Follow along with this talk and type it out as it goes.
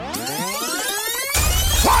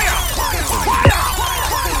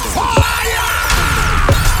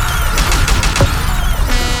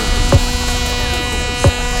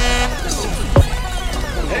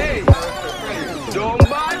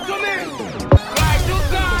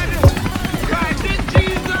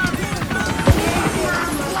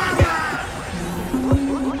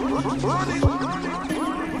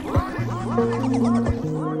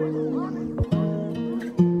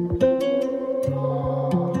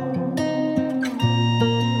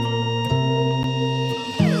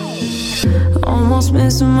almost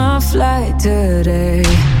missing my flight today.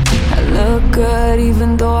 I look good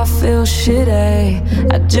even though I feel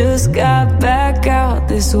shitty. I just got back out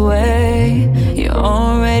this way. You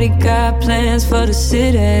already got plans for the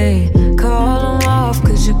city. Call them off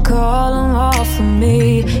cause you call them off for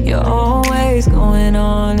me. You're always going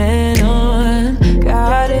on and on.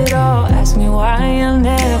 Got it all, ask me why I'll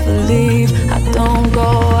never leave. I don't go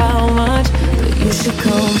out much, but you should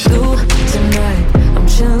come through tonight. I'm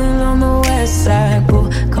chillin' on the west side, boo.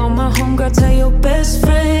 Call my homegirl, tell your best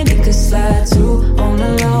friend he could slide too. On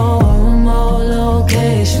the low, remote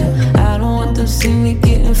location. I don't want them see me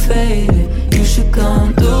getting faded. You should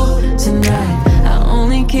come through tonight. I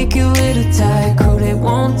only kick you with a tight crew. They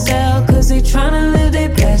won't tell cause they tryna live their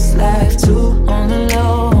best life too. On the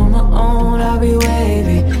low, on my own, I'll be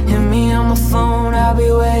wavy. Hit me on my phone, I'll be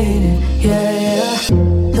waiting. Yeah, yeah.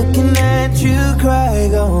 Looking at you cry,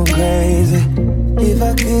 going crazy. If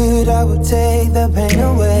I could, I would take the pain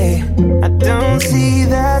away. I don't see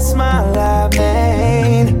that smile I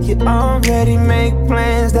made. You already make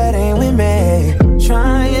plans that ain't with me.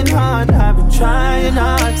 Trying hard, I've been trying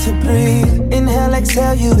hard to breathe. Inhale,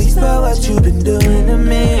 exhale, you expel what you've been doing to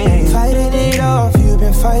me. Fighting it off, you've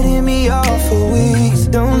been fighting me off for weeks.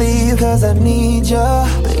 Don't leave cause I need you,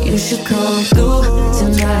 but you should come through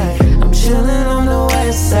tonight. I'm chillin' on the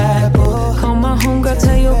west side, boo. Call my homegirl,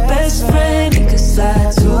 tell your best friend he could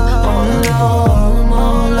slide too. On the low,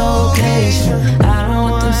 remote location. I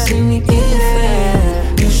don't want them see me getting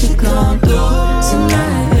fed. You should come through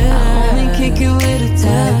tonight. I only kick you with a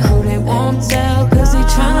tag crew. They won't tell cause they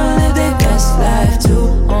tryna live their best life too.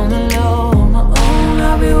 On the low, on my own,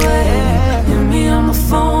 I'll be waiting. Hit me on my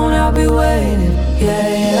phone, I'll be waiting. Yeah,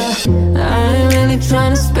 yeah. I ain't really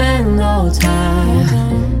tryna spend no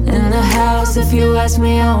time in the house. If you ask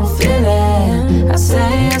me, I don't feel it. I say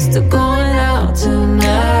yes to going out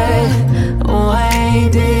tonight. Oh, I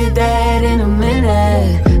ain't did that in a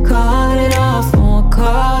minute. Called it off, won't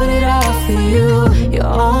call it off for you. You're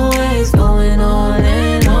always going on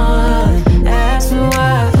and on. Ask me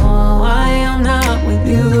why, oh, why I'm not with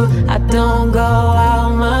you. I don't go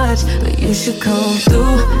out much, but you should come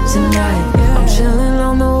through tonight. I'm chillin'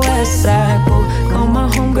 on the west side, boo. Call my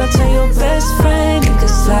homegirl, tell your best friend you could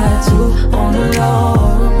slide too. On the low,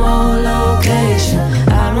 remote location.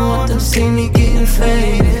 I don't want them see me getting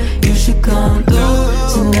faded. You should come through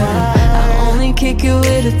tonight. I only kick you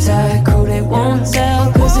with a tight crew. They won't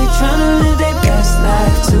tell cause they tryna live their best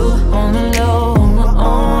life too. On the low, on my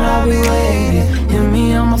own, I'll be waiting. Hit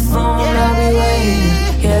me on my phone, I'll be waiting.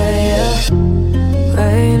 Yeah, yeah,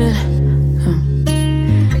 waiting.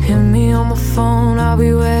 Hit me on my phone, I'll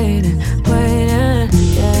be waiting, waiting.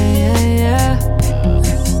 Yeah, yeah, yeah.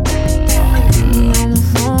 Hit me on the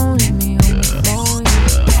phone, hit me on the phone.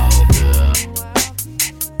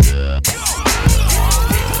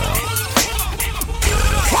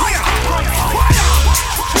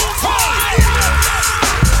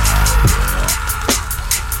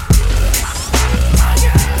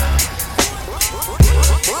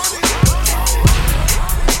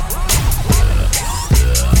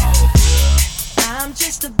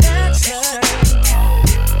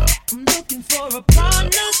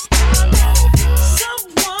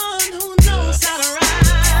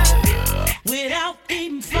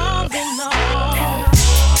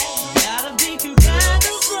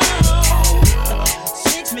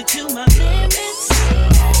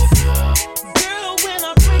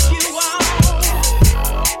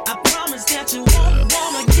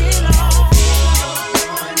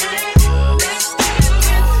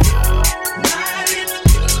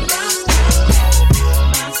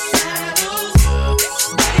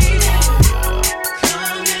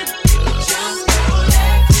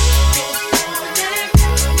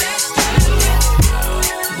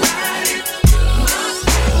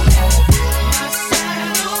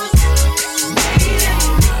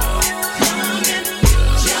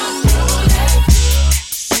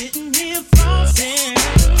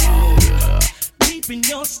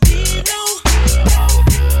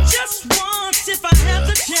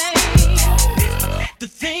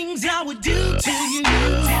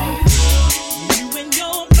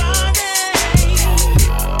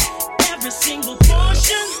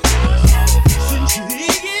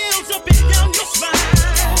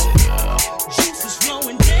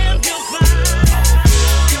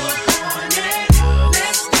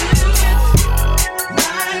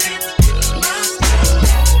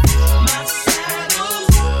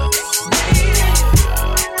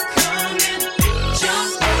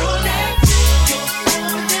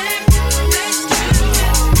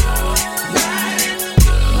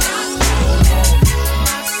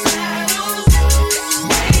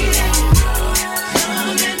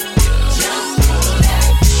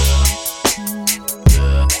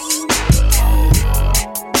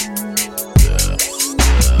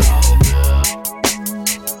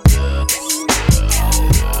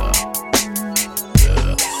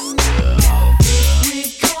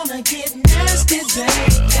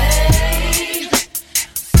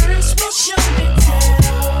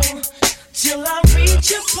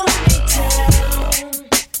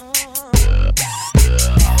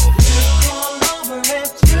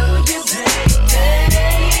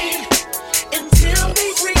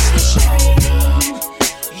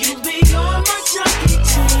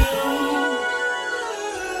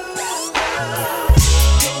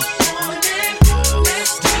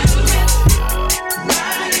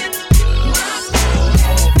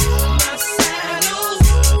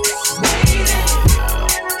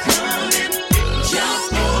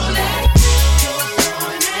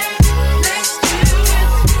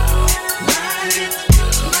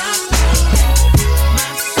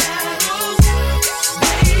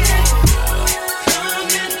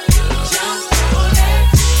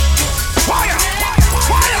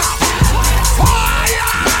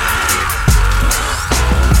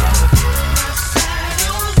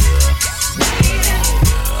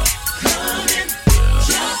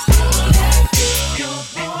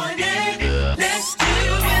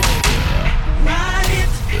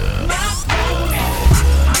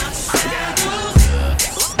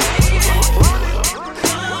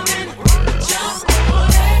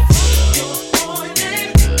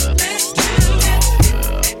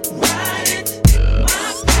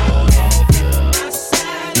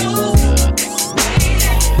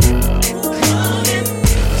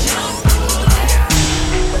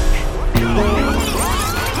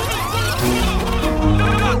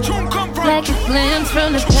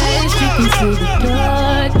 from the past, you can see the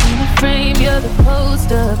dark in the frame. You're the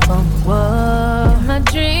poster up on the wall. In my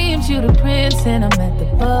dreams, you the prince and I'm at the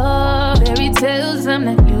bar. Fairy tales, I'm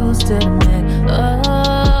not used to them at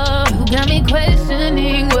all. You got me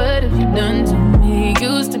questioning, what have you done to me?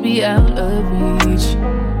 Used to be out of reach.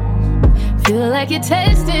 Feel like you're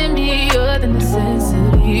testing me, you're the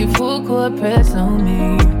necessity. Full court press on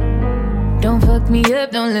me. Don't fuck me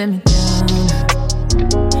up, don't let me down.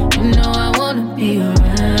 You know I wanna be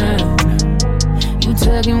around. You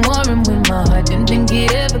tugging, warring with my heart. Didn't think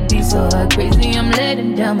it'd ever be so hard. Crazy, I'm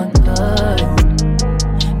letting down my guard.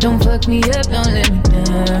 Don't fuck me up, don't let me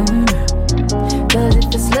down. Cause if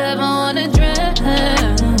it's love, I wanna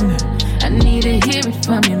drown. I need to hear it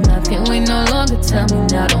from your mouth. Can't wait no longer, tell me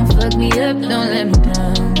now. Don't fuck me up, don't let me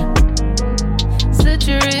down. Such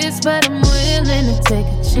a risk, but I'm willing to take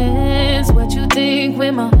a chance. What you think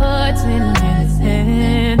when my heart's in his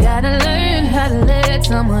hands? Gotta learn how to let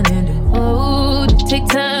someone in to hold. It take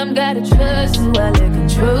time, gotta trust who I let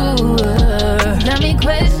control. Got me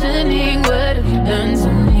questioning, what have you done to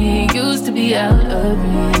me? Used to be out of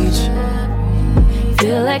reach.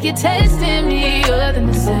 Feel like you're testing me, you're the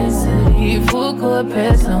necessity. Full court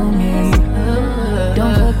press on me.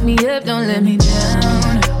 Don't fuck me up, don't let me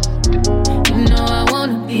down. You know I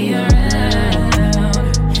wanna be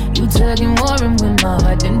around. You tugging, warring with my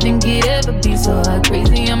heart. Didn't think it'd ever be so hard.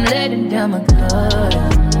 Crazy, I'm letting down my guard.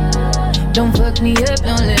 Don't fuck me up,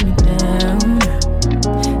 don't let me down.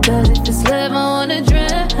 Cause if it's love, I wanna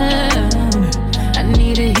drown. I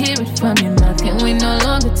need to hear it from your mouth. Can't wait no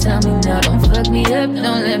longer, tell me now. Don't fuck me up,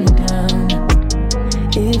 don't let me down.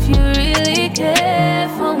 If you really care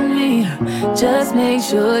for me, just make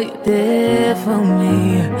sure you're there for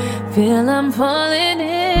me. Feel I'm falling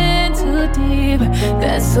in too deep.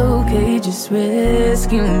 That's okay, just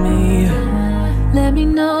rescue me. Let me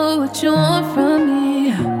know what you want from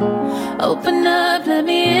me. Open up, let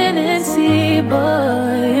me in and see. Boy,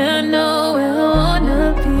 I know where I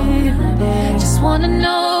wanna be. Just wanna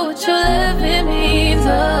know what your loving means.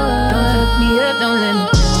 Oh, don't fuck me up, don't let me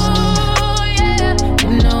down. You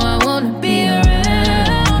know I wanna be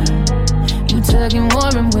around. You tugging,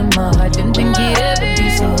 warring with my heart. Didn't think it'd ever be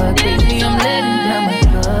so hard. Crazy, I'm letting down my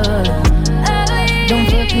guard. Don't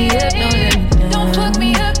fuck me up, don't let me down. Don't fuck me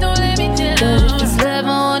up, don't let me down. Cause if it's love, I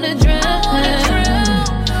wanna drown.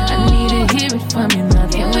 I need to hear it from your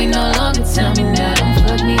mouth. Can't wait no longer, tell me now. Don't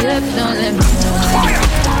fuck me up, don't let me down.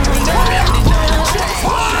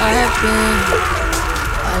 I've been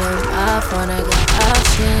all in my phone, I got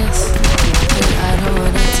options. And I don't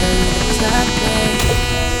wanna tell you the top thing,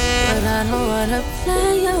 but I don't wanna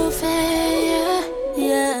play your fair.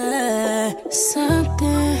 Yeah,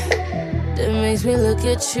 something that makes me look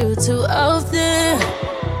at you too often.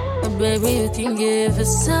 But baby, you can give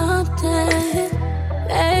us something.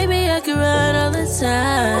 Baby, I can run all the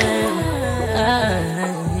time.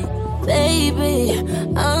 Baby,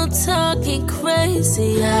 I'm talking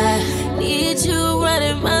crazy. I need you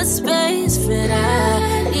running my space, but I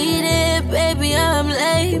need it, baby. I'm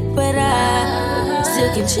late, but I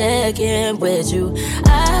still can check in with you.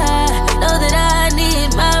 I know that I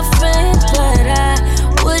need my friend, but I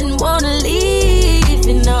wouldn't wanna leave.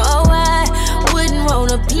 You know, I wouldn't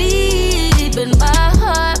wanna bleed, but my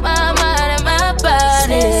heart, my mind, and my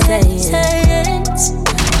body saying.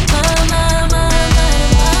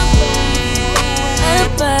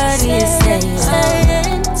 Body is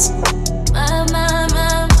saying, my mind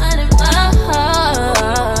and my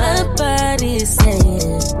heart. My body is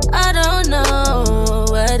saying, I don't know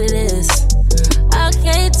what it is. I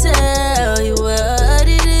can't tell you what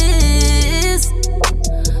it is,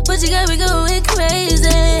 but you got me going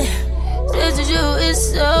crazy. Just as you is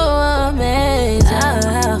so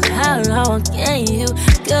amazing. How long can you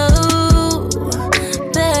go,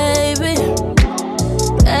 baby?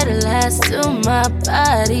 Gotta last to my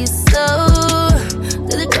body so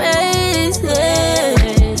good crazy.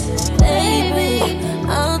 Baby,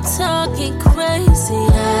 I'm talking crazy.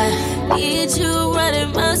 I need you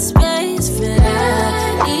running my space, but I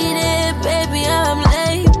need it, baby. I'm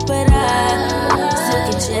late, but I still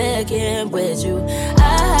can check in with you. I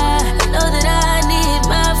know that I need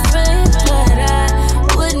my friend, but I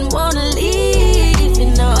wouldn't wanna leave. You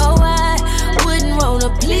know, I wouldn't wanna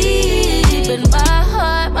bleed, but my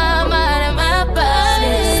heart, my mind, and my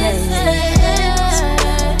body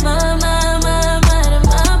saying, my mind, and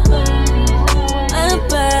my body. My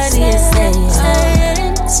body is saying,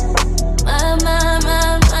 my mind,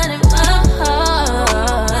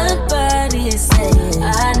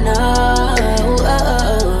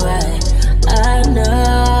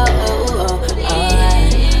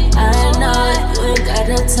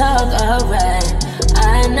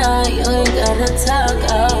 wanna talk,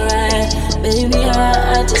 alright. Baby,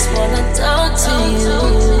 I just wanna talk to you.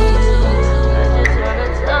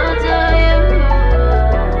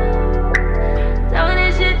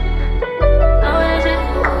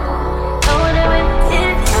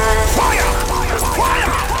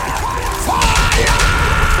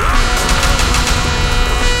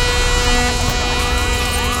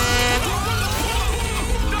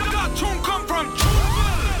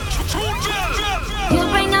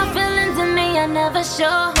 Never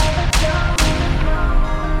sure.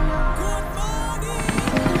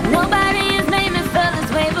 Nobody has made me feel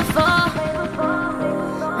this way before.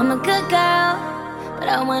 I'm a good girl, but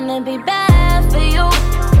I wanna be bad for you.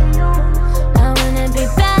 I wanna be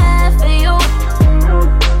bad for you.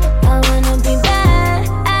 I wanna be bad.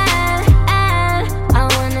 I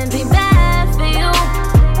wanna be bad for you.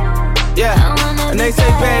 Yeah, and they say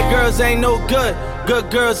bad girls ain't no good.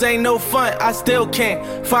 Good girls ain't no fun, I still can't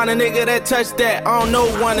find a nigga that touch that. I don't know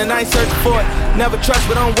one and I ain't searching for it. Never trust,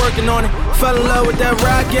 but I'm working on it. Fell in love with that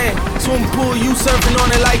ride game. Swimming pool, you surfing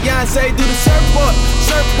on it like Beyonce do the surfboard.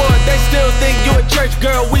 Surfboard, they still think you a church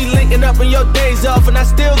girl. We linking up on your days off, and I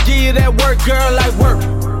still give you that work, girl, like work.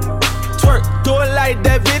 Twerk, do it like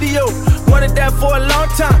that video. Wanted that for a long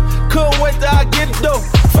time. Couldn't wait till I get it though.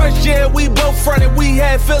 First year we both fronted, we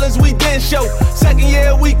had feelings we didn't show. Second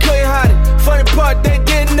year we couldn't hide it. Funny part they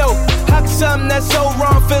didn't know. How can something that's so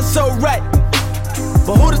wrong feel so right?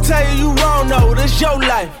 But who to tell you you wrong though? This your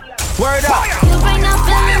life. Word up. You bring no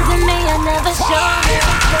feelings in me, I never show.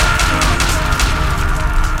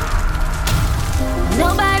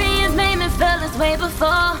 Nobody has made me feel this way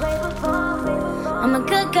before. I'm a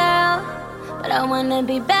good girl, but I wanna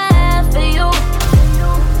be bad for you.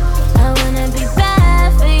 I wanna be bad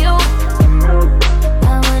for you.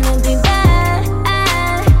 I wanna be bad.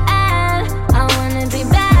 I wanna be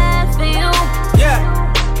bad for you. Yeah.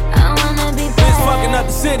 I wanna be bad. Just fucking up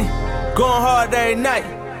the city, going hard every night.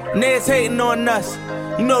 Niggas hating on us.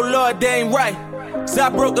 You know, Lord, they ain't right. So I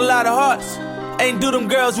broke a lot of hearts. Ain't do them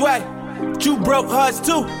girls right. You broke hearts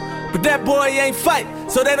too, but that boy ain't fight.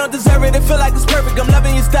 So they don't deserve it, they feel like it's perfect. I'm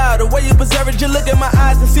loving your style, the way you preserve it. You look in my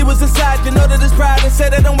eyes and see what's inside. You know that it's pride and say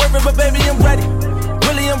that I'm worth it, but baby, I'm ready.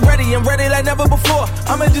 Really, I'm ready like never before.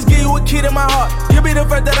 I'ma just give you a key to my heart. You'll be the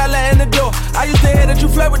first that I let in the door. I used to hear that you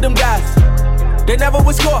flirt with them guys. They never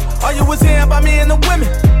would score. All you was hearing about me and the women.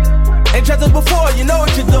 Ain't trust us before, you know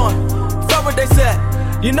what you're doing. Fuck what they said,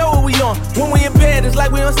 you know what we on. When we in bed, it's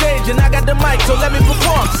like we on stage and I got the mic, so let me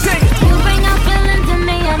perform. Sing it. You bring out feelings in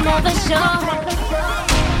me, I never show.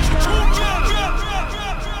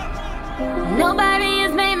 Nobody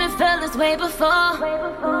has made me feel this way before.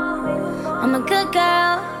 I'm a good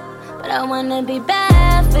girl, but I wanna be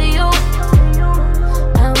bad for you.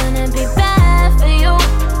 I wanna be bad for you.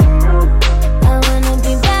 I wanna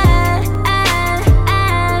be bad.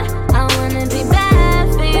 I wanna be bad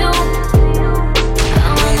for you.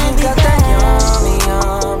 I wanna be bad. Yummy,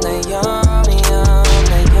 that yummy,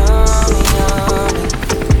 that yummy, yummy.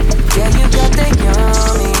 Yeah, you got that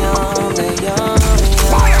yummy, that yummy.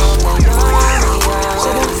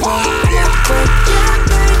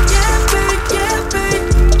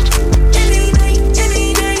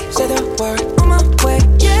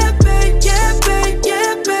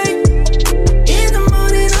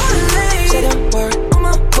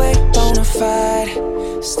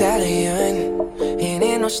 Stallion,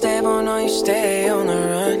 ain't no stable, no, you stay on the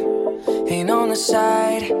run. Ain't on the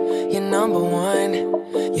side, you're number one.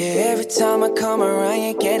 Yeah, every time I come around,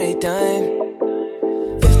 you get it done.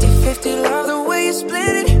 50-50, love the way you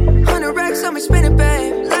split it. 100 racks on me, spin it,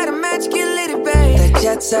 babe. Light a match, get lit, babe. That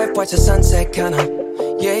jet set, watch the sunset, kinda.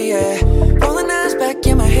 Yeah, yeah. Rolling eyes back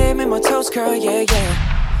in my head, make my toes curl, yeah, yeah.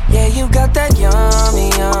 Yeah, you got that yummy,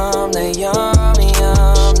 that yummy,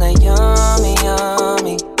 that yummy,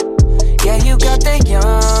 yummy. Yeah, you got that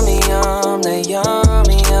yummy, that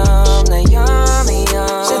yummy, that yummy,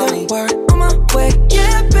 yummy. Say the word on my way,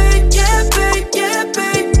 yeah, babe, yeah, babe, yeah,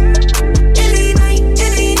 babe. Any night,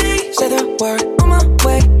 any day. Say the word on my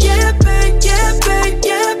way, yeah, babe, yeah, babe,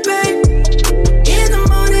 yeah, babe. In the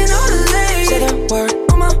morning or the late. Say the word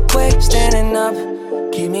on my way, standing up,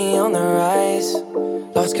 keep me on the rise.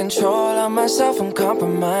 Lost control of myself, I'm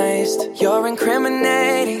compromised. You're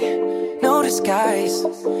incriminating, no disguise.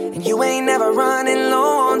 And you ain't never running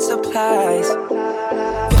low on supplies. 50-50,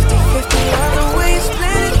 love the way you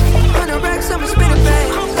split it. 100 racks, I'ma spin it,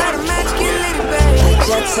 babe. Light a match, get lit, babe. Like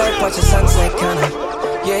jet set, watch the sunset, kinda.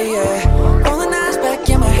 Yeah, yeah. Rolling eyes back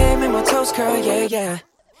in my head, make my toes curl, yeah, yeah.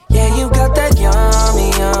 Yeah, you got that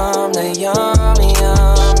yummy, that yummy,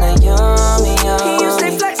 that yummy, yummy. You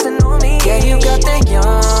stay flexing on me. Yeah, you got that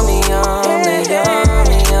yummy, that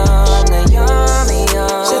yummy, that yummy.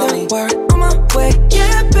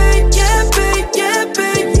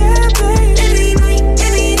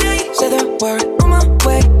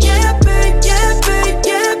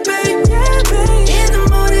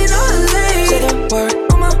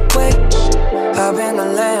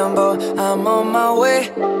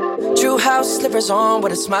 slippers on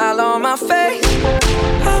with a smile on my face.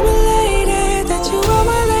 I'm elated that you are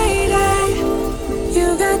my lady.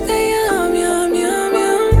 You got the yum, yum, yum,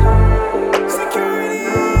 yum. Security.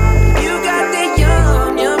 You got the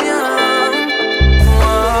yum, yum, yum.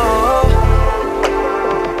 Whoa.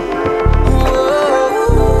 Whoa.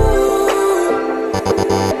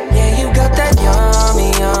 Yeah, you got that yummy,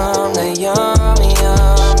 yum, the yummy,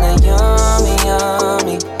 yum, the yummy,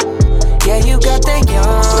 yummy. Yeah, you got that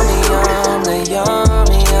yummy, yum, the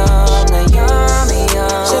yummy, yum, the yummy,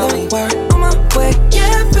 yummy. Say the word on my way.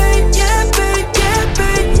 Yeah, babe, yeah, babe, yeah,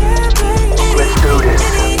 babe, yeah, babe. Let's do this.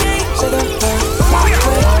 Say the word on my way.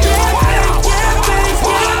 Yeah, babe, yeah, babe, yeah, babe.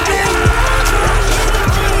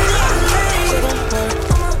 Say the word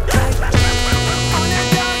on my way. On that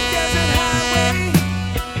dark desert highway,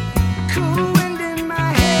 cool wind in my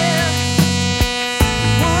hair,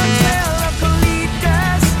 warm smell of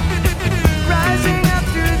colitas rising up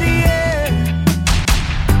through the air.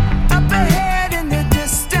 Up ahead in the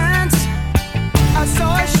distance, I saw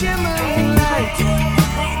a shimmering light.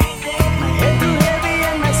 My head grew heavy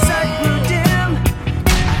and my sight grew dim.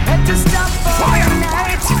 I had to stop for the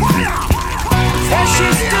night. As she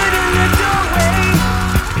stood in the doorway,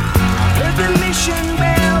 I heard the mission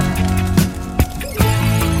bell.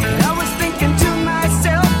 And I was thinking to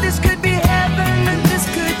myself, this could be heaven and this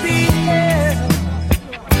could be hell.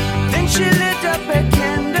 Then she lit up a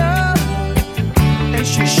candle and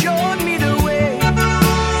she showed me the way.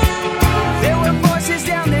 There were voices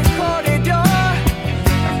down the corridor.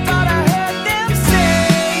 I thought I heard them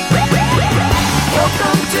say,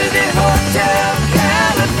 welcome to the Hotel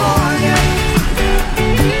California.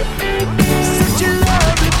 Such a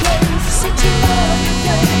lovely place, such a lovely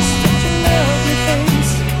place, such a lovely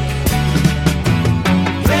place.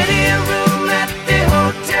 Plenty of room at the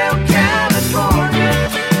Hotel California.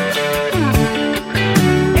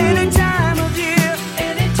 Any time of year,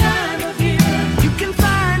 you can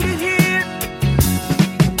find it here.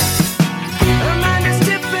 Her mind is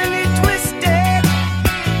Tiffany twisted.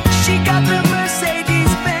 She got the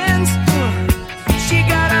Mercedes Benz. She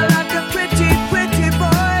got a lot of pretty, pretty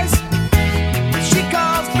boys she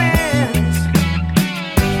calls friends.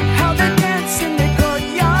 How they dance in the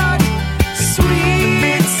courtyard,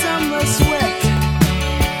 sweet summer sweat.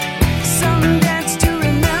 Some dance to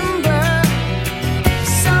remember,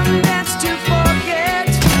 some dance to forget.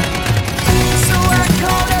 So I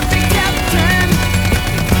called up the captain,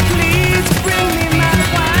 please bring me my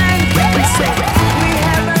wine. He said, we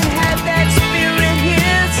haven't had that spirit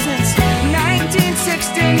here since 1969.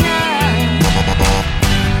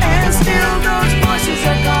 And still those voices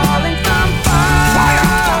are calling from far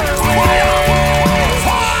away.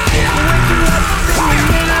 Waking up in the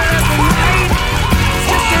middle of the night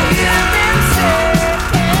just to hear them say,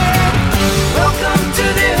 welcome to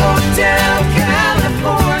the Hotel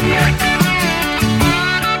California.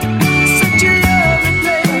 Such a lovely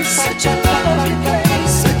place, such a lovely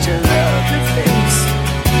place, such a lovely place.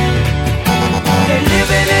 They're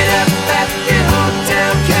living it up at the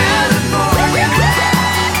Hotel California.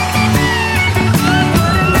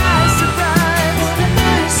 What a nice surprise, what a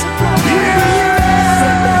nice surprise.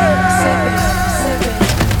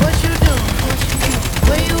 What you doing?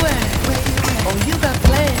 Where you at? Oh, you got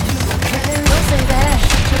plans. Don't say that.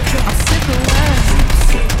 I'm sipping wine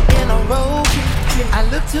in a robe. I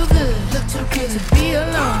look too good to be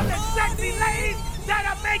alone. Sexy ladies that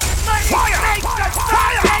are making money, make the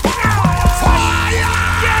fucking noise!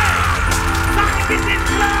 Yeah! Time to get this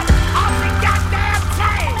club off the goddamn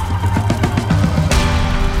chain!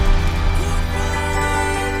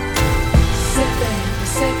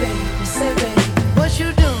 Say baby, what you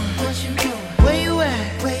doing? Where you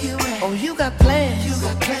at? Oh, you got plans.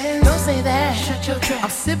 Don't say that. I'm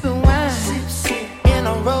sipping wine in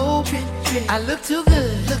a robe. I look too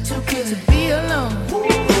good to be alone.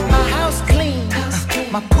 My house clean,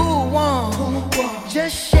 my pool warm.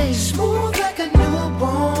 Just shake smooth like a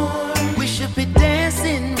newborn. We should be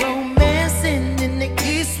dancing, romancing in the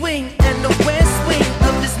east wing and the west wing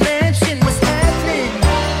of this mansion. What's happening?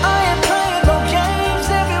 I am playing no games.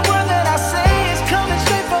 Every word that I say is coming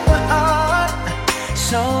straight from the heart.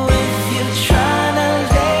 So if you're trying to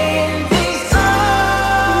lay in these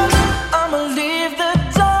arms, I'ma leave the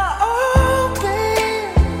door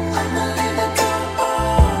open. I'ma leave the door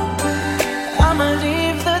open. I'ma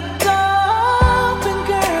leave the door open,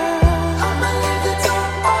 girl. I'ma leave the door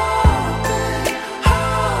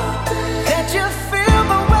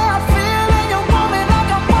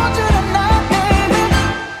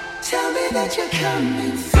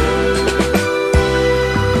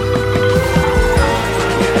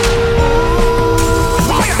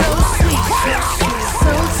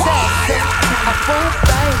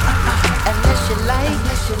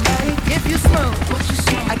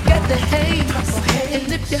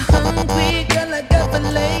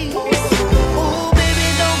Ooh, baby,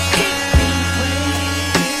 don't keep me waiting.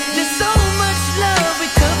 There's so much love we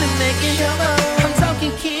could be making. I'm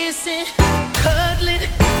talking kissing, cuddling,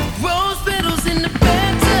 rose petals in the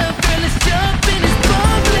bathtub. Girl, let's jump in, it's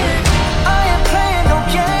bubbling. I ain't playing no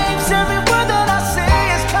games. Every word that I say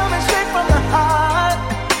is coming straight from the heart.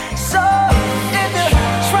 So if you're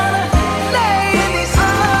trying to lay in these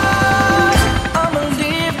arms, I'ma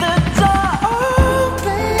leave the door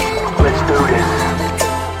open. Let's do this.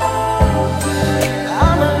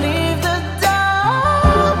 I'ma leave the door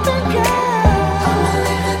open, girl. I'ma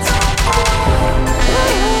leave the door open.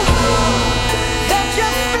 That you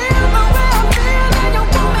feel the way I feel, and you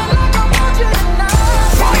want me like I want you tonight.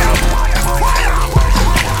 Fire! Fire!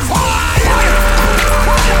 Fire!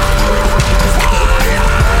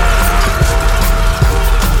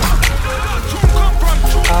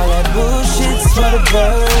 All that bullshit's for the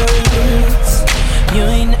birds. You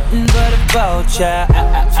ain't nothing but a vulture.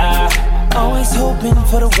 Always hoping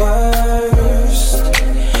for the worst,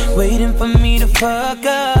 waiting for me to fuck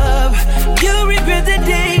up. You'll regret the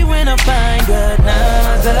day when I find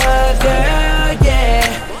another girl, yeah.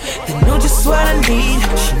 They know just what I need,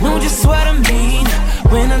 she know just what I mean.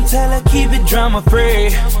 When I tell her keep it drama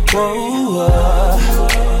free. Whoa,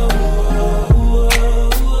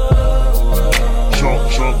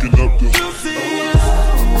 Chunking up the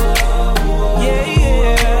yeah,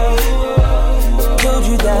 yeah. Told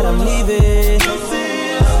you that I'm leaving.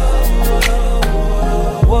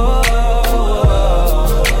 Whoa.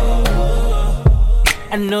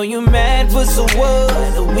 I know you're mad, but so what?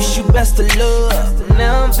 I wish you best of luck.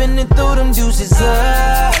 Now I'm finna throw them deuces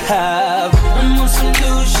up. I'm on some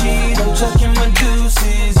new shit, I'm chucking my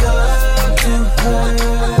deuces up to her.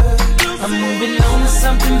 I'm moving on to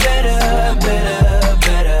something better, better,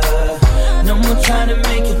 better. No more trying to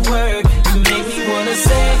make it work. You make me wanna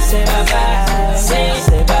say bye-bye,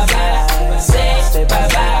 say bye-bye, say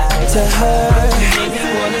bye-bye to her. You make me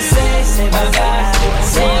wanna say bye-bye,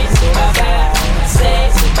 say bye-bye, say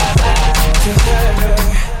bye-bye to her.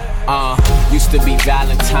 Used to be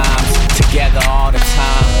Valentine's, together all the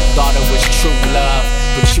time. Thought it was true love,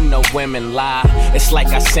 but you know women lie. It's like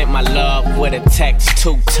I sent my love with a text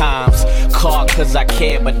 2 times. Called cause I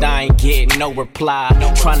care, but I ain't getting no reply.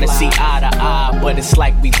 Trying to see eye to eye, but it's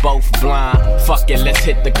like we both blind. Fuck it, let's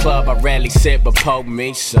hit the club. I rarely sit, but poke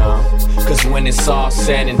me some. Cause when it's all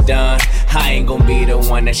said and done, I ain't gon' be the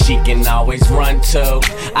one that she can always run to.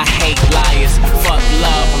 I hate liars, fuck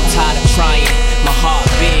love, I'm tired of trying. My heart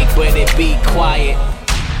big, but it be quiet.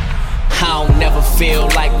 I don't never feel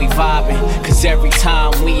like we vibing, cause every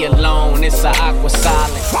time we alone, it's a awkward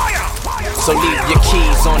silence. So leave your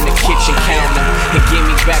keys on the kitchen counter and give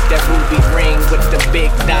me back that ruby ring with the big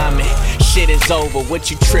diamond. Shit is over, what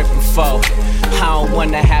you tripping for? I don't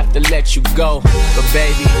wanna have to let you go, but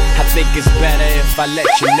baby, I think it's better if I let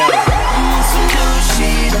you know. I'm on some new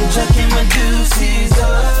shit, I'm chucking my deuces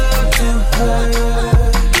up to her.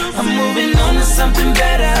 I'm moving on to something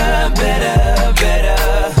better, better, better.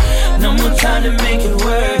 No more trying to make it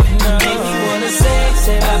work. Make me wanna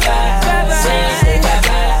say bye-bye, say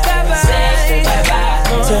bye-bye, say bye-bye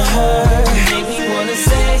to her. Make me wanna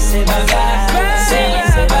say bye-bye, say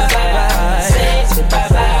bye-bye, say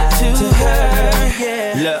bye-bye to her.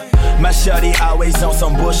 Yeah. Look, my shorty always on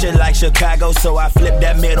some bullshit like Chicago, so I flip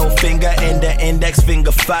that middle finger and the index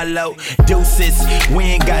finger follow. Deuces, we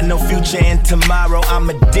ain't got no future in tomorrow. I'm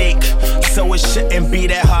a dick, so it shouldn't be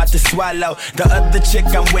that hard to swallow. The other chick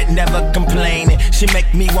I'm with never complaining. She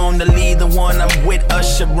make me wanna leave the one I'm with,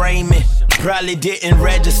 Usher Raymond. Probably didn't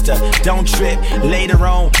register, don't trip, later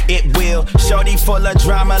on it will. Shorty full of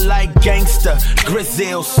drama like gangster,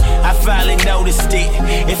 Grizzles. I finally noticed it,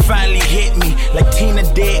 it finally hit me. Like Tina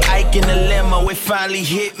did Ike in the limo, it finally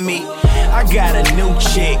hit me. I got a new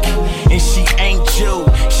chick, and she ain't you.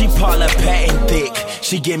 She Paula Patton thick,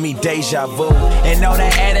 she give me deja vu. And all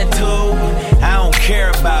that attitude, I don't care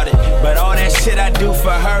about it. But all that shit I do for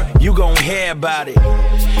her, you gon' hear about it.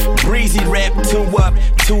 Breezy rap 2 up,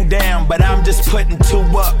 2 down, but I'm just putting 2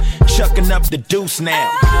 up, chucking up the deuce now.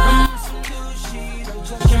 I'm on some new shit, I'm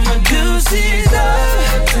chucking my deuces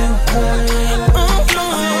up to her. I'm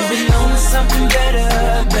moving on to something better,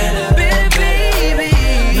 better, baby.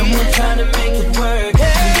 No more trying to make it work.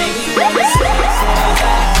 Make me wanna say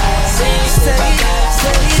bye-bye, say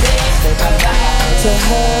bye-bye to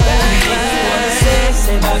her. Make me wanna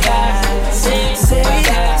say bye-bye, say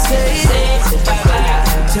bye-bye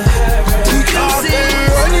to her.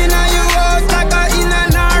 Running on your house like a in a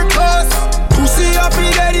narcos. Pussy up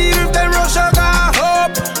in the if them rush I got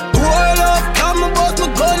hope. Roll up, come about my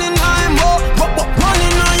gun and I'm up.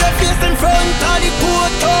 Running on your face in front of the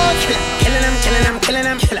courthouse.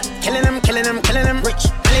 killing them, killing them, killing them. Rich,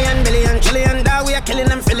 billion, trillion, that we are killing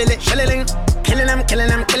them, filling it, shilling. Killing them, killing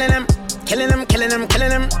them, killing them. Killing them, killing them, killing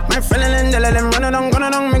them. My friend and them running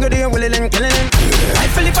on, me go do willing and killing them. I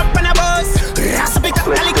fill it up on a bus, ass a big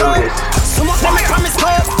calico. Some of them I promise go,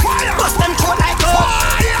 bust them coat like go.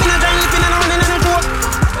 In a giant living and running on a boat.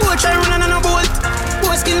 Boat try running on a boat.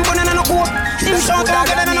 Boat skin burning on a coat. Him shout out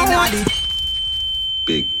better than a what?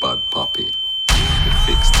 Big bad puppy. We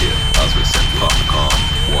fixed it as we said popcorn.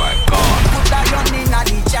 Why gone? Put that gun in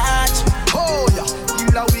the charge. Oh yeah,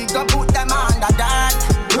 killer we go put them under that.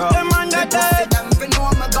 Put them under that. Them for know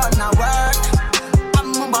me gonna work.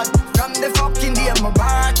 I'm a bad from the fucking day my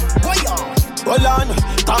back. Hold on,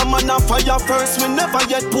 time on a fire first. We never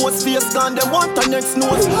yet post face gone. Them want the next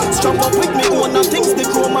nose. Strap up with me own and things they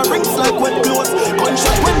grow. My rings like wet clothes.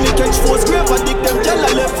 Gunshot when me catch force. Grave a dick them tell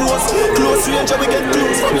I left rose. Close range we get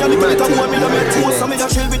close. From here little bit of more me no make toast. I me a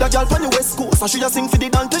chill with a girl from the west coast. And she a sing for the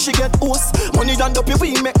dance till she get host. Money done up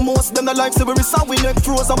we make most. Them the like say we resound we neck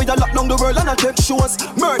froze. And we a lock down the world and I take shows.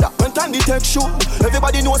 Murder when time they take show.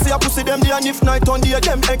 Everybody knows say I pussy them there. And if night on the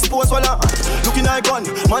them expose. Well looking like gun.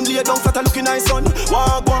 Man lay down flat looking like son.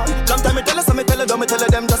 Walk one. Long time me tell us, me tell them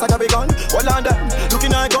just like a big gun. All on them,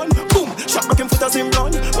 looking like gun. Boom, shot back him foot as him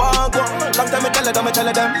run. Walk one. Long time me tell them just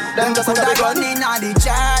like a big gun. In the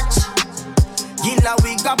church, killer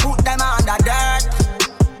we go put them under dirt.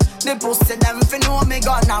 The pussy them fi know me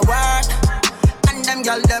gonna work. And them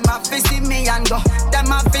girl them a fi see me and go.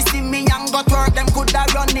 Them a fi see me and go twerk. Them coulda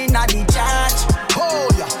run in the church. Oh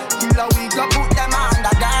yeah, killer we go put them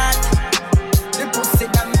under dirt. The pussy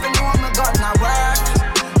them fi know me gonna work.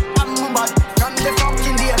 I'm a bad from the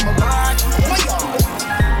fucking day my back.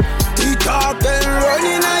 The talk them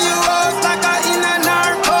running on you house like a in a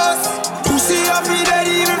narcos. Pussy up in the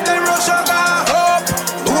even if them rush up and hope.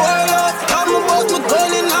 Hold up, come about to gun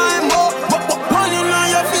in line up. Running on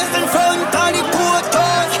your face in front of the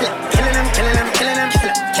courthouse. Killing them, killing them, killing them,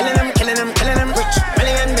 killing them, killing them, killing them. Rich,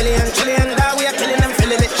 billion, trillion, that we are killing them,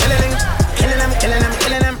 filling it, chilling. Killing them, killing them,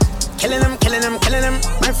 killing them. Killing them, killing them, killing them.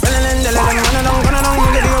 My friend and them running on, me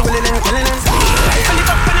go do willing and killing them. I fill it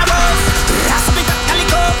up on a bus, ass a big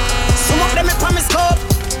calico. Some of them I promise go,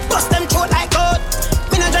 bust them coat like gold.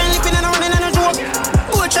 Me no giant living and running on a joke.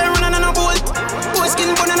 Boat try running on a boat. Boat skin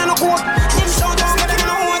burning on a coat. Him shout out better than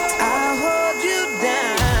a what? I'll hold you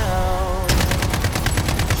down.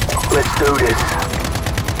 Let's do this.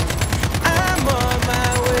 I'm on my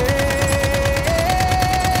way.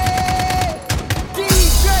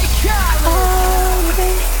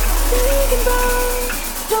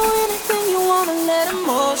 Do anything you wanna, let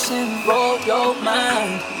emotion roll your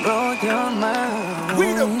mind, roll your mind.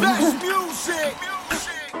 We the best music.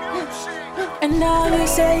 And now you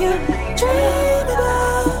say you dream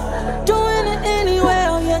about doing it anywhere.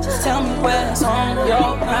 Oh yeah, just tell me what's on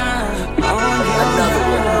your mind.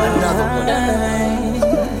 Another one.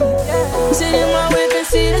 Sit in my whip and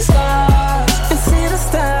see the stars, and see the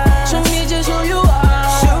stars. Show me just who you are.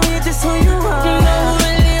 Show me just who you are. You know who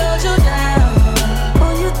really holds you down,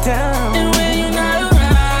 hold you down. And when you're not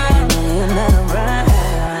around,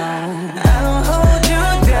 I'll hold you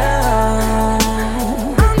down.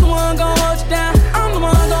 I'm the one gon' hold you down. I'm the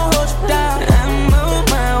one gon' hold you down. I'm on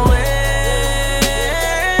my way.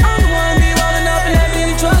 I'm the one be rolling up in that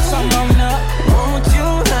mini truck. So I'm rolling up. Want you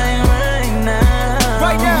right now.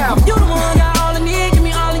 Right now. You the one got all I need. Give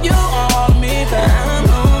me all of you, all of me. But I'm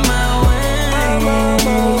on my way.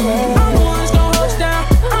 I'm the one that's gon' hold you down.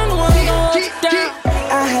 I'm the one gon' hold you down.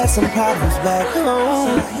 I had some problems back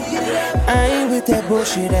home. I ain't with that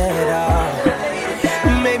bullshit at all.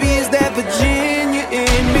 Maybe it's that Virginia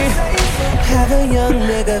in me. Have a young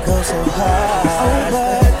nigga go so hard. Oh,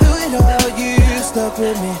 but through it all, you stuck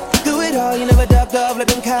with me. Through it all, you never ducked off like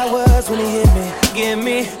them cowards when he hit me. Give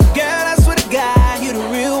me, girl, I swear to God, you the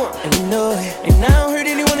real one, and you know it. And I don't hurt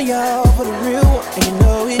any one of y'all for the real one, and you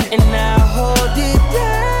know it. And I'll hold it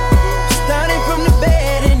down. Starting from the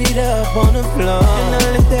bed, ended up on the floor. And I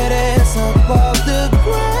lift that ass up off the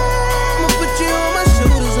ground. I'ma put you on my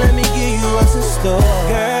shoulders, let me give you what's in store.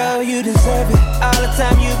 Girl, you deserve it. All the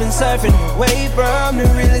time you've been surfing away from the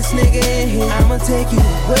realest nigga in here. I'ma take you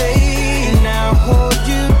away, and I'll hold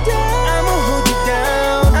you down. I'ma hold you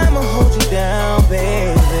down. I'ma hold you down,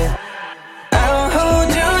 baby. I'll hold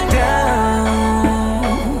you down.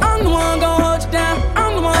 I'm the one gon' hold you down.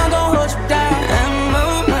 I'm the one gon' hold you down. I'm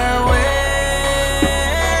on my way.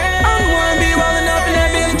 I'm the one be rolling up in that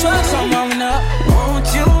big truck. So I'm rolling up. Want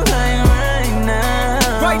you right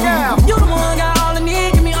now. Right now. You the one got all I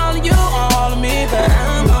need. Give me all of you, all of me. But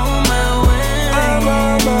I'm on my way. I'm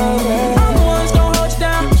the one that's gon' hold you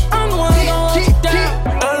down. I'm the one gon' hold you down.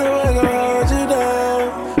 On the way.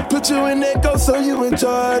 Put you in that ghost so you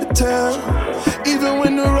enjoy the town. Even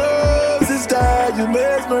when the roses die, you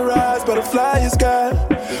mesmerized by the flyer sky.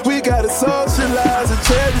 We gotta socialize and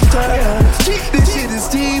cherish time. This shit is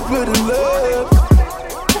deeper than love.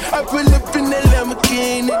 I pull up in that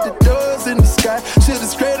Lamborghini, the doors in the sky. Should've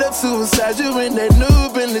straight up suicide. You in that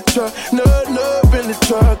noob in the truck, no noob in the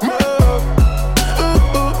truck, no.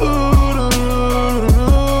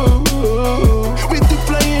 We do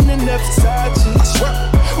flying in that Versace.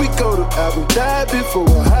 We go to Abu Dhabi for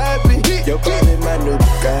a hobby. Your body, my new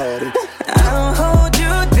Bugatti. I'll hold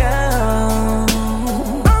you down.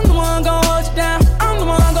 I'm the one gon' hold you down. I'm the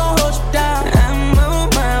one gon' hold you down. I'm on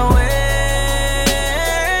my way.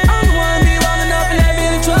 I'm the one be rolling up in that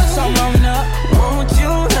Billy truck, so I'm rolling up. Won't you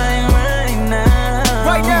hang right now?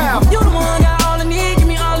 Right now. You the one got all I need. Give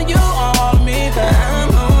me all of you, all of me. But I'm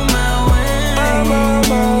on my way. I'm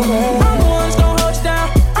the one that's gon' hold you down.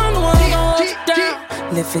 I'm the one gon' hold you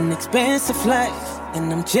down. Living expensive life,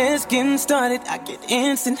 and I'm just getting started. I get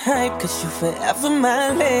instant hype, cause you forever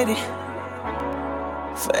my lady,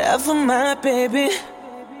 forever my baby.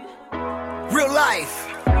 Real life.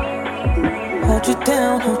 Hold you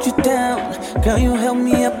down, girl, you held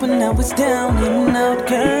me up when I was down and out,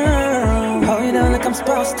 girl. Hold you down like I'm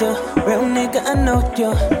supposed to. Real nigga, I know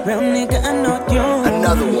you. Real nigga, I know you.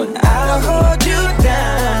 Another one. I'll hold you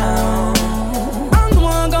down. I'm the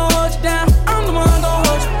one gon' hold you down. I'm the one gon'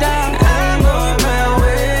 hold you down. I'm on my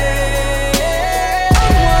way. I'm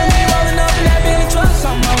the one be rolling up in that Billy truck, so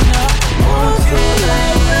I'm rolling up. Won't you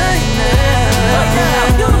like right now?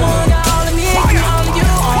 You the one got all of me, all of you,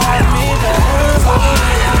 all of me. But I'm on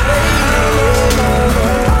my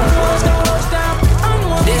way.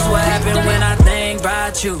 This what happened when I think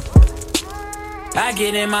about you. I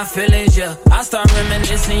get in my feelings, yeah. I start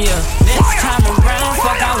reminiscing, yeah. Next time around,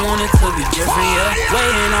 fuck, I want it to be different, yeah.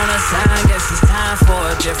 Waiting on a sign, guess it's time for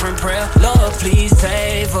a different prayer. Lord, please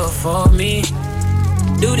favor for me.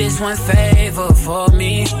 Do this one favor for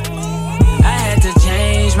me. I had to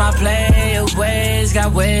change my play ways,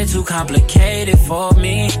 got way too complicated for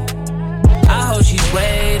me. I hope she's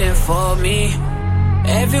waiting for me.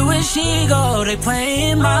 Everywhere she go, they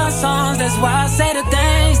playing my songs. That's why I say the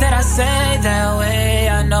things that I say that way.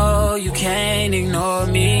 I know you can't ignore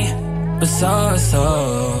me, but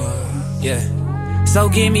yeah. So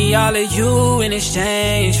give me all of you in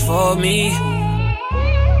exchange for me.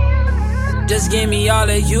 Just give me all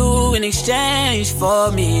of you in exchange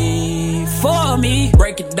for me. For me.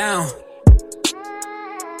 Break it down.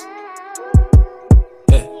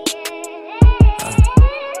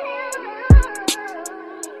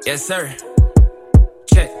 Yes, sir.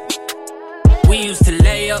 Check. We used to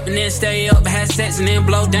lay up and then stay up, had sex and then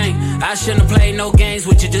blow dang. I shouldn't have played no games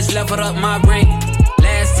with you, just leveled up my brain.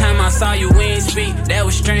 Last time I saw you, we ain't speak, that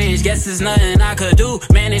was strange. Guess there's nothing I could do,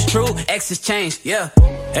 man, it's true. Exes change, yeah.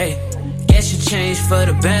 Hey, guess you changed for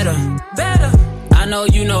the better. I know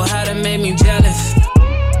you know how to make me jealous.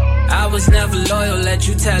 I was never loyal, let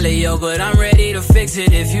you tell it, yo. But I'm ready to fix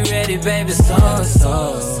it if you ready, baby.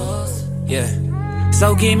 Yeah.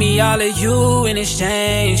 So give me all of you in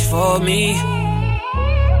exchange for me.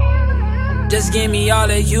 Just give me all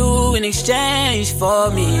of you in exchange for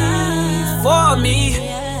me. For me.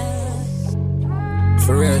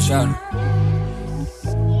 For real, shawty.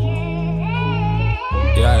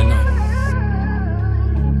 Yeah, I know.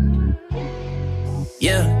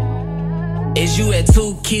 Yeah. Is you at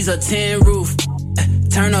 2 keys or 10 roof?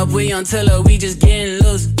 Turn up, we until we just getting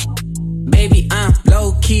loose. Baby, I'm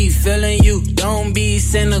low-key feeling you. Don't be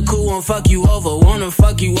cynical, won't fuck you over. Wanna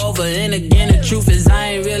fuck you over. And again, the truth is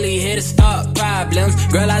I ain't really here to start problems.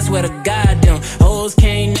 Girl, I swear to God, them hoes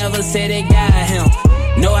can't never say they got him.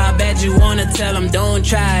 Know how bad you wanna tell him, don't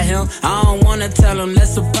try him. I don't wanna tell him,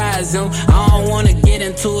 let's surprise him. I don't wanna get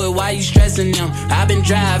into it, why you stressing them? I've been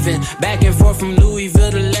driving back and forth from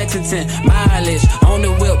Louisville to Lexington. Mileage on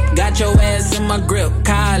the whip, got your ass in my grip.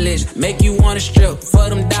 College, make you wanna strip for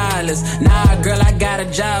them dollars. Nah, girl, I got a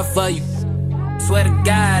job for you. Swear to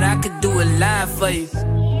God, I could do it live for you.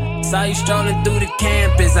 Saw you strolling through the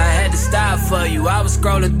campus, I had to stop for you. I was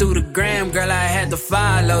scrolling through the gram, girl, I had to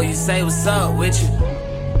follow you. Say what's up with you.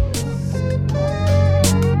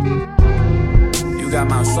 You got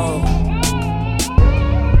my soul.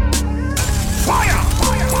 Fire!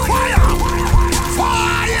 Fire! Fire!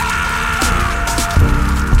 Fire!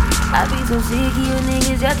 I be so sick of you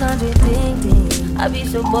niggas, just contradicting. I be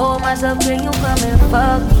so bold myself, can you come and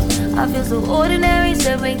fuck me? I feel so ordinary,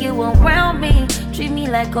 so when you around me. Treat me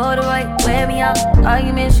like all the right, wear me out.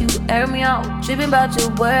 Arguments, you air me out. Tripping about your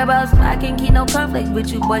whereabouts. I can't keep no conflict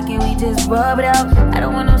with you, boy. Can we just rub it out? I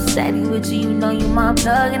don't want no steady with you. You know you my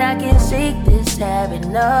plug, and I can't shake this habit.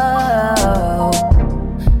 No,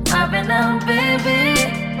 I've been out, baby.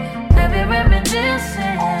 Heavy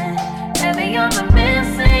reminiscing. Heavy on the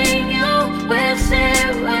missing. You wish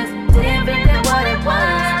it was different than what it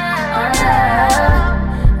was.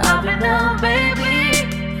 I've been out, baby.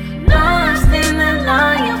 Lost in the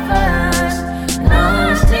lion first.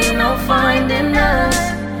 Lost, ain't no finding us.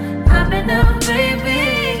 I've been out,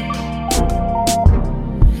 baby.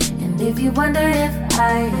 And if you wonder if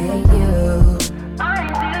I hate you, I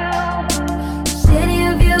do. Shitty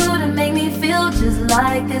of you to make me feel just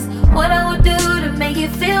like this. What I would do to make you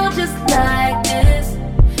feel just like this.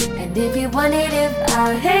 And if you wondered if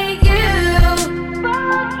I hate you,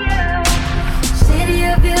 fuck you. Shitty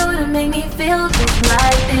of you to make me feel just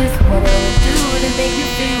like this. What I would do to make you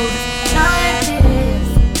feel just like this.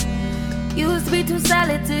 Used to be too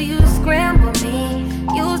solid till you scramble me.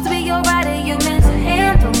 Used to be your rider, you meant to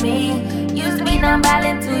handle me. Used to be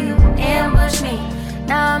non-violent till you ambush me.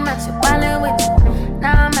 Now I'm at your violent with you.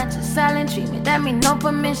 Now I'm at your silent treatment. That mean no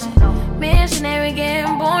permission. Missionary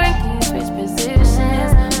getting boring, can you switch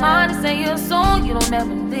positions? Hard to say your soul, you don't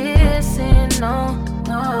ever listen. No,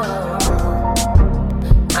 no.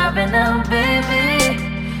 I've been out, baby.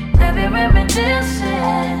 Heavy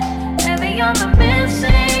reminiscing. Heavy on the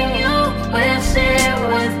missing. You wish it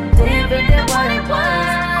was different than what it was.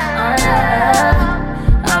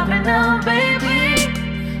 I've been out, baby.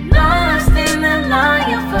 Lost in the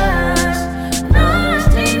lion first.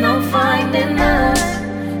 Lost, ain't no finding us.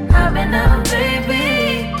 I've been out,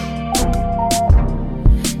 baby.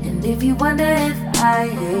 And if you wonder if I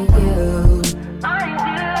hate you, I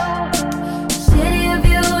do. Shitty of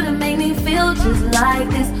you to make me feel just like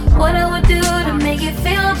this. What I would do to make it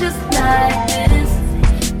feel just like this.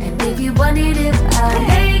 And if you wondered if I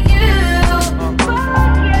hate you,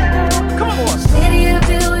 fuck you. Come on. Shitty of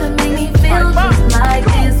you to make me feel just like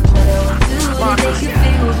this. What I would do to make you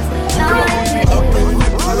feel just like this. Up in the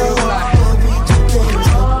club, we do things.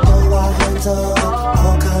 Blow our hands up,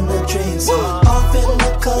 all kind of drinks. Off in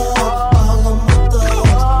the club, all of my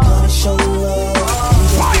thugs. Gonna show love.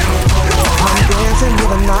 I'm dancing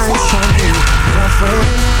with a nice honey. My friend,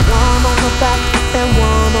 one on the back and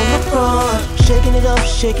one on the front.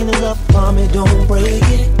 Shaking it up, mommy, don't break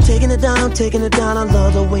it. Taking it down, I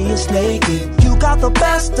love the way you snake it. You got the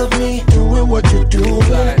best of me, doing what you're doing.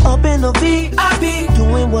 Up in the VIP,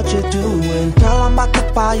 doing what you're doing. Girl, I'm about to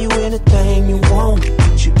buy you anything you want.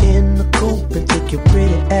 Put you in the coupe and take your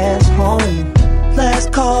pretty ass home. Let's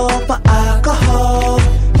call for alcohol.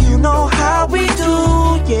 You know how we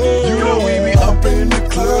do, yeah. You know we be up in the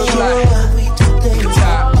club, yeah. We do things,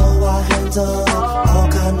 throw our hands up. All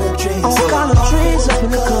kind of drinks up in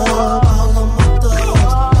the club. All of my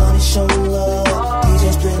thugs, money show love.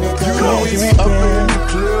 DJ's playing it good. You know we be up in the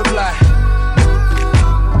club like.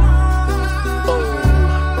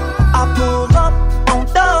 I pull up on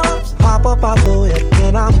dubs, hop up out the whip,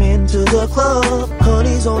 and I'm into the club.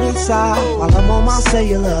 Honey's on his side while I'm on my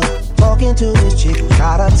cellular. Talking to this chick who's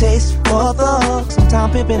got a taste for thugs.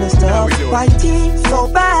 Sometimes pimping and stuff. White tea, so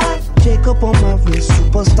bad. Jacob on my wrist,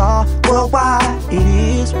 superstar worldwide. It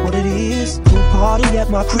is what it is. Pool party at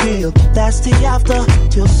my crib. That's the after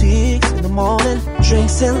till 6 in the morning.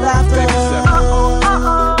 Drinks and laughter.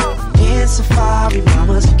 In Safari,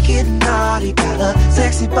 mama's getting naughty. Got a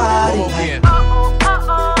sexy body.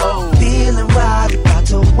 Feeling right, about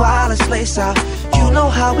to wildest place out. You know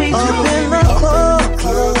how we do in the club.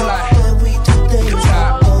 And we do things.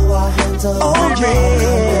 Throw our hands up. Oh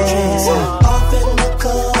yeah. Off in the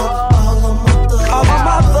club. All of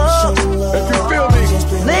my thugs. If you feel me,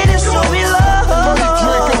 ladies, show me love. throw your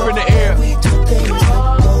drink up in the air.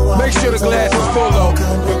 Make sure the glass is full though.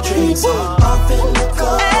 Off in the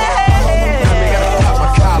club. I gotta pop my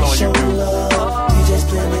collar on you, dude.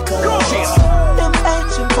 Go,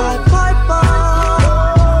 MH and Piper.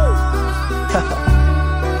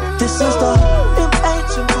 This is the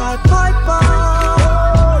MH and Piper.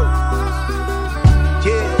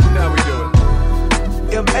 Yeah, now we do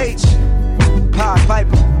it. MH, Pied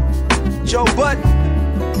Piper, Joe Budden,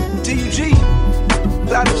 DUG,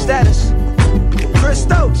 Platinum Status,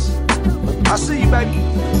 Christos. I see you, baby.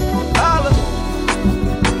 Holla.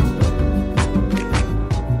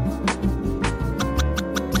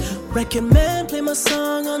 Record man, play my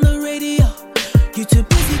song on the radio. You too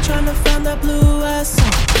busy trying to find that blue ass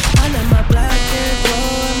song. I let my black hair grow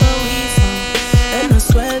and my weed smoke. And I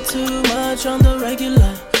sweat too much on the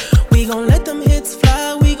regular. We gon' let them hits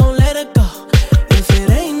fly, we gon' let it go. If it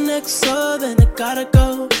ain't next, so then it gotta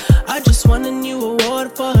go. I just won a new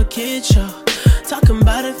award for a kid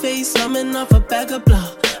rolling off a bag of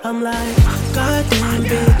blow. I'm like, goddamn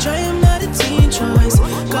bitch, I am not a teen choice.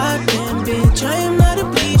 Goddamn bitch, I am not a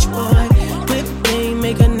bleach boy. Whip game,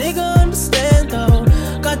 make a nigga understand though.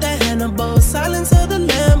 Got that Hannibal, silence of the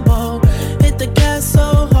Lambo. Hit the gas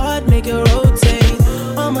so hard, make it rotate.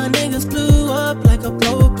 All my niggas blew up like a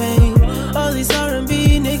propane. All these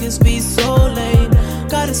R&B niggas be so lame.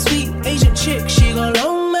 Got a sweet Asian chick, she gon'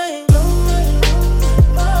 loan me.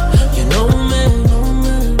 You know me,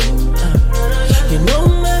 you know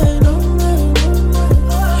me,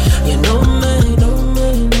 you know me.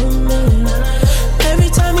 Every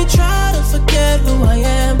time you try to forget who I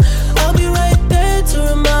am, I'll be right there to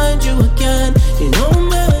remind you again. You know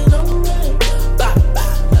me,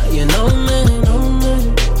 you know me.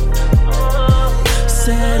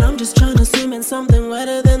 Said I'm just tryna swim in something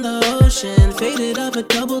wetter than the ocean. Faded up a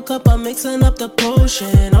double cup, I'm mixing up the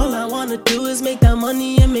potion. All I wanna do is make that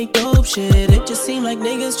money and make dope shit. It just seem like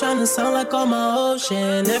niggas tryna sound like all my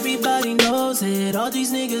ocean. Everybody knows it, all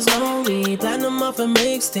these niggas know me. Platinum off a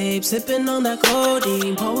mixtape, sipping on that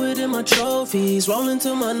codeine. Poet in my trophies, rolling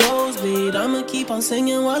to my nosebleed. I'ma keep on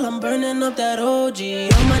singing while I'm burning up that OG.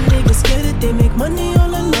 All my niggas get it, they make money all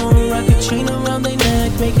alone. Rock a chain around their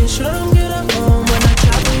neck, making sure I'm good at home. When I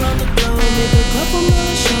travel around the globe, make a couple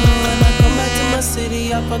million show. And I come back to my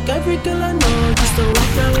city, I fuck every girl I know. Just to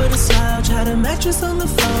walk down with a slouch, had a mattress on the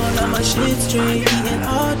floor. Now my shit straight, eating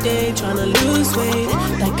all day, tryna lose weight.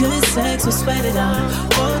 That good sex will sweat it out.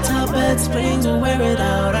 Hotel bed springs will wear it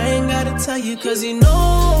out. I ain't gotta tell you cause you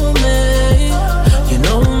know me. You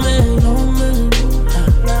know me, know me.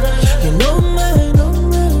 You know me, know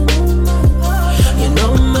me. You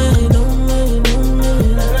know me, know me, know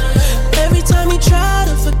me. Every time you try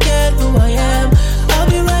to forget who I am, I'll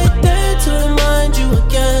be right there to remind you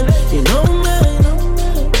again. You know me,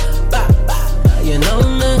 you know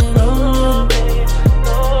me.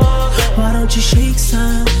 Why don't you shake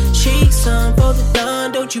some for the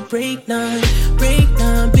dawn? Don't you break none, baby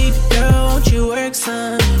girl. Won't you work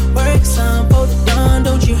some for the dawn?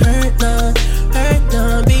 Don't you hurt none,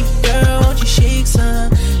 baby girl. Won't you shake some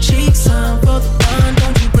for the dawn?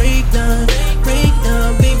 Don't you break none, baby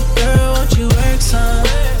girl. Won't you work some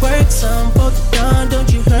for the dawn? Don't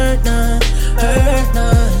you hurt none,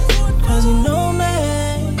 cause you know me.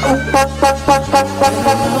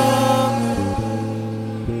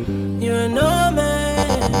 You know me.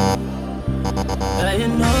 You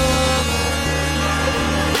know.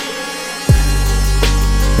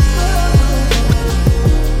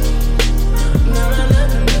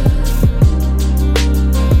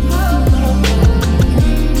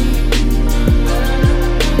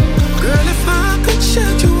 Girl, if I could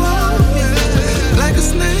shut you up, yeah, like a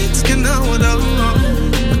snake skin out without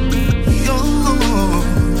your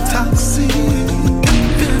toxic.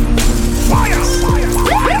 Fire!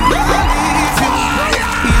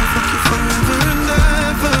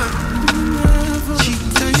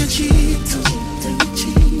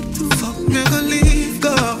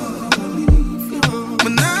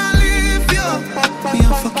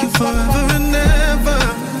 Forever and ever.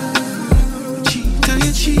 Cheat and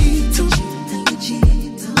you cheat.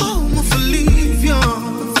 Oh, I'ma leave you.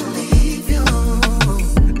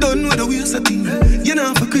 Don't know the ways of thing. You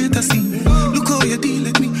know for create a scene. Look how you deal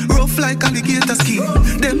with me. Rough like alligator skin.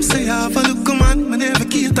 Them say I have a look man, never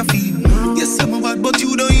cater feel. Yes, I'm a bad, but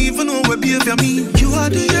you don't even know what behavior mean. You are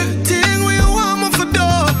the thing where you want me for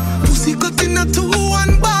door. Pussy cut in a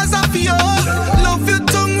 2-1 bars of you. Love your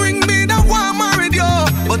tongue ring me that one married you.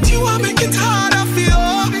 But you are making it harder for you.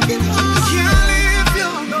 I can't leave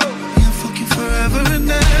you. I'll fuck you forever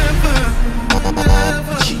and ever.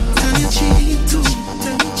 Cheat and you cheat too.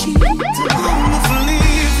 I'ma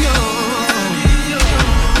leave you.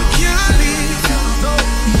 I can't leave you.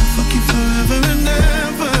 I'll fuck you forever and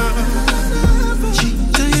ever.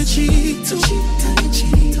 Cheat and you cheat too.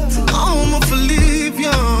 I'ma leave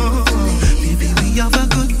you. Baby, we have a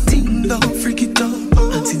good thing, don't freak it up.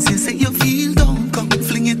 And since you say you feel down, come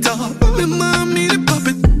fling it up. Me mommy the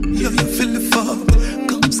puppet, yo you feel the fuck.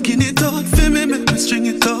 Come skin it out, feel me make me string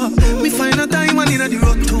it up. Me find a diamond in the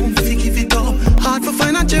road too, fi give it up. Hard for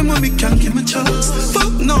find a gem when me can't give me trust.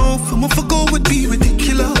 Fuck no, for my fuck go with be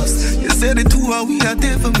ridiculous. You said the two are we are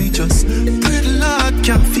there for me just. Pray the Lord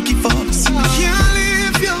can't forgive us. I can't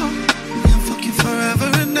leave you, I'll fuck you forever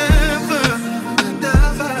and ever.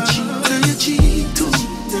 Cheat and you cheat too.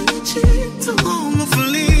 I'ma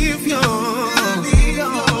leave you.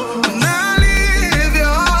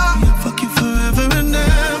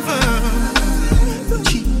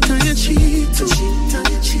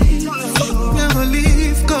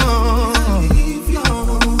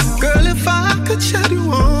 Shed you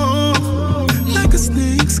on like a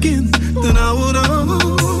snake skin.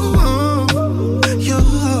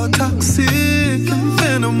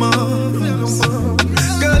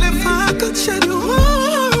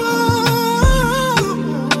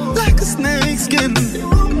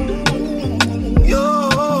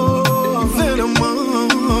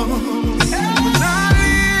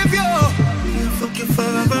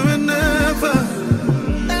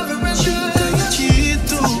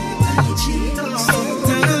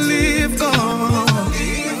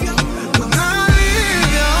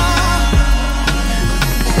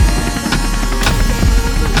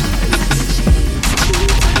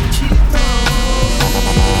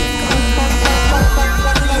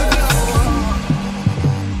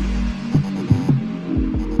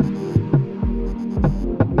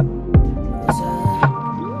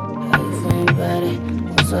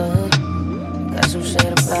 got some shit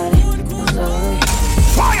about it.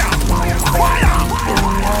 Fire!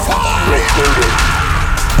 Let's do this.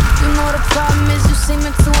 You know the problem is you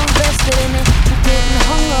seeming too invested in it. You getting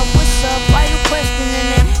hung up, what's up, why you questioning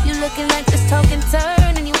it? You looking like this talking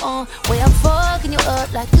turn and you on. Way I'm fucking you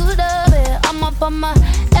up like you love it. I'm up on my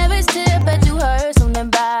every step, bet you heard something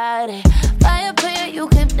about it. Fire pit, you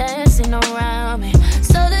keep dancing around me.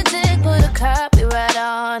 So the dick put a copyright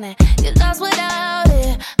on it. You lost without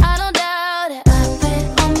it, I don't doubt it. I've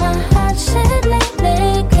been on my hot shit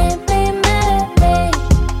lately, can't be mad at me.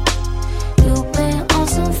 You've been on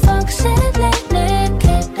some fuck shit lately,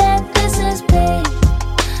 keep that distance, babe.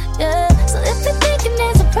 Yeah, so if you're thinking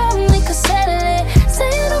there's a problem, we could settle it. Say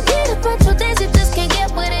you don't get it, but your days you just can't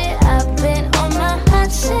get with it. I've been on my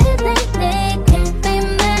hot shit lately, can't be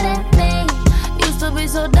mad at me. Used to be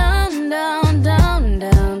so down, down, down,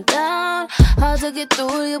 down, down. Hard to get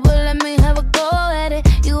through you, but let me have a go at it.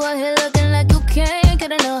 You out here looking like you can't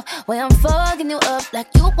get enough. Way I'm fucking you up like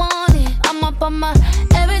you want it. I'm up on my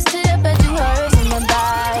every step, bet you heard something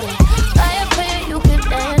about it. Fire pit, you keep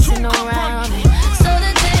dancing around it. So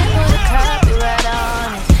the dick put a copyright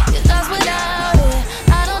on it. You lost without it,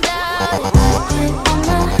 I don't doubt it. I've been on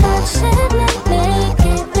my hot shit lately,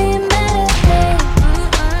 can't be mad at me.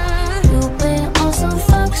 You've been on some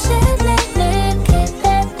fuck shit lately, keep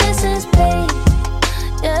that distance, babe.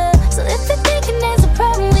 Yeah, so if you're thinking there's a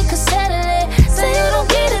problem, we could settle it. Say you don't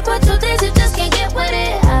get it, but 2 days you just can't get with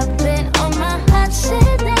it. I've been on my hot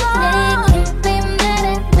shit lately, can't be mad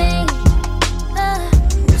at me.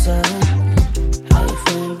 What's up? How you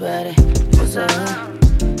feeling about it? What's up?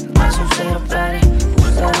 Got some shit about it.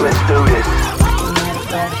 What's up? Let's do this. You mad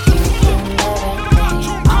about it? You mad at me?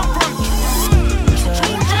 What's up? How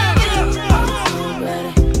you feeling about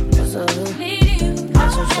it? What's up? Got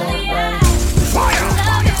some shit about it. Fire!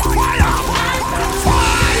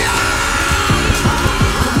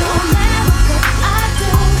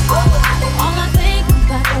 All I think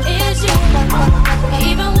about is you.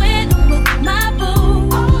 Even when I'm with my boo,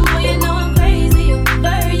 oh, you know I'm crazy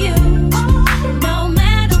over you. No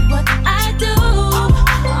matter what I do,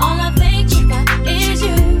 all I think about is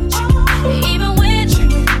you. Even when I'm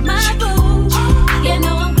with my boo, you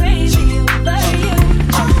know I'm crazy over you.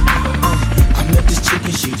 I met this chick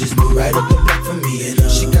and she just moved right up the block for me. And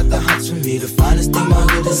she got the hots for me, the finest thing my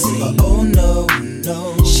hood has seen. Oh no,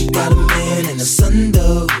 no, she got a man and a son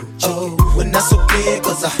though. Oh, well that's okay,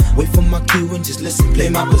 cause I wait for my cue and just listen, play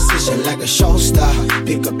my position like a show star.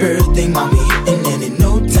 Pick up everything, mommy hitting, and in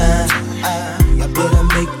no time I better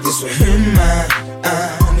make this with her mine.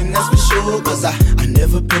 And that's for sure, cause I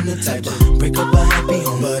never been the type to break up a happy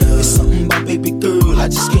home. But it's something about baby girl, I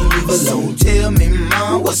just can't leave alone. Tell me,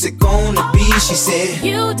 mom, what's it gonna be? She said,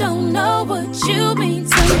 You don't know what you mean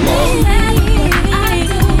to me. I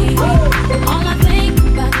do. All I think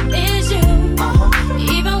about is you.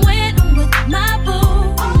 Even when I'm with my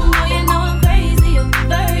boo, oh, you know I'm crazy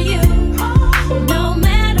over you. No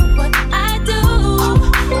matter what I do,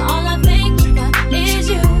 all I think about is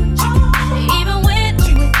you. Even when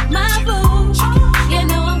I'm with my boo, you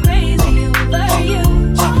know I'm crazy over you.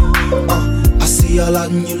 I see all out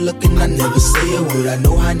and you looking, I never say a word. I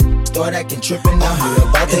know how start acting trippin', I heard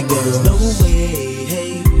about that girl. No way,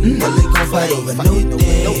 hey, Nelly gon' fight over no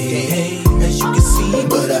day, hey, as you can see.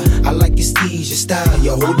 But I like your steez, your style,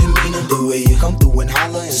 your whole demeanor, the way you come through and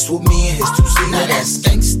holler and swoop me in his two-seater. Now that's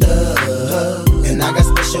gangsta, and I got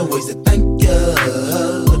special ways to thank ya.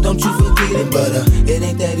 Don't you forget it, but it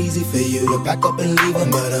ain't that easy for you to back up and leave him.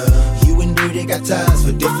 But you and Dirty got ties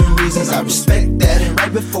for different reasons. I respect that. And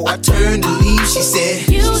right before I turned to leave, she said,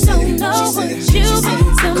 You don't know what you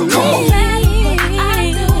mean to me.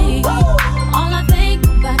 I do. All I think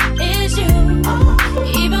about is you.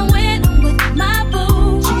 Even when I'm with my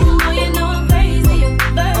boo, oh, you know I'm crazy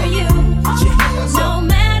over you. No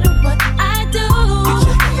matter what I do,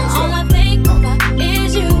 all I think about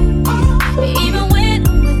is you. Even when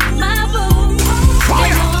I'm with my boo, you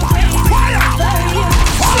know I'm crazy over you.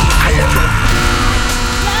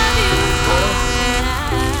 Love you,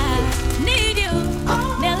 I need you,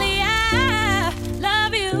 Nelly. I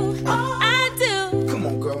love you, I do. Come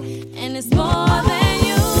on, girl. And it's more than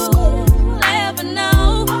you'll ever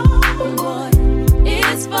know. Boy,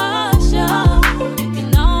 it's for sure. You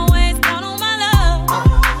can always count on my love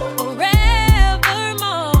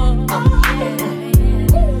forevermore.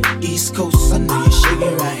 Yeah. East Coast, I know you're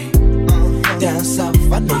shaking right. Down south,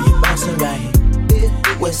 I know you're bouncing right.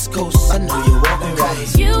 West Coast, I know you're walking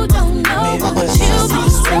right. You don't know what you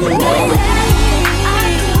mean to me. I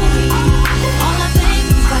do. All I think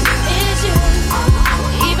about is you.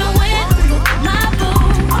 Even when I'm with my boo,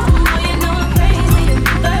 oh, you know I'm crazy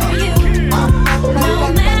over you.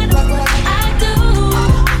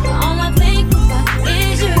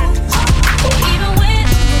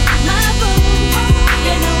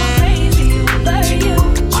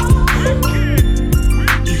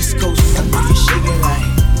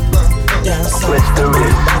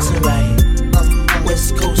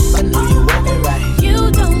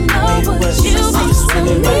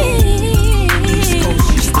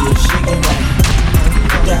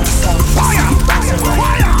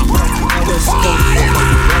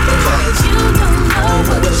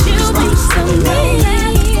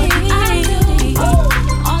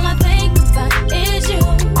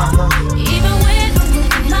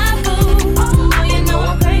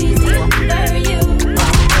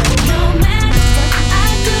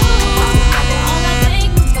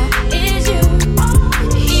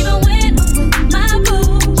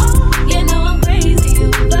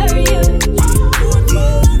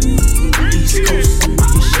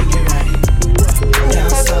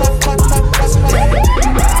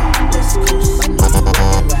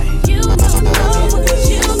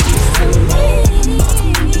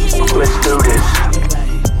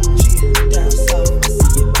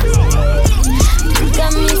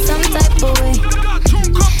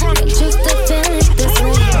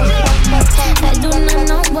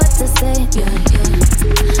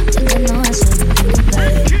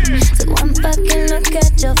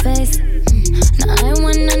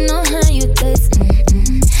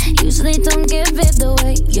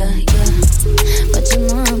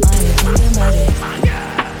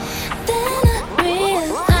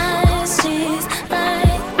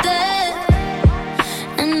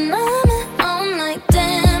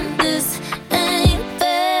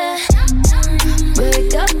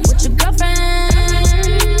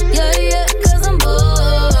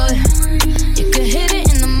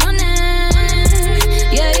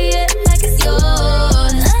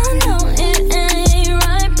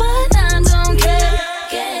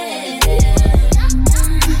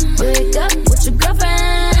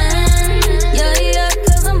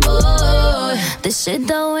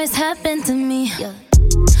 step into me.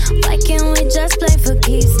 Why can't we just play for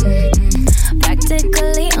keeps?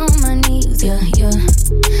 Practically on my knees, yeah.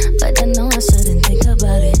 But I know I shouldn't think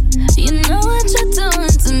about it. You know what you're doing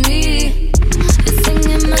to me. You're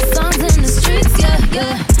singing my songs in the streets,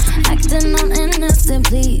 yeah. Acting all innocent,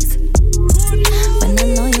 please. When I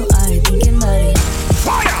know you are thinking about it.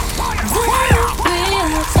 Fire!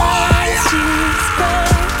 She's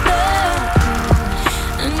perfect,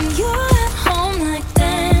 and you're at home like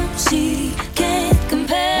damn. She can't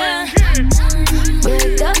compare.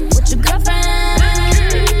 Break up with your girlfriend,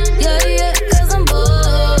 yeah. 'Cause I'm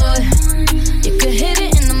bored. You could hit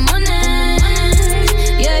it in the morning,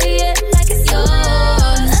 yeah, like it's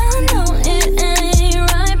yours. I know it ain't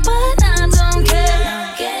right, but I don't care.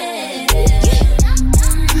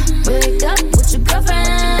 Break up with your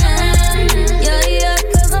girlfriend, yeah,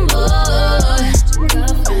 'cause I'm bored.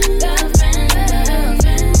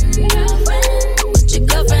 With your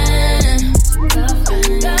girlfriend.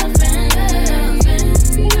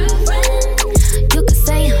 You could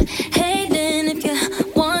say I'm hating if you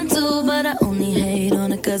want to, but I only hate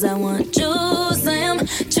on it 'cause I want you. Say I'm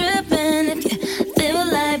tripping if you feel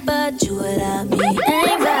like, but you without me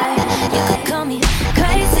ain't right. You could call me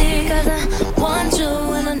crazy 'cause I want you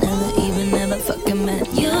and I never fucking met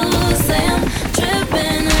you. Say I'm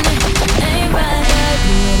tripping and it ain't right, but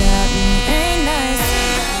you without me ain't nice.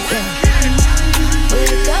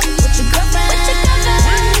 Wake up with your girlfriend,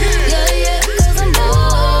 yeah, 'cause I'm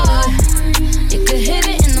bored. You could hit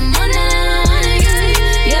it in the morning,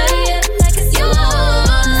 yeah, like it's yours.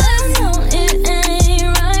 I know it ain't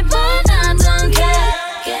right, but I don't care.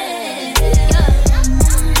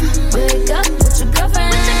 Wake up with your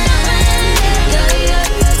girlfriend, yeah,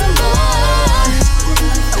 'cause I'm bored.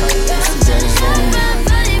 Let's do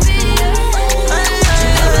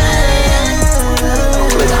this.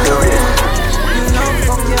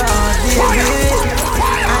 Fuck your heart, baby.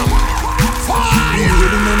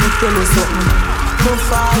 Baby, let me tell you something. Don't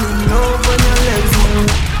fall in love when your legs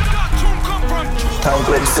move.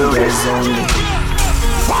 Let's do this.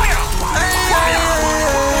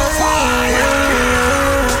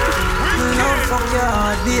 Fuck your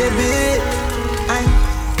heart, baby.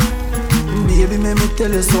 Baby, let me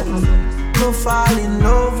tell you something. Don't fall in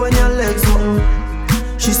love when your legs move.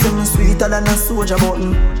 She say me sweeter than a soldier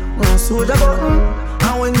button. Soldier button.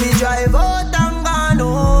 And when we drive out and gone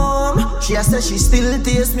home, she a say she still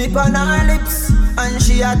taste me on her lips. And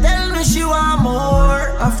she a tell me she want more.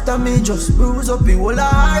 After me just bruise up the whole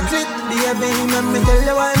heart clit. Baby, let me tell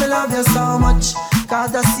you why me love you so much.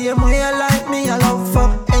 'Cause the same way you like me, I love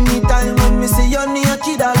fuck. Anytime when me see you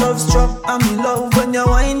naked, I love struck. And me love when you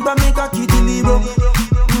whine for me cocky till he broke.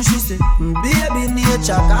 And she say, baby,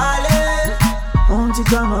 nature calling. Won't you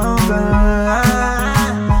come over?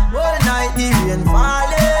 All night the rain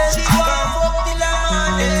falling. She want fuck till the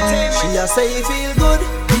morning. She a say it feel good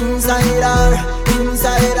inside her,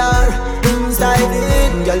 inside her, inside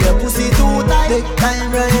it. Girl, your pussy too tight. Take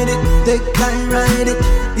time, ride it. Take time, ride it.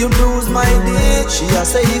 You bruise my dick. She a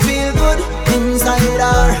say it feel good inside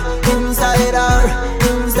her, inside her,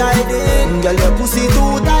 inside it. Girl, your pussy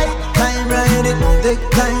too tight. Time, ride it. Take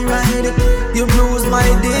time, ride it. You bruise my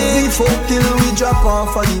dick. We fuck till we drop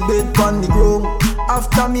off of the bed on the ground.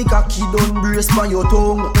 After me cocky done brace by your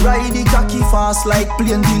tongue. Ride the cocky fast like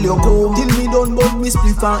plane till you come. Till me done but me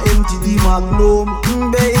spliff and empty the magnum.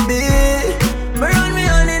 Baby, me run me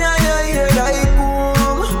hand in your ear like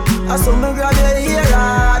boom. I saw me grab your ear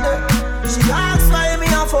hard. She asks why me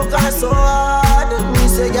a fuck her so hard. Me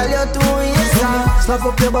say girl you too easy. Slap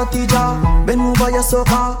up your body jaw. Bend over your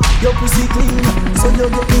sofa. Your pussy clean, so you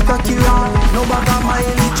get me cocky raw. No bag of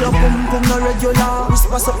mileage, your pum no regular.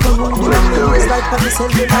 Whisper up the room, it's like for the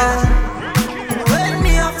cellular. When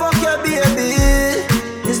me a fuck your baby,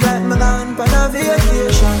 it's like me gone on a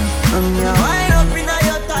vacation. And me a wind up in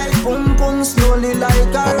your tight pum slowly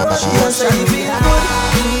like a rush. She a say feel good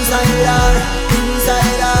inside her,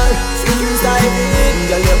 inside her, inside it.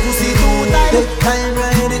 Girl your pussy too tight. Take time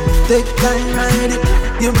ride it, take time ride it.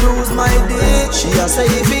 You bruise my dick. She a say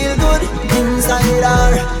feel good inside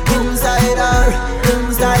her, inside her,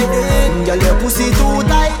 inside it. Girl your pussy too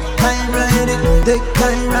tight. Time ride it, take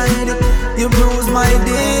time ride it. You bruise my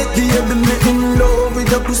dick. Baby me in love with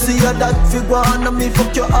the pussy a that figure. And me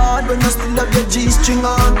fuck your hard when you still have your G-string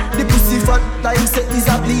on. The pussy fat like say is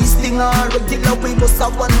a beasting her. Regular way was a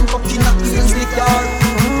one fucking a cleans the car.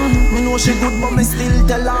 Me know she good but me still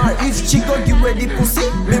tell her if she go give away the pussy,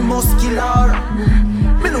 me must kill her.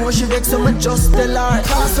 Me know she vex, so me just tell her.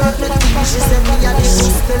 Cause her the thing, she said me a the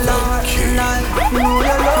most tell her. Like, me know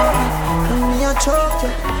you love me, me a choke you,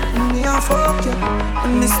 me a fuck you,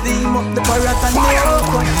 and me steam up the parrot and the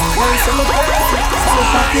okra. Girl, so me crazy, so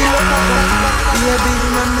happy look at her. Baby,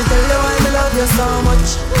 man, me tell you why me love you so much.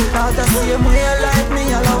 Not the same way you like me,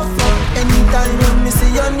 I love you. Anytime when me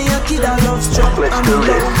see you naked, I love struck. I'm in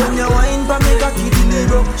love when you wine for me, cocky in the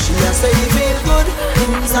rock. She a say you feel good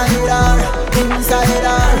inside her, inside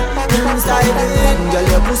her, inside it. Girl,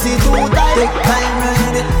 your pussy too tight. Take time,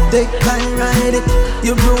 ride it, take time, ride it.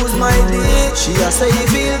 You bruise my dick. She a say you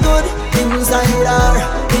feel good inside her,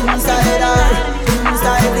 inside her,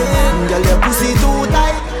 inside it. Girl, your pussy too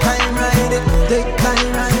tight. Time, ride it, take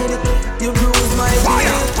time, ride it. You bruise my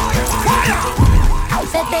dick.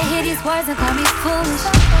 Bet they hear these words and call me foolish,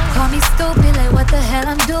 call me stupid, like what the hell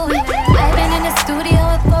I'm doing. I've been in the studio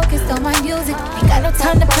and focused on my music. Ain't got no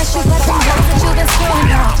time to pressure, but them girls that you've been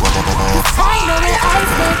screwing on. I know that I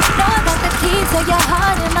stand, know I got the key to your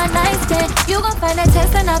heart in my nightstand. You gon' find that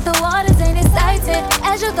testing out the waters ain't exciting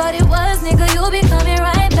as you thought it was, nigga. You'll be coming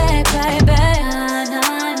right back, right back. Nah,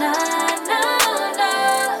 nah, nah, nah,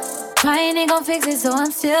 nah. Crying ain't gon' fix it, so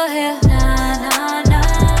I'm still here. Nah, nah,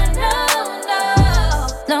 nah.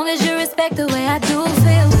 Long as you respect the way I do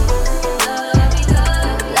feel.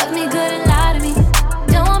 Love me good and lie to me.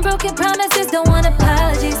 Don't want broken promises, don't want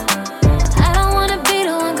apologies. I don't wanna be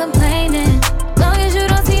the one complaining. Long as you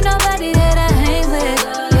don't see nobody that I hang with.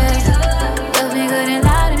 Yeah. Love me good and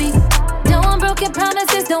lie to me. Don't want broken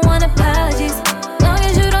promises, don't want apologies. Long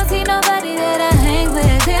as you don't see nobody that I hang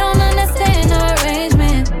with. They don't understand our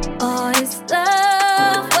arrangement. All this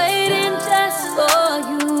love waiting just for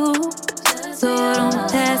you. So don't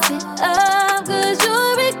pass it up, cause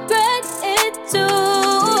you'll regret it too.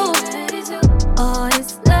 All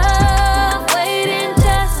this love waiting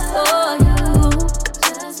just for you.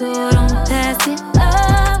 So don't pass it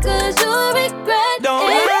up, cause you'll regret it too. Don't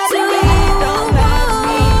lie to me.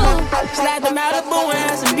 Slide them out of Malibu and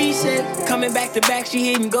have some beach shit. Coming back to back,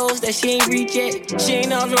 she hitting goals that she ain't reach yet. She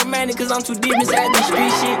ain't always romantic, cause I'm too deep inside the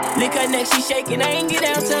street shit. Lick her neck, she shaking, I ain't get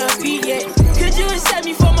down to her feet yet. Could you accept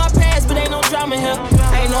me for my past, but ain't no drama here.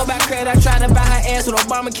 I ain't know about credit, I tried to buy her ass with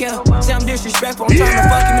Obamacare. Say I'm disrespectful, I'm trying to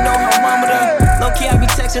fuck you, know her mama there. Low key, I be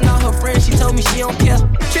texting all her friends, she told me she don't care.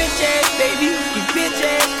 Trench ass baby, you bitch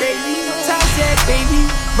ass crazy. Top set baby,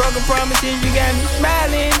 broken promises, you got me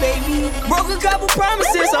smiling baby. Broke a couple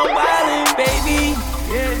promises, I'm wildin' baby.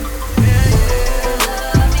 Yeah.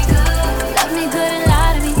 Love me good and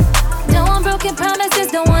lie to me. Don't want broken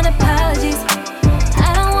promises, don't want apologies.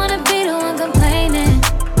 I don't wanna be the one complaining.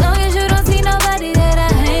 Long as you don't see nobody that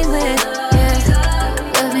I hang with.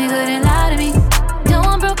 Yeah. Love me good and lie to me. Don't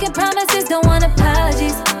want broken promises, don't want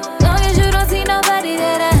apologies. Long as you don't see nobody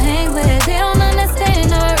that I hang with. They don't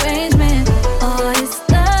understand our arrangement. All this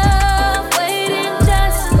love waiting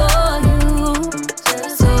just for you.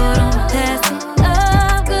 So don't pass it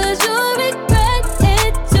up, cause you'll regret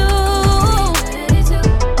it too.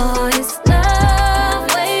 All this love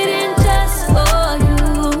waiting just for you.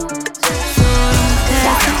 So don't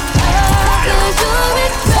pass it up, cause you'll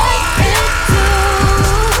regret it too.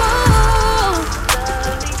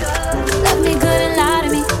 Love me good and lie to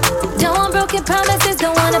me. Don't want broken promises,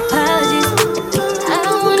 don't want apologies. I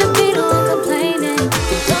don't wanna be the one complaining.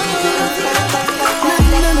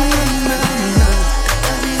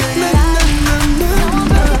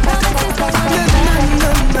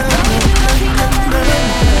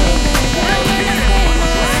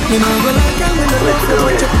 You know, but like I'm in the left for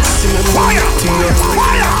what you pussy me fire,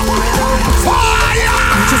 fire.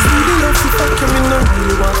 I just really love to fuck you, me no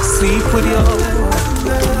really want to sleep with you.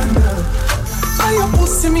 I your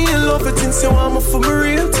pussy me in love it since you want me for me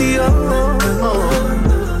real to you.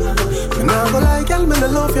 You know, but like I'm in the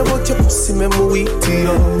love you, but your pussy me weak to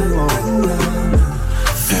you.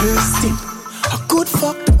 First thing, a good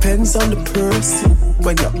fuck depends on the person.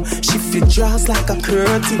 When you shift your jaws like a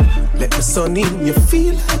curtain, let the sun in, you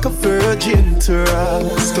feel like a virgin to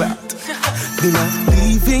us. Then I'm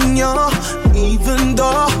leaving you, even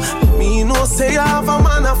though me no say I have a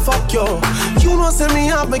man a fuck you. You know say me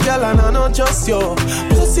have my girl and I not just you.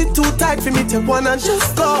 Pussy too tight for me to wanna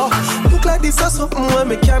just go. Look like this or something when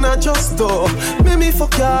me cannot just do. Make me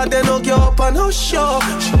fuck you, then hug you up and no show.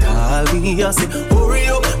 She call me and say, hurry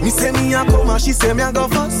up. Me say me a come and she say me a go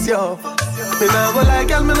fast you. Me nah go like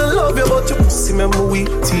girl, me no love you, but your pussy me weak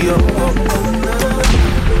to you.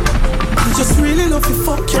 I just really love you,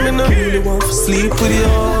 fuck you, me no really want to sleep with you.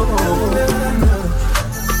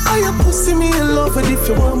 I your pussy me in love with if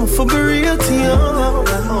you want me for be real to you.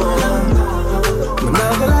 Me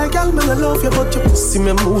nah go like girl, me no love you, but your pussy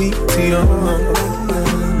me weak to you.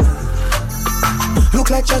 Look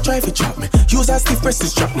like she try to trap me. Use her stiff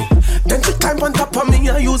presses trap me. Then she climb on top of me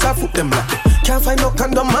and use her foot them like me. Can't find no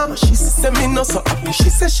condom, mama. She said me no so happy. She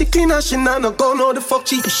said she clean and she nah no go no the fuck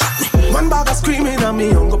she shot me. One bag of screaming at me,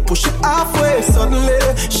 I'm gonna push it halfway. Suddenly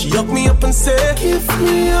she hugged me up and said, give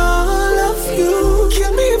me all of you.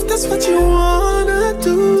 Kill me if that's what you wanna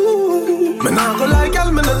do. Me nah go like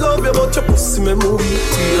girl, me nah love you, but your pussy me move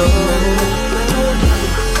to you.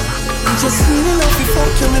 Just really love you,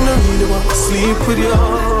 fuck you, me no really want to sleep with you.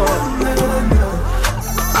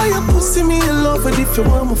 I your pussy me in love with if you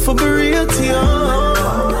want me for real to you.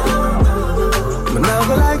 Me nah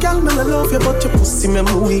go like girl, me no love you, but your pussy me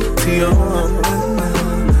weak to you.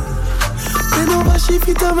 Me know what she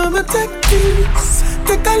fit on me take this.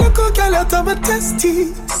 Take a look at girl out of my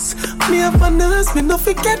testes. Me have my nurse, me no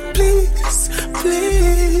forget please,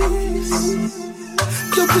 please.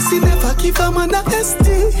 Your pussy never give a man a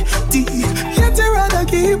STD. Yet you rather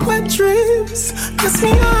give wet dreams. Kiss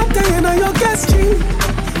me up there, you know your guest tree.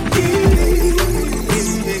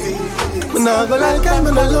 Me nah go like I'm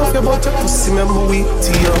gonna love you, but your pussy me weak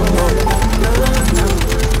to you.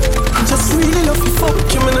 I just really love you,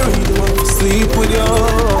 fuck you, me nah really want to sleep with you.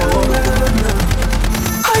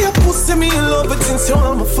 I your pussy me in love with since you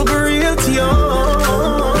want me for real to you.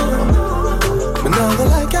 Me nah go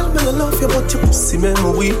like girl, me love you, but your pussy me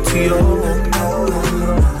weak to you.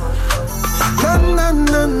 Na na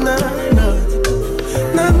na na na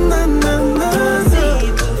na na na na na na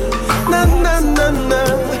na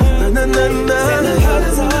na na na.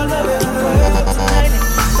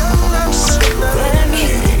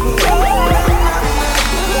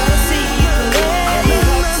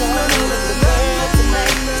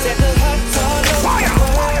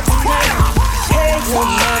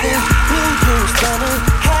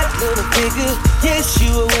 Yes, you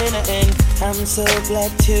a winner and I'm so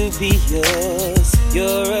glad to be yours.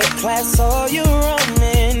 You're a class, all you're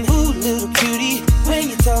running. Ooh, little cutie, when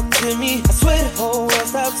you talk to me, I swear the whole world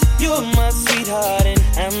stops. You're my sweetheart and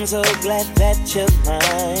I'm so glad that you're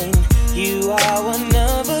mine. You are one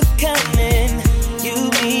of a kind and you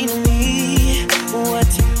mean to me what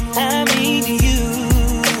I mean to you.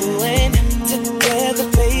 And together,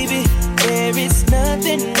 baby, there is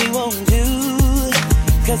nothing we won't do.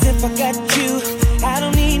 Cause if I got you, I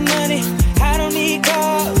don't need money, I don't need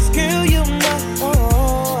cars, girl, you're my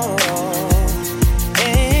own.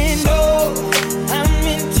 And oh, I'm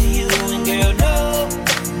into you, and girl,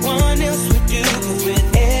 no one else would do. Cause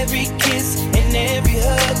with every kiss and every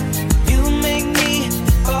hug, you make me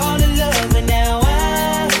fall in love. And now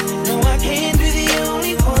I know I can't be the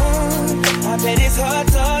only one. I bet it's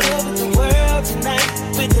hearts all over the world tonight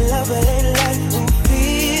with the love of their life who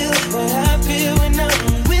feel what I feel when I'm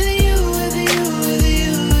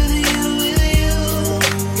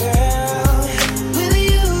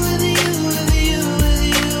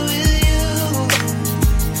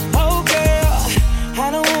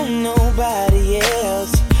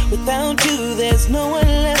no one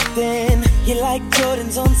left in. You like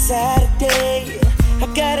Jordans on Saturday. I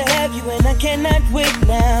gotta have you and I cannot wait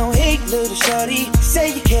now. Hey little shorty,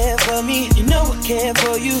 say you care for me. You know I care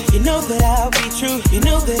for you. You know that I'll be true. You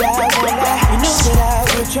know that I won't lie. You know that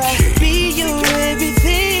I will try to be your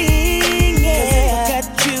everything. Yeah, 'cause if I got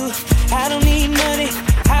you, I don't need money,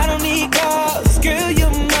 I don't need cars. Girl, you're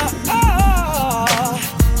my all.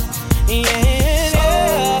 Yeah.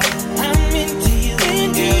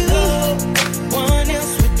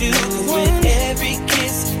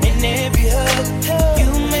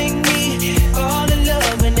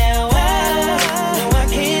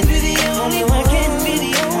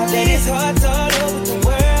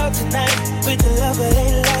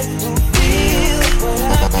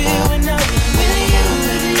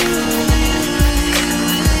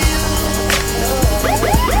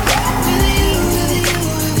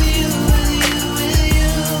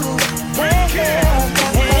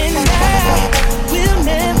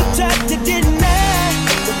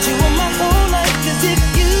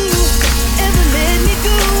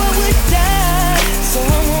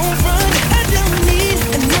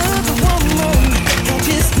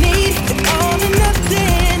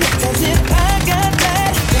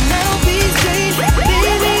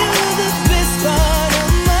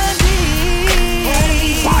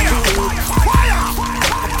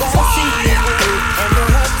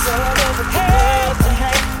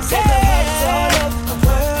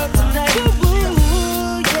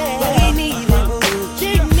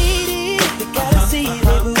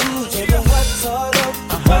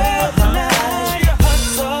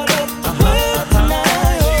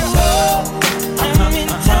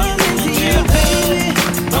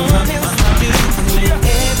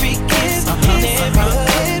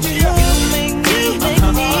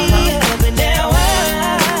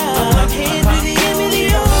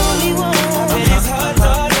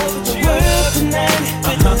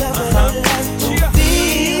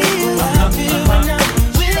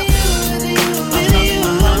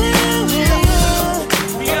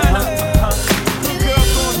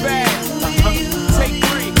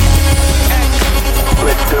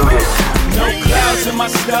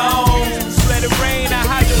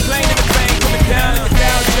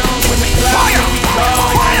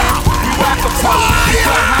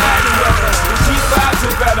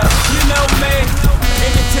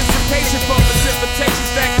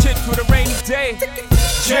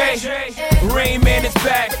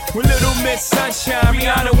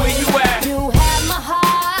 Ariana, where you at? You have my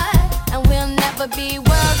heart, and we'll never be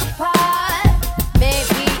worlds apart.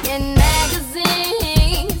 Maybe in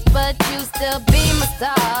magazines, but you still be my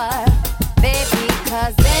star, baby.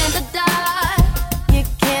 'Cause in the dark, you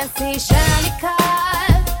can't see shiny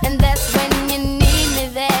cars, and that's when you need me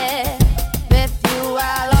there. With you,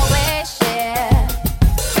 I'll always share.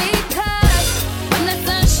 Because when the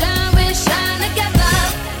sunshine, we shine together.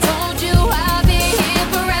 Told you I'll be here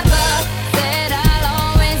forever. Said I'll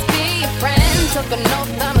always be your friend. Took an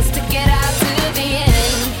oath, I'ma stick it out to the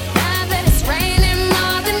end. Now that it's raining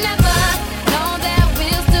more than ever, know that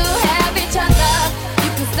we'll still have each other. You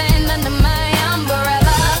can stand under my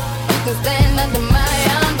umbrella. You can stand under my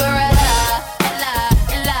umbrella. Ella,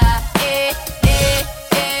 Ella,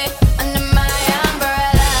 under my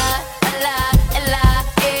umbrella. Ella, Ella,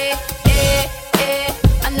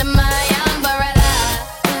 under my umbrella.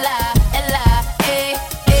 Ella, Ella,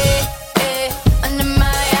 under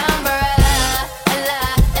my umbrella. Ella,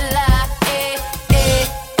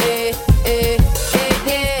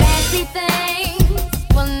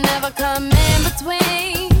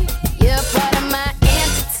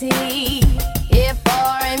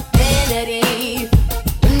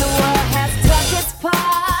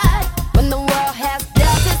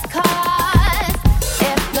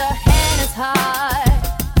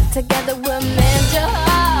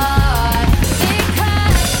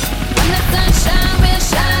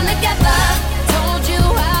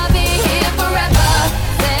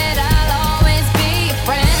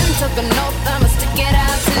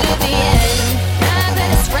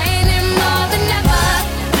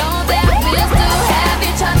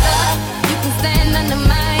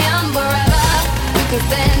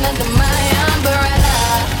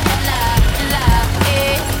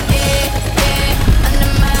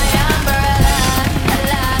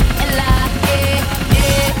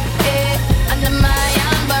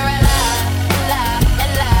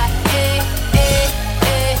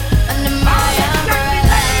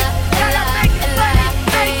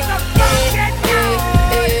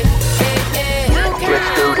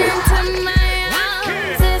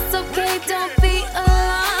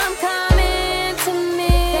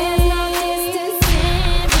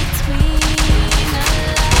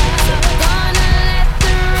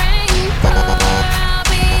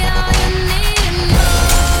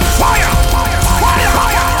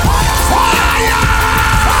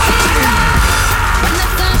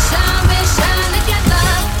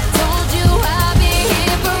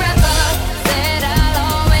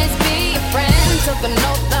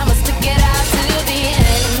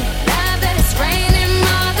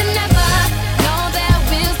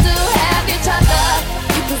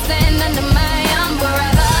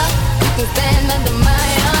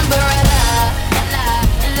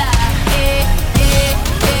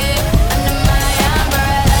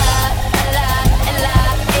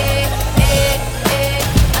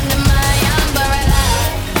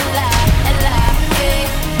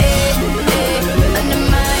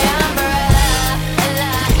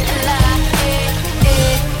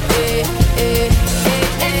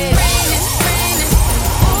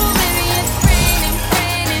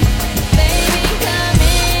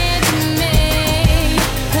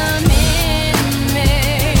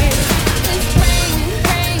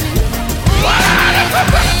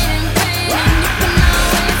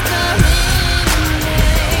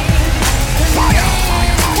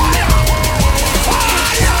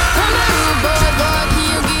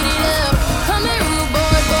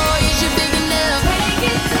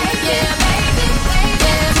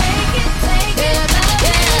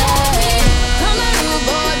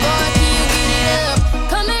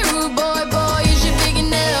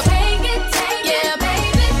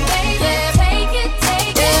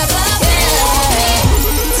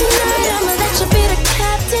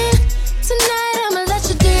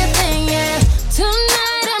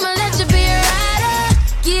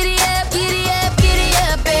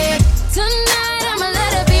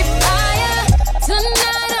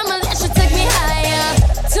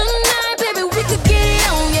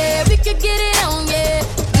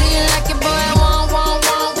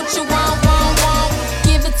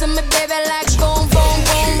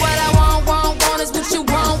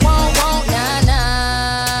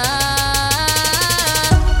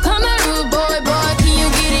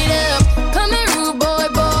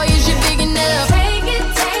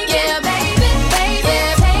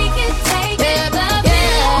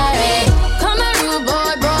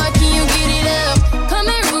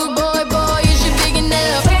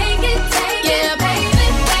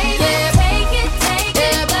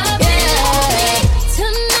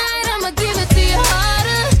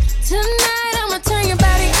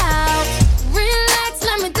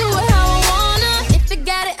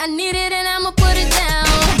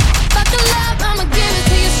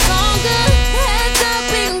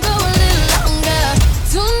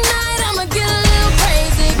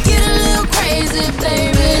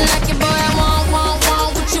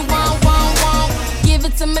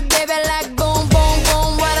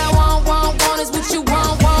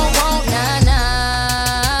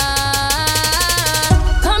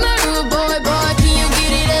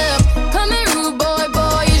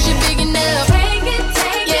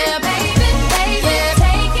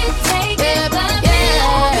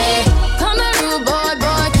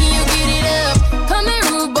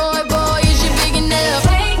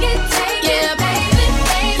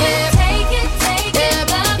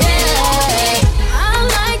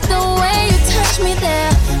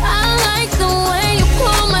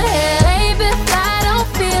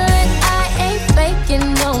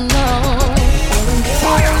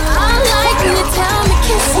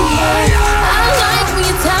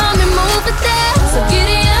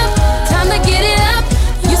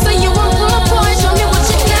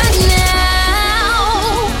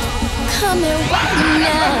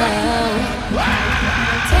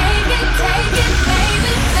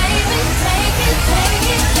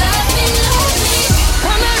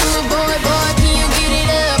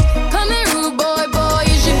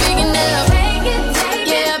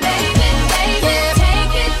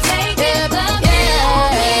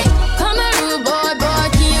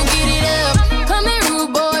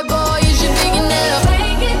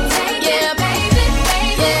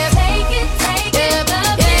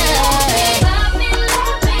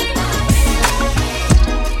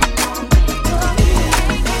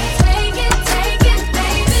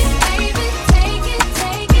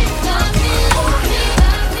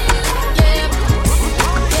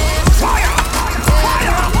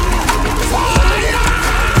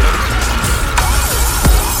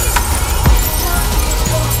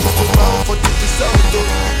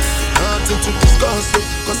 nothing to discuss, oh.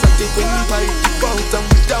 Cause I take when by default and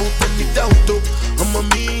without any doubt, oh. I'm a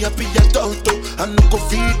me happy adult, oh. I no go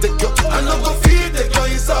feed the girl, I no go feed the girl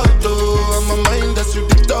insult, oh. I'm a mind that's you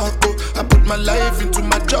the talk, oh. I put my life into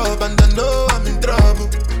my job and I know I'm in trouble.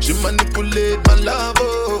 She manipulate my love,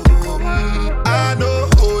 oh. I know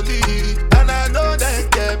holy and I know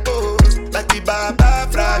that get both. Like the Baba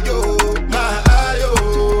Frayo, my ayo,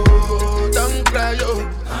 don't cry, yo.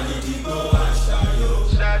 I need to go and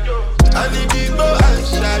shayo. I need to go and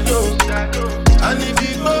shayo. I need to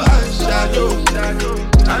go and shayo.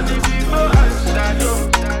 I need to go and shayo.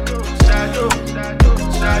 Shayo.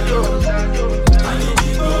 I need to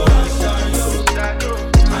go and shayo.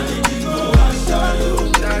 I need to go and shayo.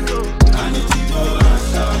 I need to go and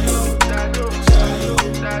shayo.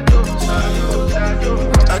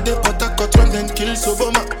 I dey Port when them kill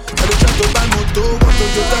Soboma. I dey try to buy moto, want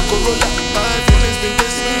Toyota Corolla. My feelings been they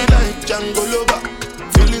swing like Django Lover.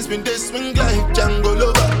 Feelings been they swing like Django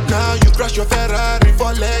Lover. Now you crash your Ferrari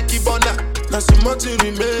for Lucky Bona. Now some more to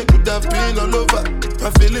remain could have been all over. My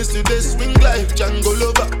feelings today swing like Django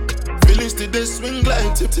Lover. Feelings today swing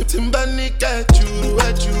like Timbani at you.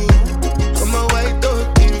 I'm a white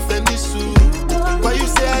dog in Fenisu. Why you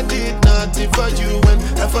say I did nothing for you when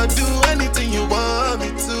if I do anything you want me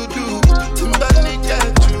to do? Timbani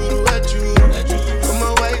at you. I'm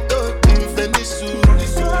a white dog in Fenisu.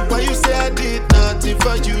 Why you say I did nothing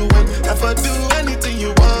for you when if I do anything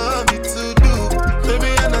you want me to do?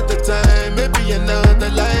 Maybe another time, maybe another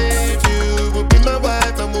life. You will be my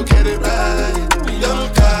wife and we'll get it right. Young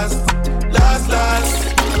cast, last.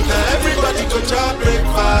 Now everybody go chop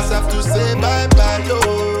breakfast. Have to say bye-bye, yo.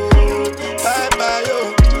 Bye-bye,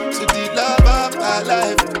 yo. To the love of my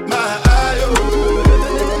life. My eye, yo.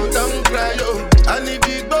 Don't cry, yo. I need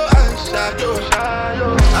to go and shadow.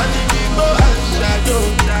 I need to go and shadow.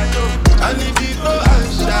 I need to go and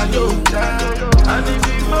shadow. I need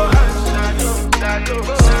to go and shadow. I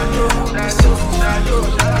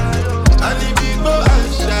need to go and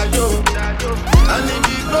shadow. I need to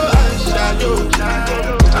go and shadow.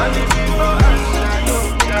 I need to go and shadow.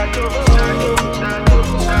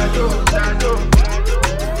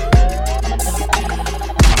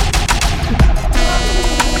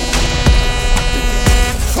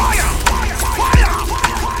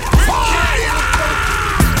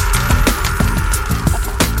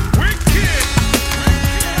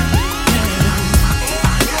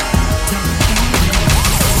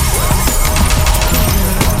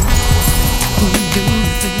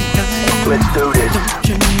 Let's do this. Don't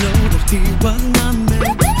you know that he was my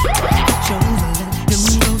man? Chose to let him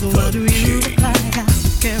go, so why do you look like I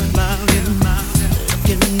still care about him?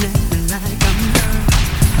 Looking at me like I'm hurt,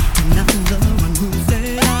 and I'm the one who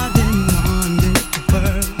said I didn't want it to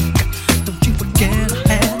work. Don't you forget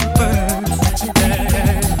I had it first.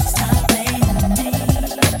 Stop blaming me.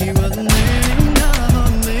 He wasn't laying love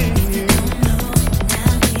on me.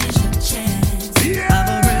 Now here's your chance. I've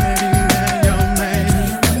already had your man.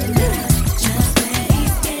 Just where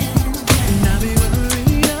he's been, and I'll be willing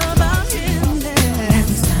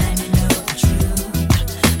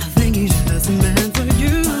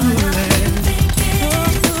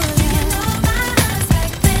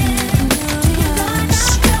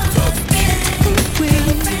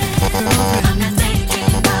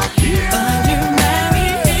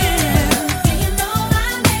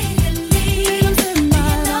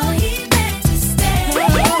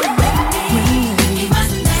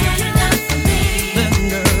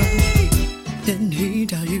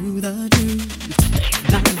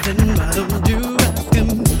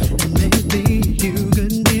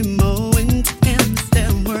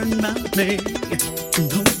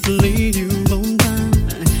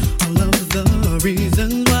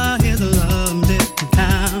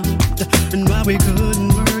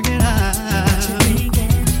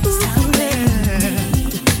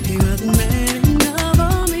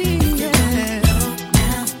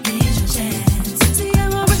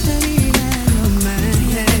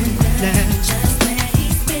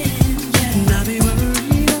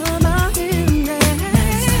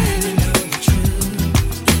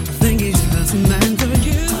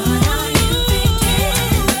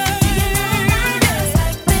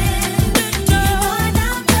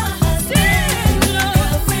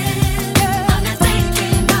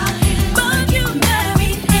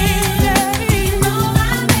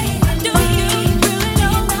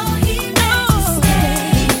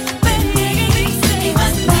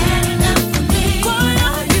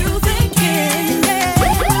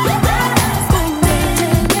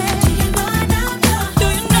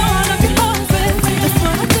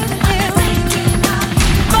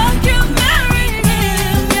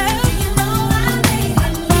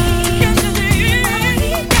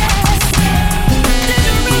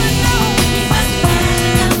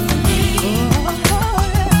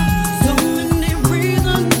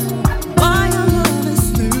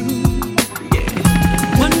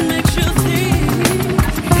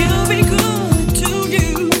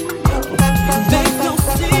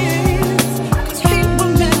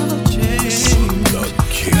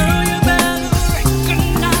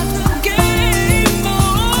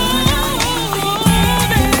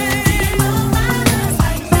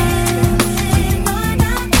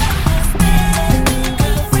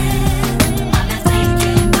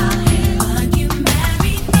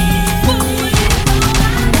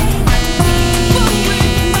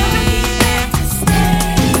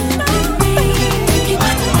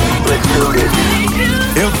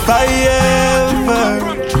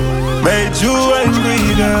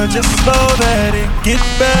just know that it get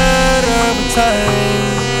better with time.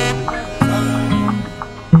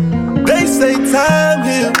 They say time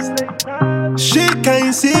heals. She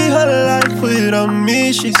can't see her life without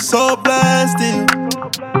me. She's so blind still.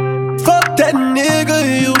 Fuck that nigga,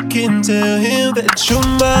 you can tell him that you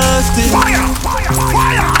mine still.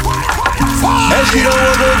 And she don't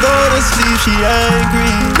wanna go to sleep, she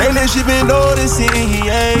angry. Lately she been noticing he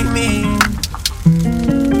ain't me.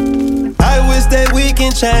 I wish that we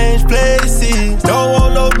can change places. Don't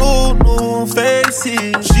want no new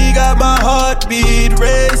faces. She got my heartbeat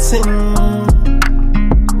racing.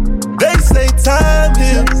 They say time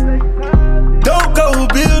heals. Don't go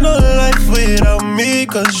build no life without me,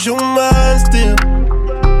 cause you mine still.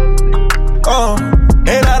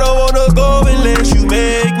 And I don't wanna go unless you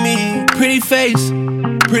make me. Pretty face,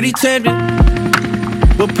 pretty tempting,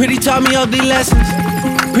 but pretty taught me ugly lessons.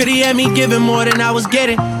 Pretty had me giving more than I was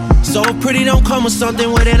getting. So if pretty don't come with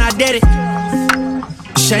something, well then I did it.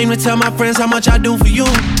 Shame to tell my friends how much I do for you,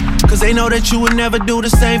 cause they know that you would never do the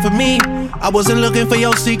same for me. I wasn't looking for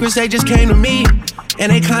your secrets, they just came to me.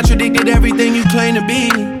 And they contradicted everything you claim to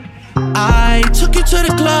be. I took you to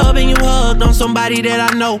the club and you hugged on somebody that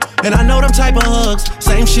I know. And I know them type of hugs,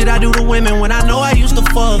 same shit I do to women when I know I used to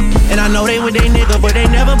fuck. And I know they with they nigga, but they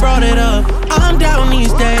never brought it up. I'm down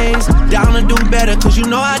these days, down to do better, cause you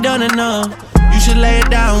know I done enough. You should lay it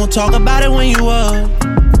down, we'll talk about it when you up.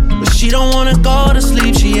 But she don't wanna go to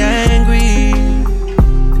sleep, she angry.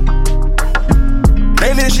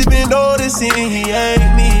 Lately she been noticing he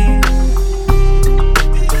ain't me.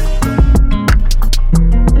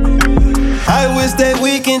 I wish that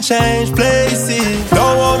we can change places.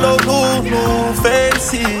 Don't want no new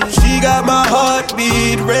faces. She got my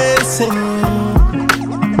heartbeat racing.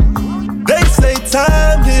 They say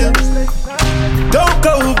time heals. Don't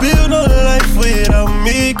go build no life without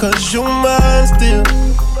me, cause you mine still.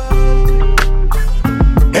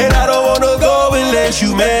 And I don't wanna go unless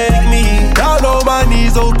you make me. Down on my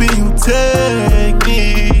knees, open you take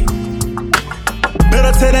me.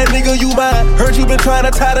 Better tell that nigga you mine. Heard you been trying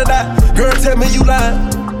to tie the knot. Girl, tell me you lying.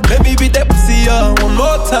 Let me beat that pussy up one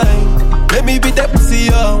more time. Let me beat that pussy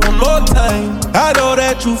up one more time. I know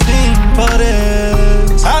that you fiend for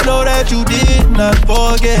this. I know that you did not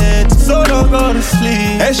forget. So don't go to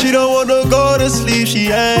sleep. And she don't wanna go to sleep,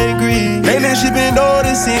 she angry. Lately she been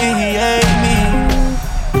noticing he ain't me.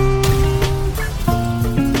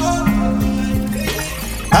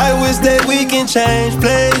 I wish that we can change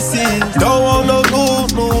places. Don't want no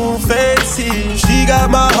new faces. She got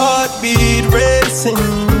my heartbeat racing.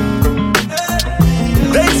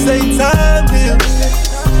 They say time heals.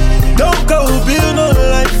 Don't go build no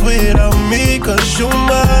life without me, cause you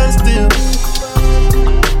mine still.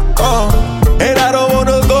 And I don't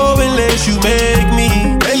wanna go unless you make me.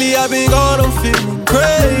 Lately I've been gone, I'm feeling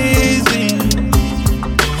crazy.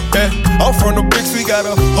 I'm from the bricks, we got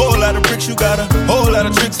a whole lot of bricks, you got a whole lot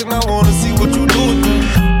of tricks, and I wanna see what you do with them.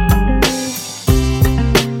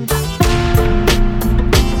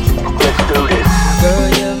 Let's do this. Girl,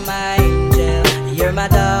 you're my angel, you're my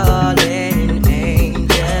darling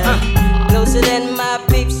angel. Closer than my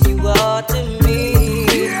peeps, you are to me,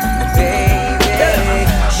 baby.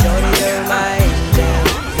 Shorty, you're my angel,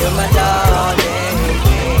 you're my darling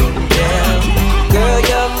angel. Girl,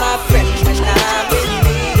 you're my friend when I'm in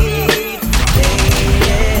need,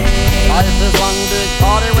 baby. Life is one big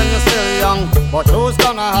party when you're still young, but who's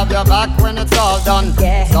gonna have your back when it's all done?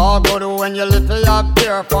 Yeah. It's all good when you live for your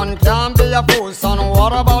pure fun. Can't be a fool, son,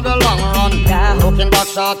 what about the long run? Yeah. Looking back,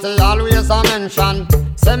 shorty, always a mention.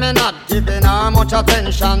 Say me not giving her much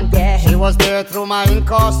attention. Yeah. She was there through my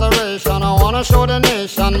incarceration. I wanna show the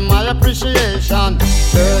nation my appreciation.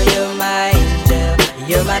 Girl, you're my angel,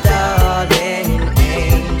 you're my darling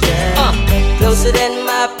angel. Closer than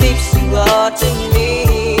my peeps, you are to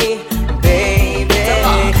me, baby.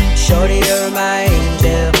 Shorty, you're my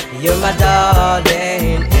angel, you're my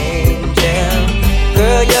darling angel.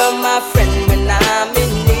 Girl, you're my friend when I'm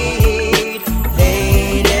in need,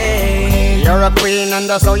 lady. You're a queen and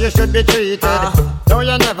that's how you should be treated. Though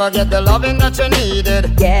you never get the loving that you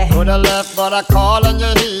needed. Yeah. Could have left but I called and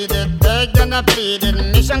you heeded. Begged and I pleaded,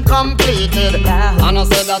 mission completed. And I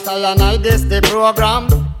said that I and I this the program.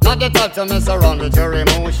 Not the type to mess around with your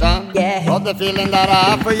emotion. Yeah. But the feeling that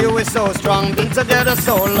I have for you is so strong. Been together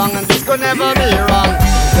so long and this could never be wrong.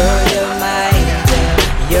 Girl, you're my angel,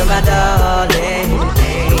 you're my darling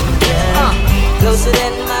angel. Closer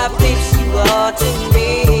than my peeps, you are to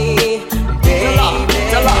me, baby.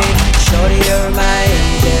 Shorty, you're my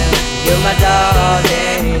angel, you're my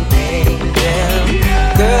darling angel.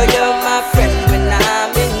 Girl, you're my friend when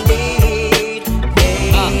I'm in need,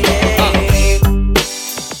 baby.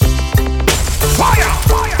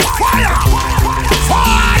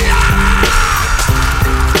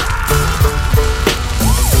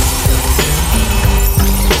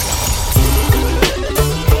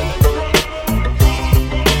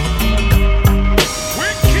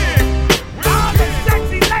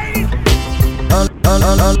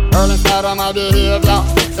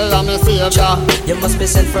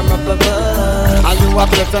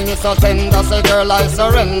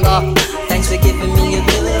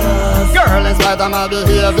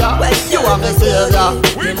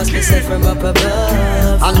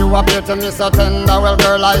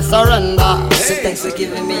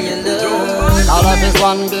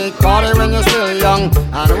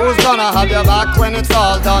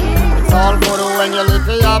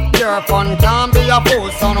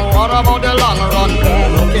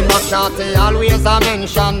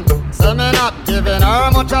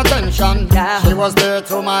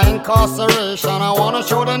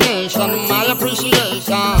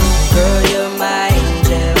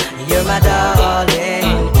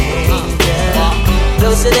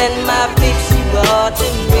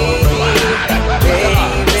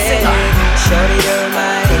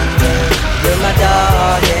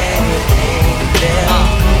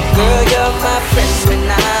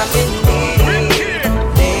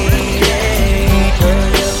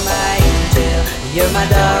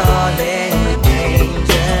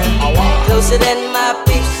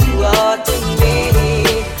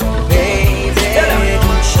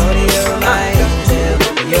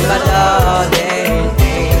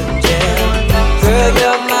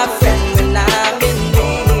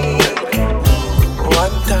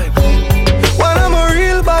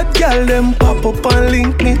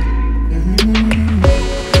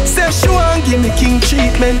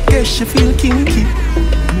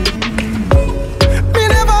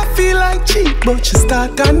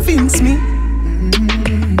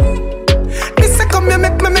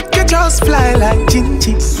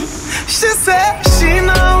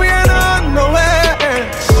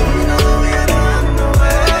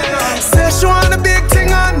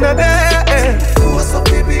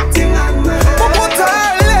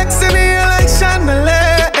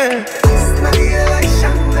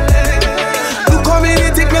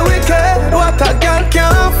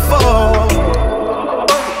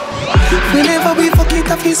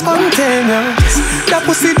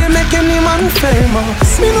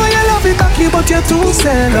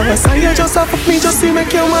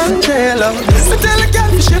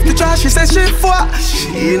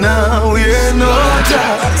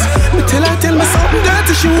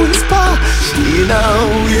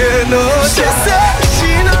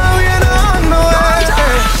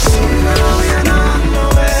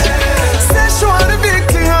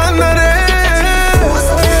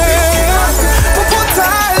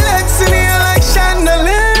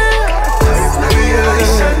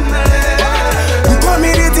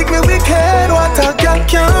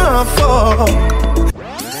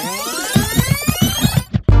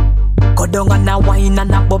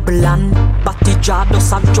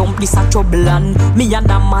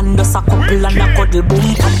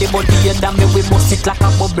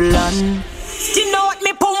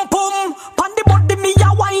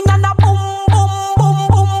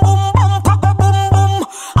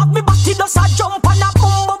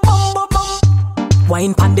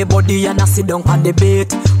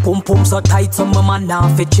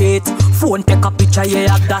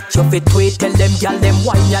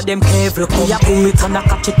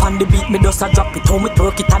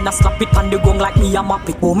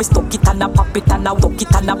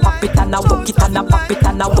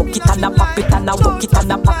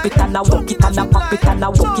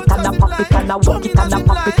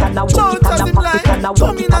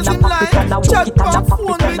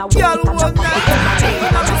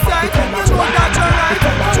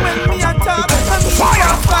 me a talk, and me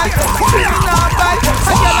can't fight. Me not bite,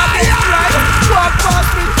 a girl a get right. Walk past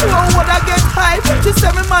me, what I get hype. She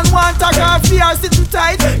say me man want a car, fear sitting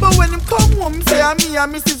tight. But when him come home, say me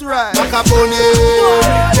and Mrs. Right. Macaboni,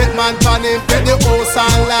 get man pan him, pay the house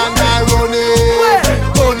and land and run it.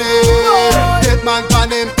 Bunny, get man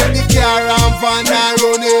pan him, pay the car and van and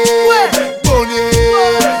run it. Bunny,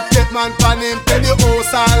 get man pan him, pay the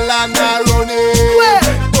house and land and run it.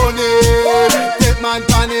 Bunny, get man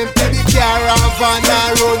pan him, pay the car and van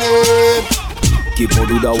and run it. Keep on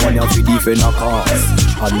do that one you fi defend a cause.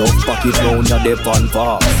 Enough pocket round ya dep and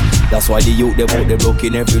pass. That's why the youth them out they broke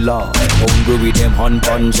in every law. Hungry with them hand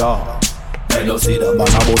pan jaw. You know see that man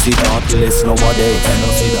a boss it heartless nowadays. You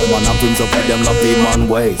know see that man a brings up with them lappy man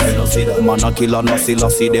ways. You know see that man a killer no see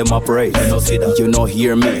them a praise. You know see that you know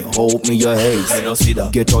hear me, hope me your haze. You know see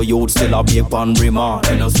that get your youth still a big pan remand.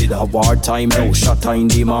 You know see that war time no shot in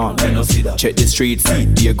demand. You know see that check the street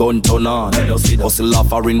feet be a gun turn on. You know see that hustle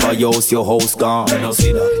offering by yours your house gone. You know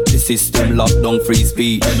see that the system locked down free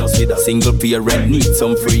speech. You know see that single parent need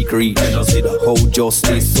some free creed. You know see that how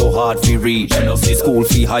justice so hard to reach. You know see school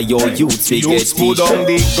fee high your youth fee. Youths put on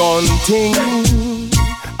the gun thing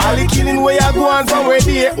All the killing where you go on from where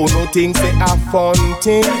there. Who no think say a fun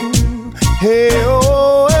thing? Hey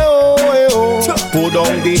oh, hey oh, hey oh. Put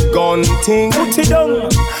down the gun thing. Put it down.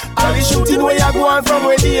 All the shooting where you go on from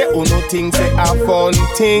where there. Who no think say a fun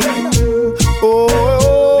thing? Oh,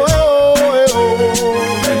 oh, oh, oh, oh.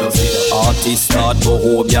 Artists start to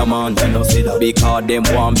hope ya man, you know see that. Because them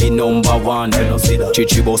want be number one, you know see that.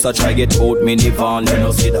 Chichi boss a try get out minivan, you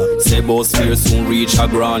know see that. Say boss fear soon reach a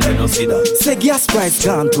grand, you know see that. Say gas price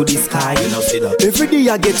gone to the sky, you know see that. Every day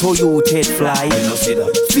I get how you head fly, you know see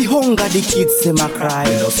that. Fi hunger the kids them a cry,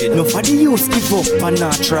 you know see that. No for the youth give up and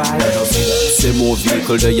not try, you know see that. Say more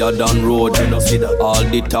vehicle they are down road, you know see that. All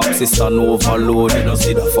the taxis are overload, you know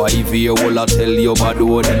see that. 5 year old I tell you bad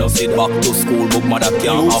road, you know see that. Back to school but mother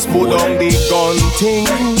can't afford. On the gun thing.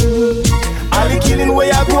 All the killing where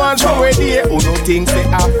you go on from where there. Who no think say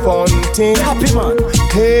a fun thing? Happy man.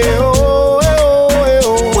 Hey oh, hey oh, hey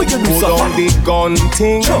oh. What you do put on the gun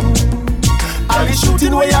thing. Sure. All the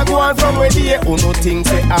shooting where you go on from where there. Who no think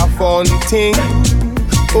say a fun thing?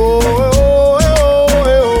 Oh, oh, oh,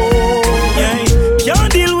 oh. Yeah,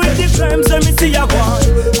 can't deal with the crimes when me see a one.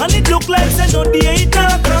 And it look like say no the hate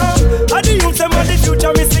a come. And the youth them of the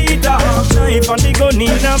future me see it a knife and the gun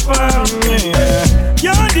in a palm. Yeah.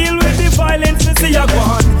 Can't deal with the violence me see a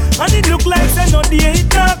one. And it look like say no the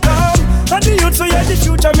hate a come. And the youth so yeah the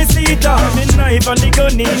future me see it a the knife and the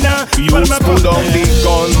gun in a. You put on the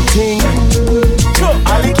gun thing.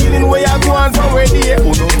 All the killing where you go on from where there.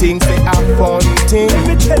 Who no think say a fun thing? Let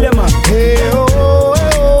me tell you man. Hey oh,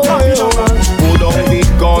 hey oh, hey oh. Put on the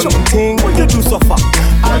gun thing. What you do so far?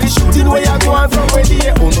 All the shooting where you go on from where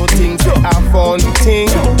there. Who no think say a fun thing?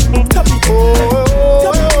 Oh, oh,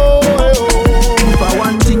 oh, oh. If I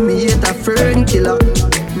one thing me hate a fern killer.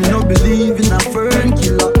 Me no believe in a fern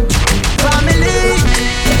killer. Family,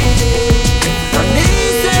 I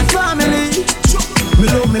need a family. Me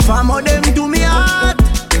love me family, them to me heart.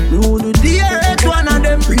 Me would dare one of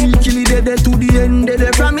them. Real kill it dead to the end,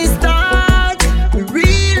 dead from me start. Me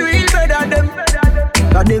real better them.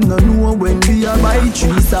 Cause them no know when we a buy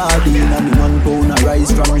 3 sardines and 1 pound of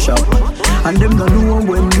rice from shop. And them no know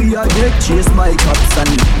when we a get chased by cops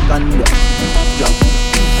and drop.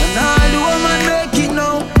 And all the woman make it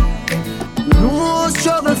now. You know how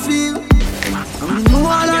struggle feel. And you know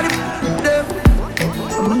all of them.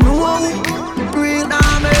 And you know how real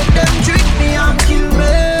now make them trick me and kill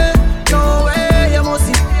me. No way you must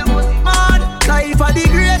see mad. Life are the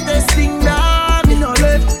greatest thing that me no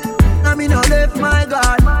left. And me no left my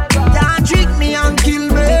God. Can't trick me and kill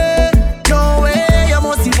me. No way you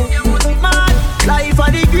must see mad. Life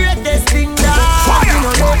are the greatest thing that me no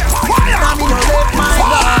left. And me no left my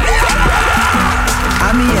God.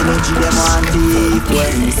 And me energy them want deep.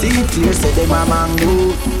 When me see it clear say them a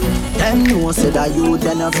mango. Them know say that you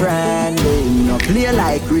then a friend. They no play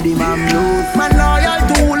like rhythm and blues. Man loyal,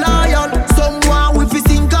 too loyal. Someone with his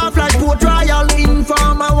sink off like Port Royal.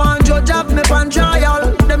 Informer one judge have me pan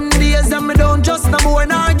trial. Them days them me don't just no boy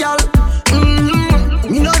nor girl.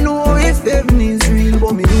 Me no know if heaven is real,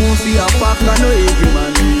 but me know fi a fact I know every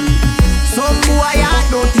man real. Some boy are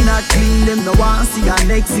nothing a clean. Them no want see a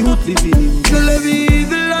next youth living in. They live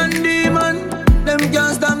evil and demon. Them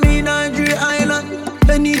can't stop me in Nigeria Island.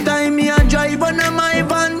 Anytime me a drive on my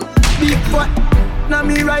van, big foot na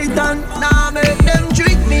me right hand. Now make them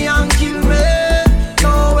trick me and kill me.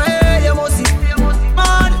 No way you must see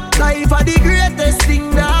mad. Life are the greatest thing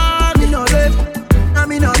that me no left. Na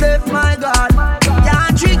me no left my God.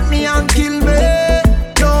 Can't trick me and kill me.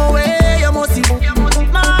 No way you must see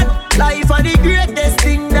mad. Life are the greatest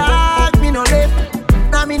thing that me no left.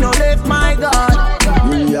 Na me no left my God.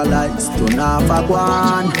 Realize to not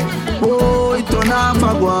forget. Oh, it turn off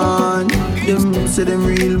a one. Them say them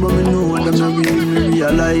real, but me know them not real. Me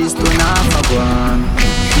realize turn off a one.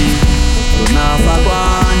 Turn off a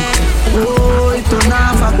one. Oh, it turn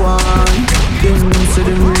off a one. Them say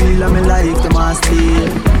them real, and me like them a steal.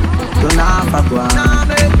 Turn off a one. Now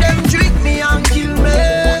make them trick me and kill me.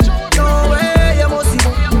 No way you must see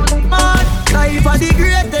mad. Life are the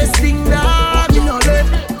greatest thing that me no left.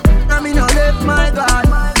 And me no left my God.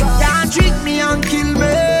 Can't trick me and kill me.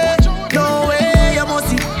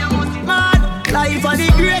 Life are the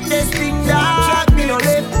greatest thing that me no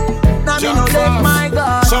left. Now me no left my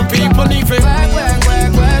God. Some people leave it.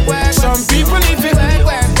 Some people leave it.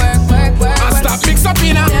 I stop mix up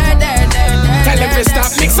in a. Tell them to stop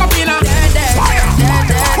mix up in a. Fire.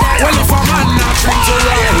 Well if a man not treat you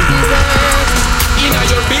right, in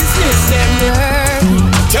your business then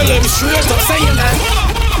tell them straight up say you man.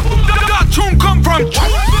 That tune come from.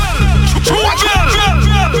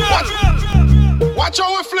 Watch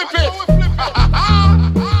how we flip it.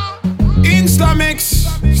 Instamix,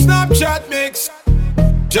 Snapchat mix.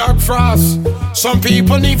 Jack Frost. Some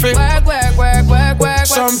people need it. Work.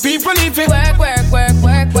 Some people need it. Work.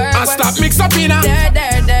 And stop mix up in a.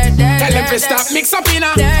 Tell them to stop mix up in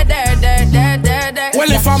a.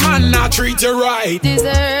 Well, if a man not treat you right,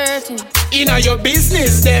 deserting. Inna your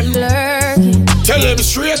business, them lurking. Tell them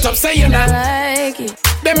straight up, say you not like it.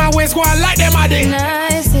 Them always go on like them a day.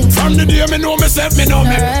 Nice. From the day me know myself, me know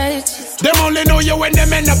me. Them only know you when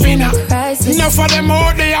them end up in a crisis. Enough of them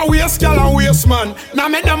out there a waste gal and waste man. Now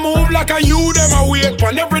make them move like a you, them a wait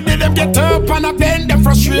pan. Every day them get up and a bend them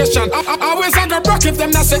frustration. Always a go broke if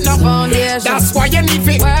them not set no foundation. That's why you need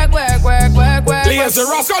it. Work. Lazy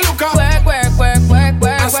rascal look up. Work.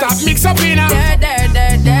 And stop mix up in a.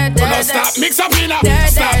 No stop mix up in a.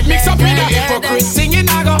 Stop mix up in a. Hypocrite thing in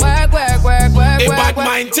a go. A bad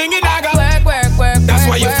mind thing in a go. That's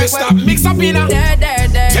why you fi stop mix up in a.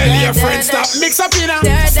 Tell your friends stop mix up in a.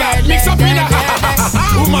 Stop mix up in a.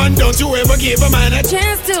 Woman, don't you ever give a man a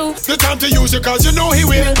chance to. The time to use you cause you know he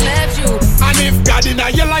will let you. And if God in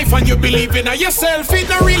your life and you believe in yourself, it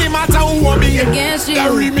don't really matter who will be against you. The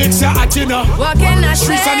remix you at you know. What can I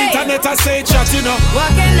say? Streets and internet I say chat you know.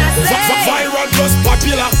 What can I say? Viral plus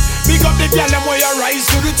popular. Big up the girl them where you rise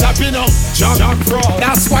to the top you know. Jack Frost.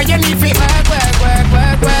 That's why you need it.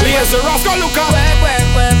 Work. Lazy rascal look up.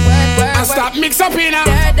 And stop mix up in a.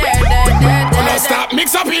 No stop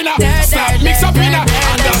mix up in a. Stop mix up in a.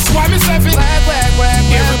 And that's why me say it.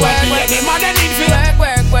 Everybody and them other need it.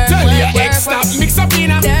 Tell your ex stop mix up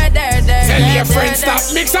in a. Tell your friend stop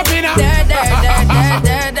mix up in a.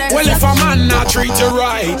 Well if a man not treat you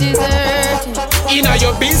right, inna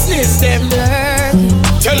your business them.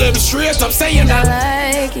 Tell them straight up say you not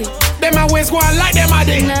like it. Them always go on like them a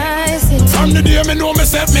day. From the day me know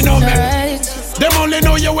myself, me know me. Them only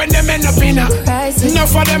know you when them end up in a crisis.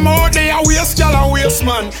 Enough of them out there a waste gal and waste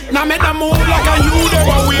man. Now make them move like a you them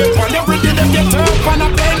a wait man. Every day them get up and a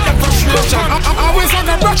bend the frustration. Always on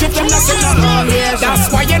the brush if them not say nothing. That's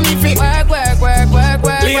why you need it. Work.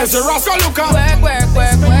 Lazy rascal look up. Work.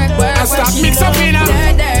 And stop mix up in a.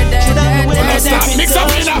 Stop mix up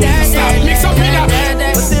in a. Stop mix up in a.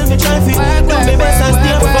 But still me try fi do me best and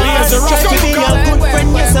stay far. Try to be a good friend,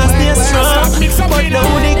 yes and stay strong. But the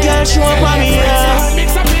only girl show up on me.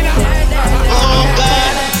 Oh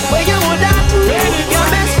God, where you would have to? Your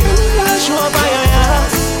best friend girl show up on your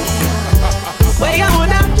ass. Where you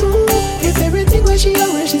would have to? If everything when she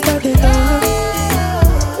over, she started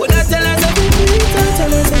off. Would I tell her to be free?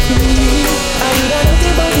 Tell her to be free. I do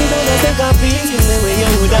nothing but it, don't take a piece. You say where you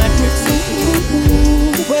would have to?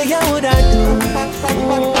 Where you would have to?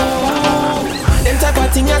 Them type of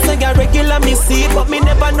thing I say get regular me see it, but me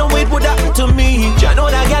never know it would happen to me. You know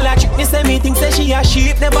that girl a trick me say me think say she a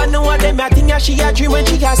sheep. Never know what them a think that she a dream when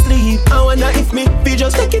she a sleep. I wonder if me be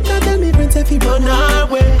just take it and tell me friends if he run her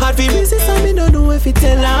way. Hard fi busy so me don't know if he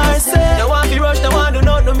tell her say. No one fi rush, no one do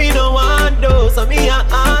not know me no one do. So me a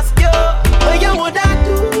ask you, what you would I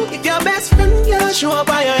do if your best friend girl show up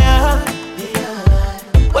by your yard?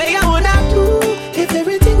 What you would I do if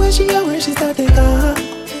everything when she a where she start take off?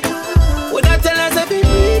 Would I tell her to be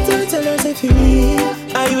free? Tell her to be free.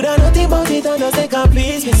 I you done nothing about it and just take a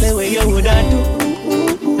please. Me say where you would I do?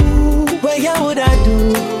 Where you would I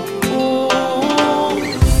do?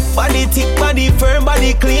 Body thick, body firm,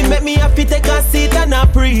 body clean. Make me happy take a seat and a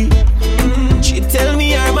breathe. She tell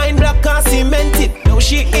me her mind black and cemented. Now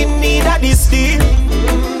she in need of this steel.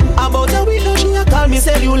 About a week now she a call me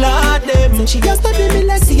cellular them. Say she a study me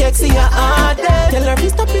like CXC a hard them. Tell her to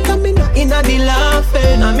stop it and me not inna the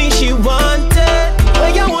laughing. And me she wanted.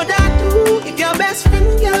 What you would I do if your best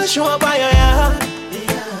friend girl show up by your yard?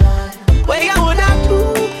 What you would I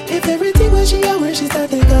do if everything when she a where she start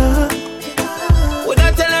to go? Would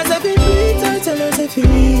I tell her to be free? Tell her to be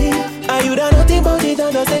free. I you done nothing about it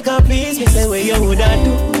and just take a please. Me say what you would I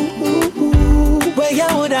do? What you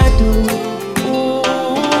would I do?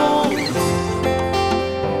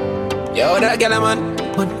 Yo, that girl, man.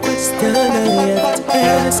 One question I have to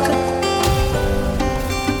ask her.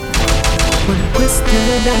 One question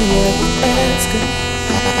I have to ask her.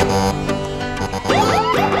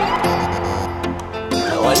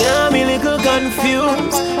 Now I'm a little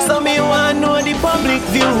confused. So me want know the public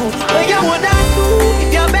view. What you would I do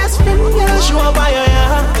if your best friend girl show up by your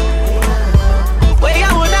yard? What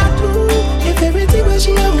you would I do if everything when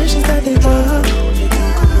she a where she started off?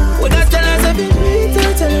 Would I tell her to be free?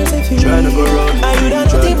 Tell her to be free. Tryna go round. I would have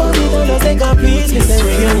nothing but it and just take a piece. Me say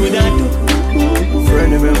what you would I do?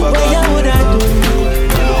 Friend of what you would I do?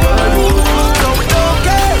 So we don't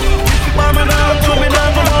care. Mama now to me now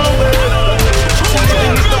go nowhere. She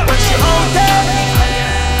living it up when she out there.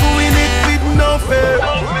 Doing it with no fear.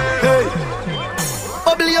 Hey,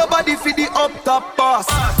 up top boss.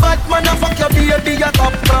 Bad man, I fuck your baby, you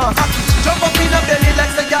top class. Jump up in the belly like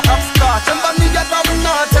say you upstart. Remember me, you top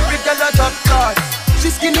notch, every girl a top class. She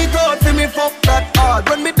skinny good for me, fuck that hard.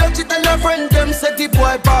 When me touch it, tell her friend them say the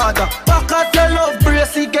boy bad. Back at your love,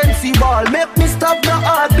 brace against the wall. Make me stop the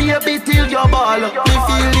heart, baby, till you ball. Me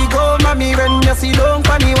feel the go, mommy, when you see long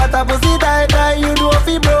funny. What a pussy die, you know if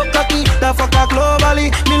he broke cocky. The fuck a globally,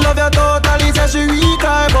 me love you totally. Say she weak,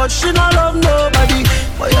 but she not love nobody.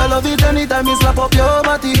 But you love it anytime me slap up your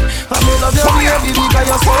body. And me love you baby because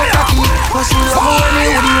you're so cocky. But she love me when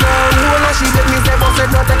you do her roll. And she let me say, but said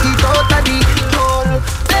not take it out of the hole.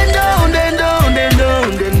 Then down, then down, then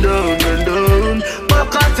down, then down, then down.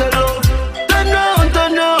 Back at your love. Turn round,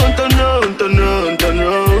 turn round, turn round, turn round, turn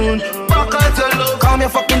round. Back at your love. Call me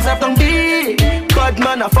fucking self down deep. Bad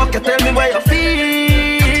man, I fuck you, tell me where you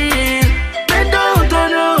feel. Then down,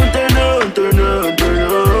 turn round, turn round, turn round, turn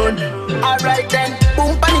round. Alright then,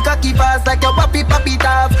 boom panic a keep us like your papi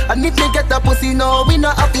top. And if me get the pussy, no, we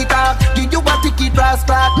not happy talk. Give you a ticket, brass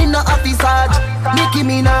clock, me not happy sarge. Nicki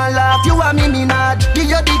me not laugh, you and me not. Give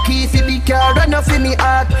you the key, see the car, run off in me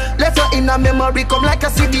heart. Left you in a memory, come like a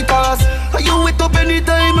city pass. Are you wait up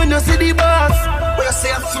anytime when you see the boss? When you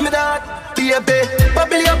say for me that, baby,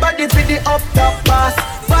 bubble your body for the up top pass.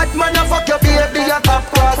 Bad man, I fuck your baby, your top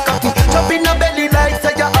cross. Cocky, jump in the belly like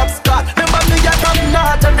say you upstart. Remember me, you top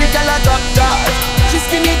notch, every girl a top that. She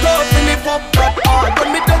skinny good, for me fuck that hard.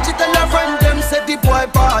 When me touch it, tell her friend them say the boy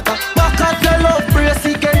bad. Back at your love, brace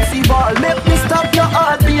against the ball. Make me stop your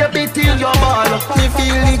heart, baby, till you ball. Me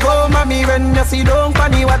feel the go, mommy, when you see don't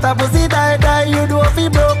funny. What a pussy die, you do if he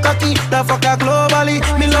broke cocky. The fuck a globally,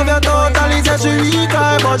 me love you totally. Say she weak,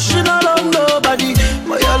 but she not love nobody.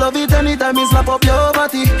 But you love it anytime me slap up your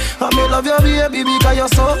body. And me love your baby because you're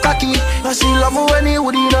so cocky. And she love me when you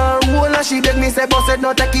would in her roll. And she beg me say, boss said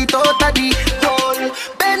no take it out of the hole.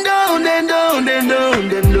 Bend down, bend down, bend down,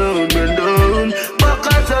 bend down, bend down. Back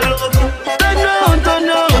at your love. Turn round, turn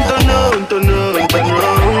round, turn round, turn round, turn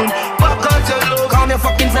round. Back at your love. Call me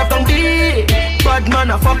fucking self down deep. Bad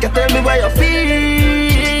man, I fuck you, tell me where you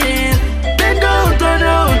feel. Bend down, turn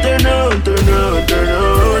round, turn round, turn round, turn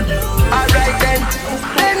round. Alright then.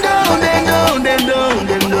 Bend down, bend down, bend down,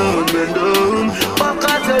 bend down, bend down. Back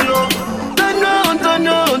at your love. Turn round, turn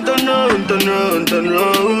round, turn round, turn round, turn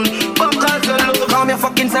round. Back at your love. Call me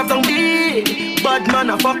fucking self down deep. Bad man,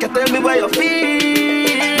 I fuck you, tell me where you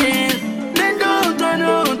feel. Bend down, turn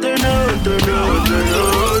round, turn round, turn round, turn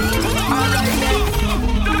round. Alright then.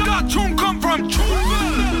 That tune come from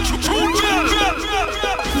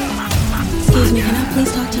Excuse me, can I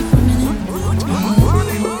please talk to you for a minute?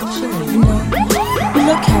 Sure, you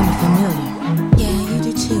look kind of familiar. Yeah, you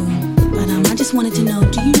do too. But I just wanted to know,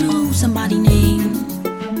 do you know somebody named?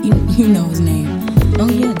 You know his name. Oh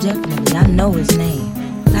yeah, definitely. I know his name.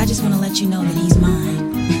 But I just want to let you know that he's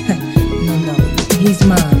mine. No, he's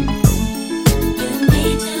mine.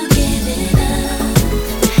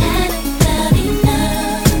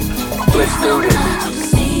 Let's do this.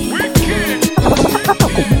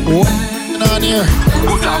 What's on here?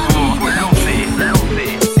 Who's up more?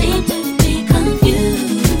 Seem to be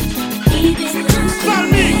confused.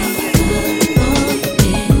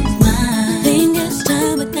 Think it's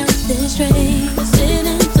time we got this straight.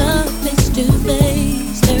 Sitting talk face to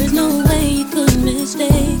face. There's no way you could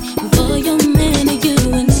mistake. For your man, are you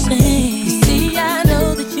insane? You see, I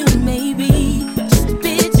know that you may be just a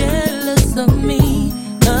bit jealous of me.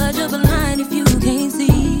 But you're blind if you can't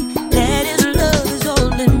see that his love is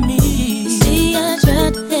all in me. You see, I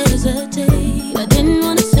tried to hesitate. I didn't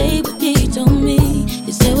wanna say what he told me.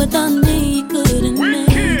 You said without me you couldn't make.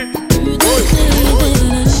 Through the day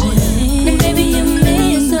that I shame. And maybe you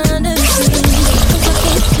misunderstood. 'Cause I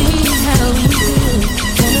can't see how we could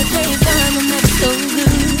wanna take time and that's so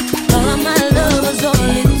good. All of my love was all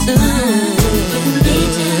it took. Need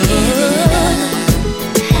to give it up.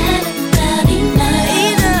 Had about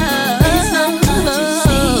enough. It's not what you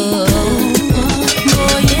see.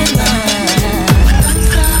 Boy, you're mine.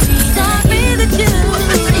 Sorry that you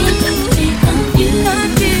seem to be confused.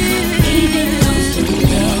 Even though you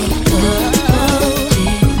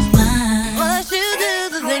what you do,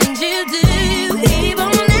 the things you do, keep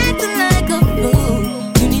on acting like a fool.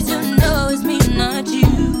 You need to know it's me, not you.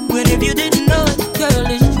 And if you didn't know it, girl,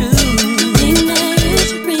 it's true. Think that you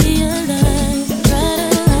should realize, try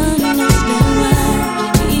to understand why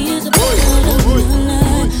he is a part of your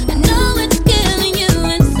life. I know it's killing you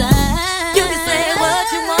inside. You can say what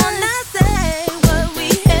you wanna say, what we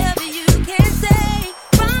have you can't say.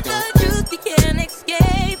 From the truth you can't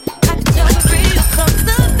escape. I can tell you free to come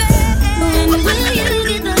the bed. When will you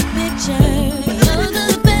get the picture? You're the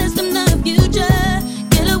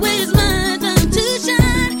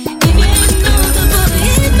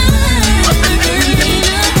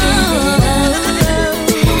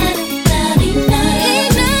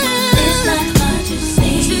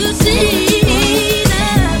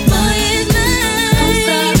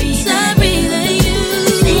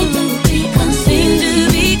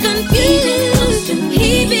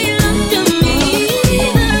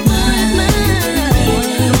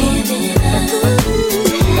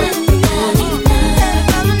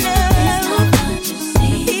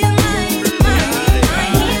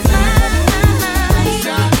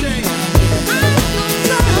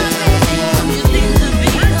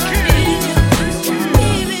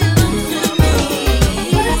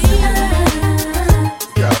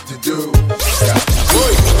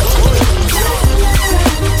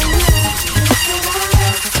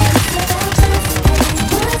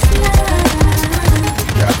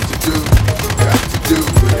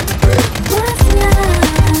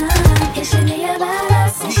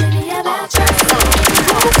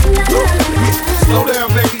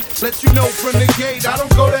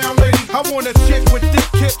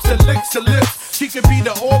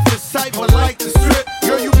this type, but like the strip.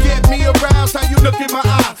 Girl, you get me aroused, how you look in my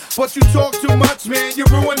eye. But you talk too much, man, you're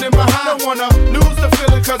ruining my high. I don't wanna lose the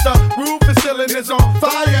feeling, cause the roof is ceiling is on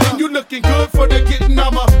fire. And you looking good for the getting,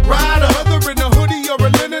 I'm a rider. Whether in a hoodie or a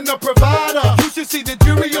linen, a provider. You should see the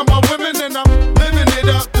jury on my women, and I'm living it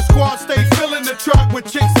up. The squad stay filling the truck with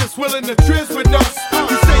chicks that's willing to trizz with us.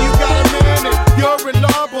 You say you got a man and you're in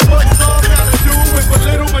love, but what's all gotta do with a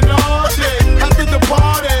little menage? After the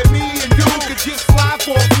party, me and you could just fly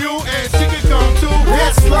for a few, and she could come too.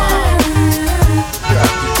 It's love. Got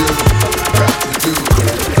to do, got to do.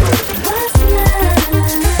 What's love?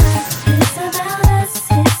 It's about us,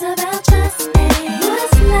 it's about us, babe.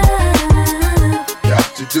 What's love? Got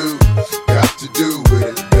to do with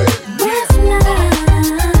it, babe. What's love?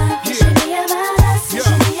 It should be about us, it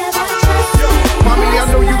should be about us, babe. Mommy, I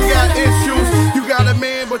know you got issues. You got a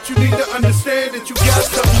man, but you need to understand that you got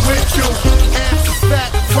something with you. Ass is fat,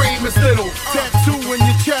 frame is little. Tattoo in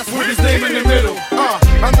your chest with his name in the middle.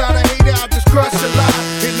 I'm not a hater, I just crush a lot.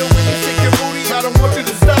 And know when you shake your booty, I don't want you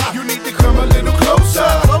to stop. You need to come a little closer.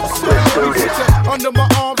 Let me put you under my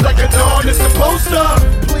arms like a dawn is supposed to.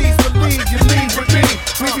 Please believe you leave with me.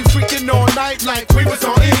 We be freaking all night like we was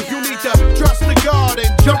on E. You need to trust the God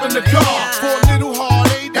and jump in the car for a little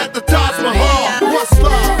heartache at the Taj Mahal. What's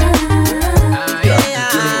love?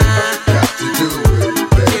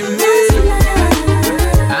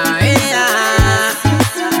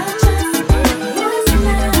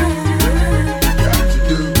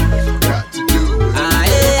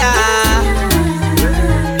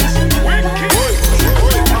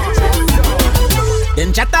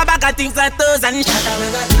 Chat about things like those and shut up.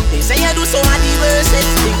 They say you do so many worst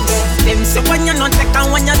things. Them say when you're not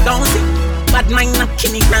taking, when you don't see. But mine not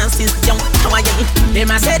kill me grand since young. How are you? They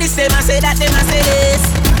must say this, they must say that, they must say this.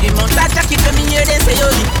 The months that jacket for me here, they say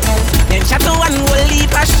you. Then chat to one will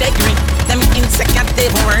leave a shake me. Them insecure,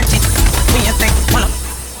 they weren't it. When you think, pull up,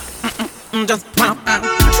 just pull up.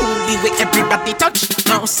 Truly with everybody touch.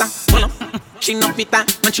 No, sir, pull up. She no fit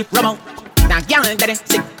that, when she rub out. That girl that is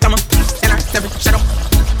sick, come on. Tell her, shut up.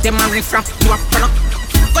 Them a riff raff, you a front up.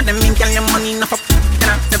 Got them in, girl, your money enough up.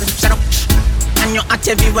 Tell her, shut up. And you at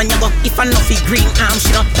everywhere you go. If I know fi green arm, she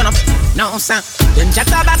not turn up. No, sir. Them chat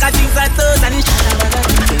about things like those and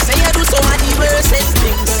they say you do so many worstest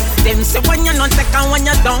things. Them say when you not take and when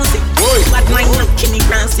you don't see. But mine not kill me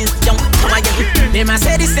grand since young. How are you? They must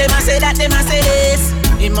say this, they must say that, they must say this.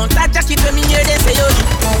 The month that jacket when me hear they say yo.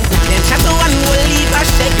 Them chat to one will leave a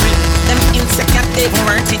shake me. Them insecure, they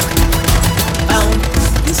weren't it. Oh,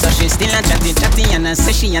 so she still a chatty, and I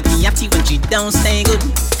say she yatty when she don't stay good.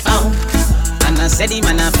 Oh, and I said him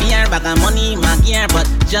and I fear bag of money in my gear, but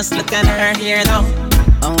just look at her here though.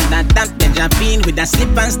 Oh, that Benjamin with a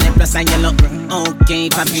slip and step plus a yellow. Okay,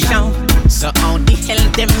 papi show. So how the hell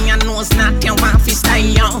them ya knows not your wife is style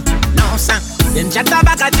yo? No sir, them chat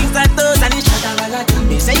about things like those and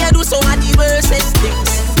they say you do so many worstest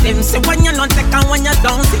things. Them say when you not take and when you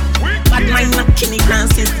don't see. But mine not kill me grand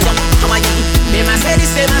since young. How are you? They must say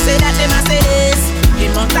this, they must say that, they must say this. They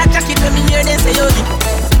must that jacket when me hear they say yo.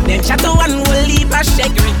 Them chat to one will leave a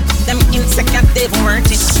shaggy. Them insecure, they weren't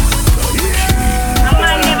it. A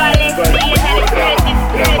man never left me yet at the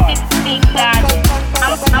greatest thing that. A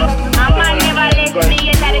man never left me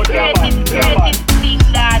yet at the greatest thing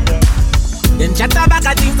that. Them chat about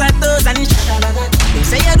things like those and they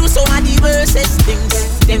say you do so many worstest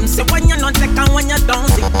things. Them say when you not take and when you don't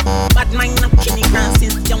see. But mine not kill me grand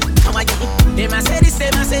since young. How are you? They must say this,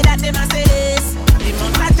 they must say that, they must say this. They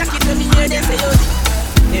must not jacket to me here, they say yo.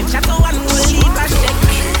 Them chat to one will leave a shake.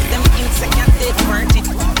 Them insecure, they weren't it.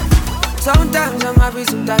 Sometimes I'm happy,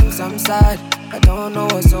 sometimes I'm sad. I don't know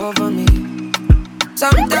what's over me.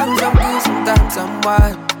 Sometimes I'm good, sometimes I'm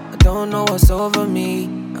wild. I don't know what's over me.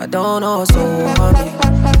 I don't know what's over me.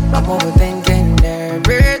 I'm overthinking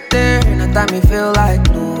everything. At time me feel like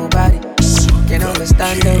nobody can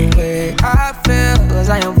understand the way I feel. Cause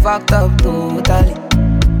I am fucked up totally.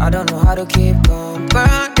 I don't know how to keep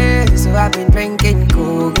company. So I've been drinking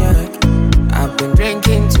cognac. I've been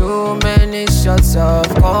drinking too many shots of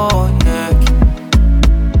cognac.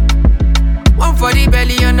 One for the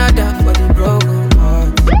belly, another for the broken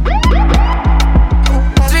heart.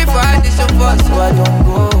 3 for addition for so I don't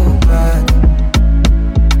go back.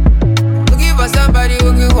 Looking for somebody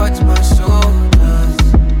who can watch my shoulders.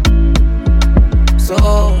 So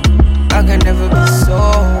I can never be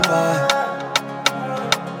sober.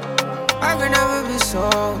 I can never be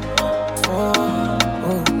sober.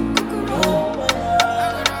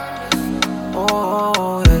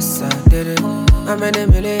 Oh, yes, I did it. I'm in a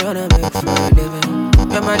million, I make for a living.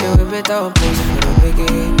 Your money will be down, posing for the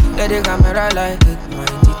biggie. Let the camera light it, my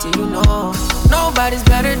titty, you know. Nobody's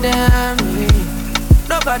better than me.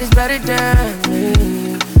 Nobody's better than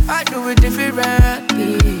me. I do it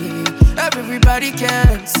differently. Everybody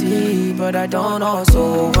can see, but I don't know what's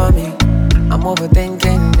over me. I'm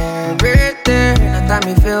overthinking everything. At time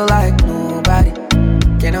me feel like nobody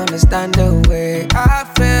can understand the way I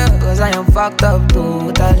feel, cause I am fucked up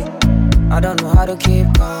totally. I don't know how to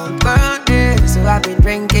keep company, so I've been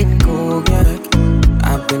drinking cognac.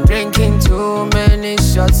 I've been drinking too many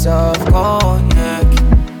shots of cognac.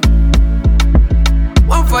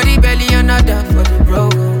 One for the belly, another for the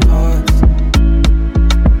broken hearts.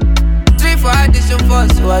 3 for addition 4,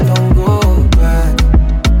 so I don't go back.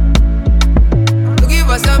 Looking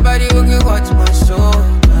for somebody who can watch my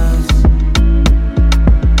shoulders,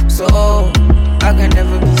 so I can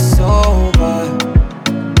never be sober.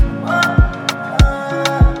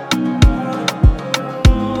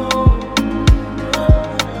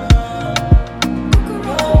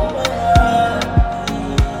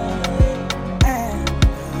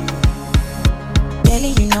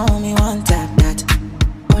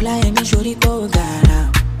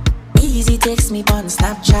 Text me on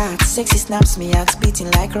Snapchat, sexy snaps me out, beating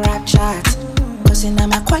like a rap chat. Cause in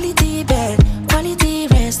my quality bed, quality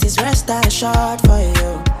rest is rest I shot for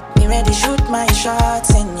you. Me ready shoot my shots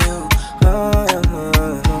in you.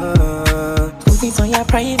 Put me on your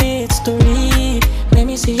private story. Let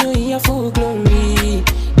me see you in your full glory.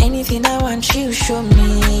 Anything I want you show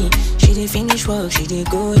me. She did finish work, she did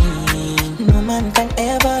go in. No man can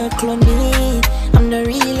ever clone me. I'm the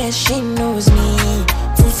realest, she knows me.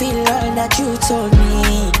 Fulfill all that you told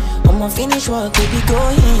me. I'ma finish work, baby, go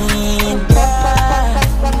in.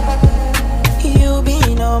 You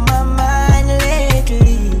been on my mind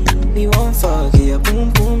lately. We won't forget, boom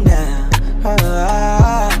boom now.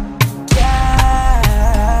 Yeah.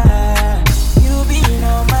 You been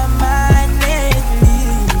on my mind lately.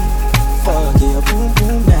 Forget, boom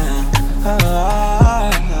boom now.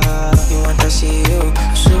 You want to see you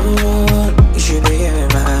soon. You should be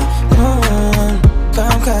hearing my moon.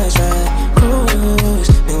 Come catch my cruise.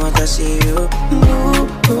 Me want to see you move.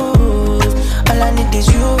 All I need is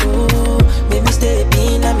you. Baby, stay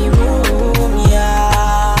in my room.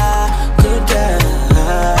 Yeah, good girl,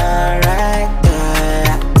 right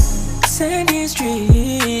there. Send these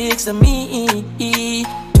streaks to me.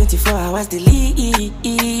 24 hours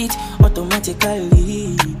delete.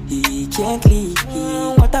 Automatically, can't leave.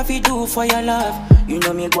 What have you do for your love? You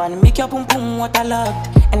know me go and make your pum pum waterlogged.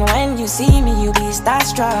 And when you see me, you be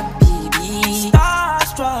starstruck, baby.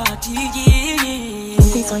 Starstruck, yeah.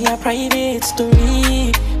 Looking for your private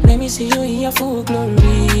story. Let me see you in your full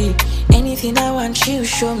glory. Anything I want, you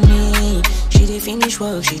show me. She did finish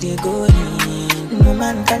work, she did go in. No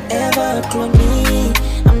man can ever clone me.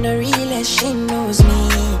 I'm the realest, she knows me.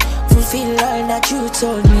 Fulfill all that you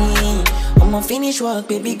told me. I'ma finish work,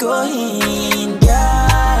 baby, go in.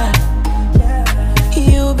 Yeah.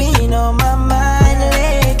 You been on my mind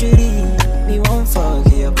lately. We won't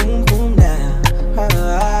forget, boom boom now.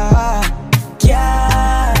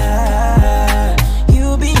 Yeah.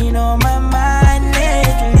 You been on my mind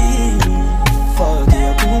lately.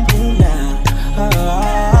 Forget, boom boom now.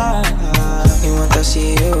 You want to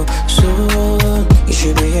see you soon. You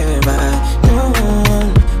should be here by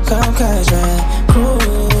noon. Come catch my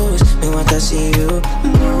cruise. Me want to see you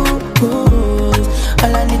move.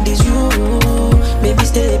 All I need is you. Baby,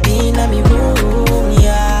 stay in my room.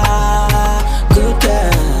 Yeah, good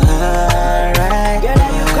girl, right? Girl,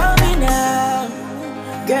 are you coming now?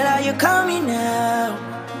 Girl, are you coming now?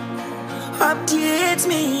 Updates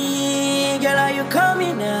me. Girl, are you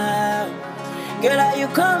coming now? Girl, are you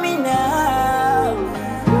coming now?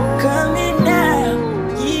 Coming now,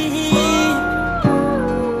 yeah.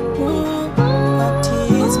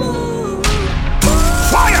 Updates me.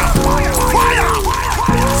 Fire! Fire! Fire!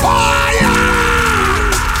 Fire!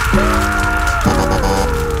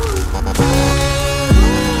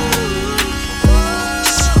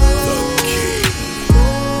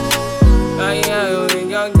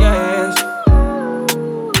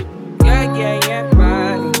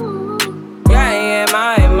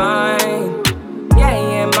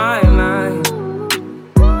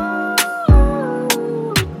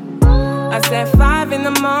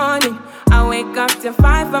 To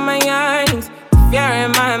fight for my yearnings. Fear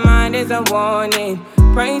in my mind is a warning.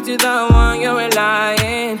 Pray to the one you're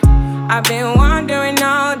relying. I've been wandering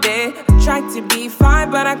all day. I tried to be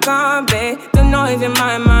fine, but I can't be. The noise in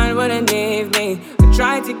my mind wouldn't leave me. I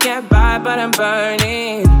tried to get by, but I'm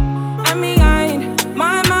burning. And behind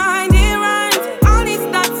my mind, it runs. All these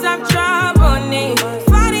thoughts have troubled me.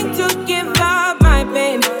 Fighting to give up my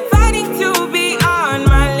pain. Fighting to be on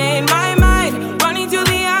my lane. My mind running to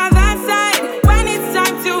the other side.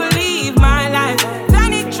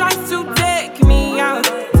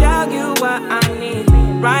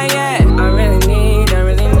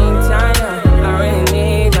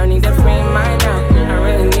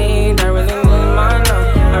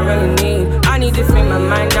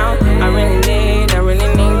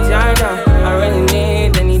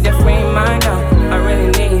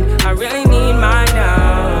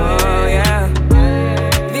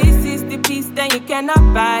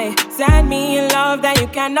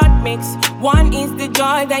 cannot mix. One is the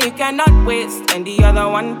joy that you cannot waste, and the other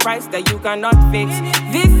one price that you cannot fix.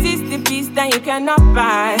 This is the peace that you cannot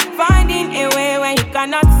buy, finding a way where you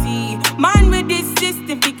cannot see. Man with this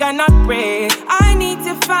system, he cannot pray. I need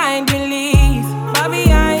to find release, but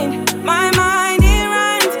behind my mind it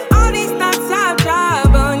runs. All these thoughts have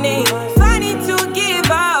trouble name. Funny to give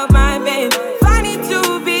up my babe, funny to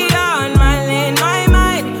be on my lane. My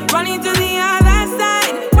mind running to the other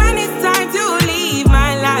side when it's time to leave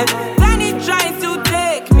my life. Then it tries to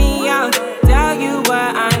take me out, tell you what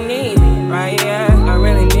I need, right? Yeah, I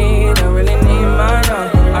really need my love.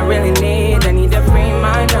 I really need to free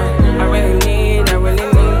my love. I really need to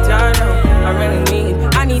know.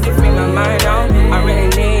 I need to free my mind out. I really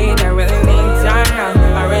need to know.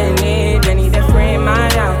 I really need to free my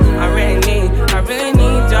love. I really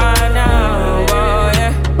need to know. Oh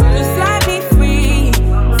yeah, just set me free,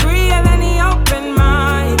 freer than the open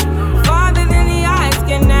mind, farther than the eyes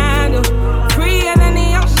can handle, freer than the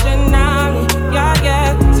ocean now. Yeah, yeah,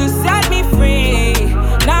 so set me free.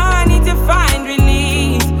 Now I need to find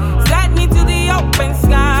release. Set me to the open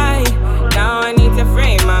sky. Now I need to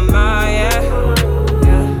free my mind.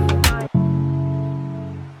 Yeah.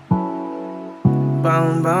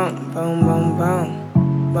 Boom, boom, boom, boom, boom.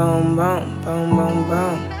 Boom, boom, boom, boom,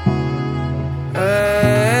 boom.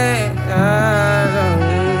 Hey,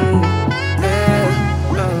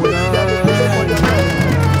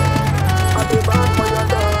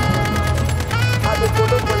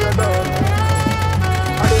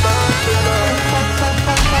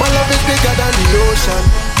 my love is bigger than the ocean.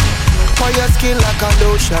 For your skin like a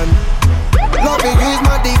lotion. Loving you is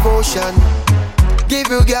my devotion. Give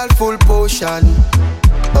you girl full potion.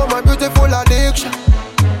 Oh my beautiful addiction,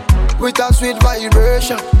 with a sweet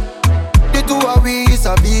vibration. The two of we is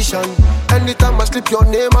a vision. Anytime I slip your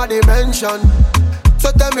name I dimension.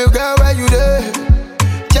 So tell me girl where you there.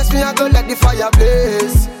 Just me I go let the fire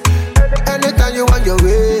blaze. Anytime you want your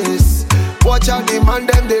ways. Watch out the man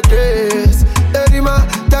them they craze. Hey man,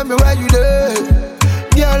 tell me where you there.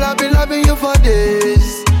 Girl I've been loving you for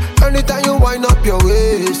days. Anytime you wind up your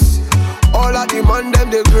waist. All of the man them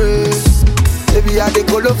they craze. Baby, I dey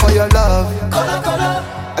colo for your love. Colo, colo.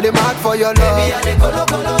 I dey mad for your love. Baby, I dey colo,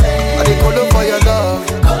 colo. I dey colo for your love.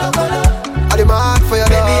 Colo, colo. I dey mad for your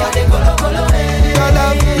love. Baby, I dey colo, colo. Your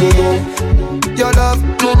love, your love,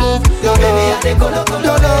 your love, your love. Baby, I dey colo, colo.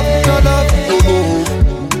 Your love,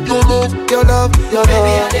 your love, your love, your love.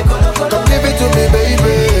 Baby, I dey colo, colo. Come give it to me,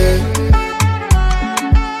 baby.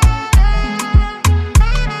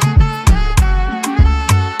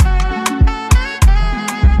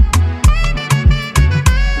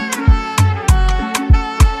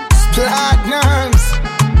 Platinums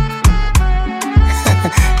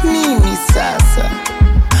Nini Sasa.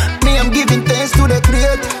 Me, I'm giving thanks to the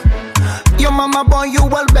creator. Your mama born you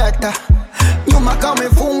well better. Nyuma kama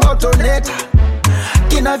funga toneta.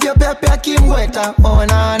 Kina vya pepe akimweta. Oh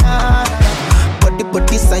na na.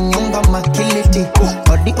 Body sa nyumba makiliti.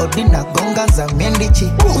 Odi na gonga za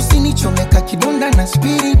mendichi. Usinichomeka kidonda na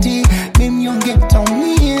spiriti. Mimi yonge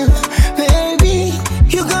taumia. Baby,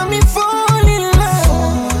 you got me falling in love.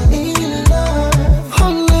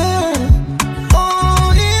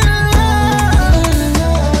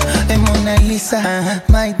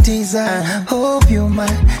 My teaser, hope you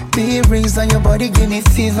might be reason your body give me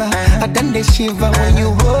fever. I done the shiver when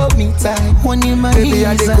you hold me tight. When you my baby,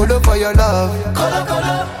 I dey colo for your love. Colo,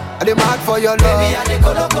 colo. I dey mad for your love. Baby, I dey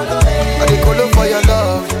colo, colo. I dey colo for your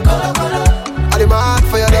love. Colo, colo. I dey mad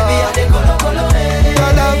for your love. Baby, I dey colo, colo.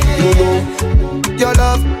 Your love, your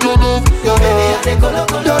love, your love, your love. Baby, I dey colo,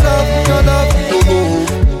 colo. Your love, your love,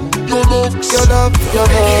 your love, your love, your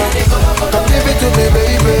love. Come give it to me,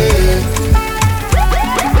 baby.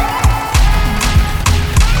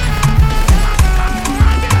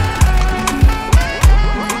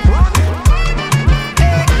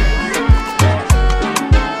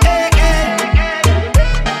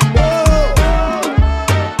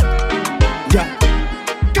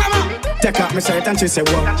 Take out my shirt and she say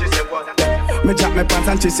what? Me drop my pants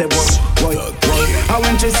and she say what? And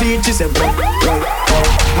when she see it she say what?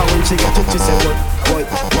 And when she get it she say what?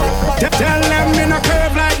 Tell them me no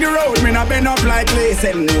curve like the road, me no bend up like lace.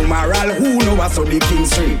 And numeral who know I saw the King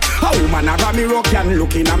Street. A woman have me rock and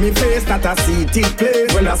looking at me face, not a seated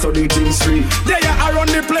place. Well I saw the King Street. They are around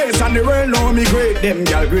the place and the world know me great. Them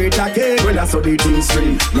gal great again. Well I saw the King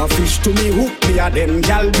Street. No fish to me hook me a them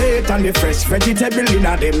gal bait and the fresh vegetable in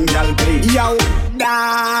a them gal plate. Yo.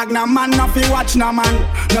 Dog, no man, no fi watch no man.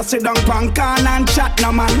 No sit down pan can and chat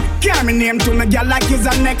no man. Carry me name to me girl like he's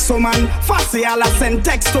a next man. Fussy all I send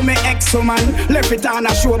text to me ex man. Left it on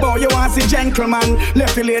a show about you want see gentleman.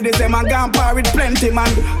 Left the ladies them a gone par with plenty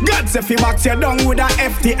man. God say fi box you down with a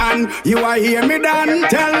FT hand. You a hear me dan?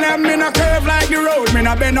 Tell them me no curve like the road, me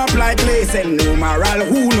no bend up like lace. And no moral,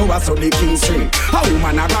 who know what's on the King Street? A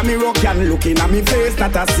woman a got me rock and looking at me face,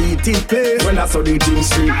 not a seated place. Well that's on the King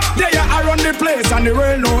Street. They a run the place and the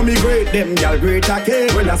world know me great. Them gal great a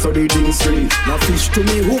cake. Well that's on the King Street. No fish to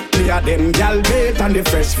me hook me a them gal bait and the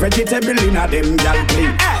fresh vegetable in a them gal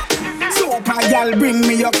plate. Super gal bring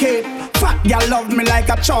me your cake. Fat gal love me like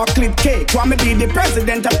a chocolate cake. Want me be the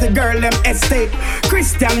president of the girl them estate.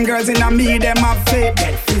 Christian girls in a me them have faith.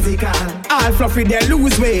 Get physical. All fluffy they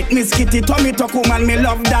lose weight. Miss Kitty tummy tuck woman me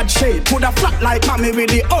love that shape. Put a flat like mommy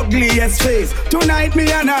with the ugliest face. Tonight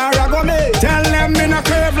me and her a go make. Tell them me no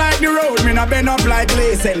curve like the road. Me no bend up like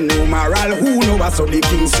lace. And no moral who know what's on the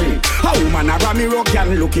King Street. A woman a got me rock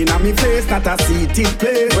and looking at me face. Not a seated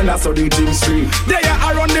place. Well that's on the King Street. They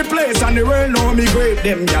a run the place and the world know me great.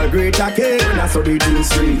 Them gal great a cake. Well that's on the King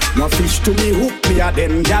Street. No fish to me hook me a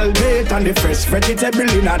them gal bait. And the fresh vegetable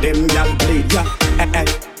in a them gal plate. Yeah,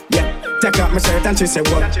 yeah. Take out my shirt and she say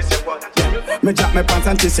what? Yeah. Me drop my pants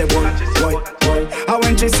and she say what? And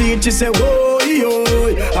when she see it she say whoa, yo.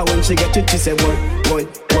 And when she get it she say what?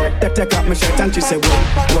 Take out my shirt and she say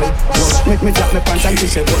what? Make me drop my pants and she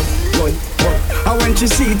say what? And when she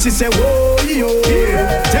see it she say whoa, yo.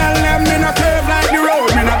 Tell them me no curve like the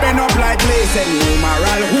road, me no bend up like lace. And no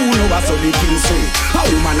moral who know what's on the King Street. A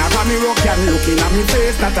woman a got me rock and looking at me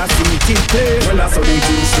face, not a seated place. Well that's on the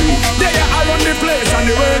King Street. They a run the place and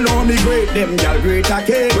the world know me great. Them gal great a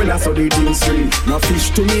cake. Well that's on the King Street. No fish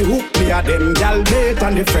to me hook me a them gal bait.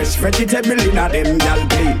 And the fresh vegetable in a them gal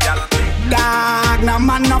plate. Dog, no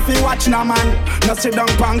man, no fi watch no man. No sit down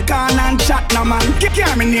pan can and chat no man.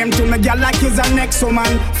 Carry me name to me girl like he's a next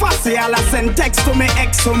man. Fussy all I send text to me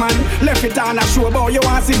ex man. Left it on a show about you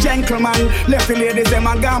want see gentleman. Left the ladies them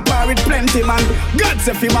a gone par with plenty man. God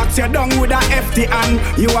say fi box you down with a FT hand.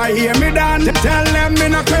 You a hear me dan? Tell them me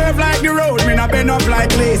no curve like the road, me no bend up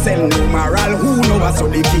like lace. And no moral who know what's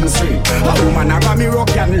on the King Street. A woman a got me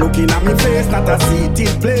rock and looking at me face, not a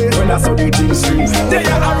seated place. Well that's on the King Street. They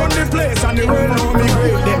a run the place. And the world know me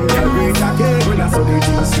great, them gal great again. When I saw the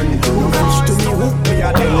King Street, no fish to me hook me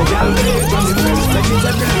a them gal great. And the fresh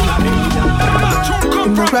vegetable in a them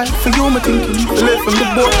gal. Right for you, me thinking. Left from the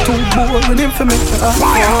boat too boring, him for me to have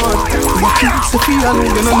fun. You keep the feeling,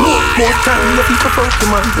 you know more time. The people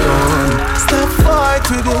Pokemon gone. Stop fight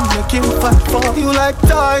with him, make him fight for you like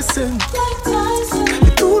Tyson.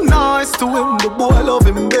 You're too nice to him, the boy love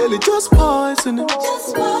him belly, just poison him.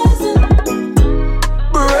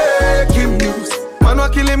 Breaking news. Man wa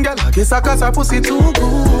kill him, girl. I guess I cause her pussy too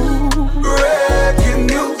good. Breaking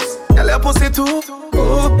news. Girl, your pussy too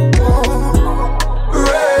good.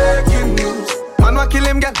 Breaking news. Man wa kill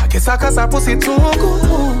him, girl. I guess I cause her pussy too good.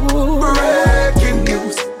 Breaking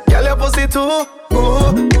news. Girl, your pussy too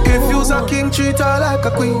good. If you's a king, treat her like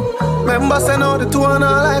a queen. Remember, send out the two and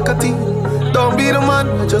her like a team. Don't be the man,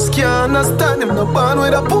 I just can't understand him. No born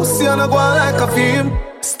with a pussy and a go on like a film.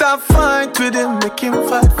 Stop fight with him, make him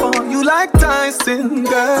fight for you like Tyson,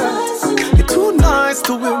 girl. You're too nice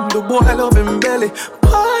to him, the boy love him belly.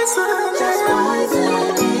 Poison.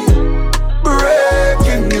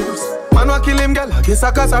 Breaking news. Man wa kill him, girl. I guess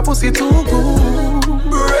I cause her pussy too good.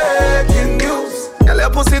 Breaking news. Girl,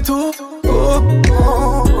 your pussy too good.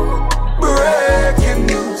 Breaking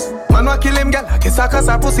news. Man wa kill him, girl. I guess I cause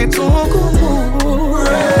her pussy too good.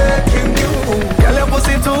 Breaking news. Girl, your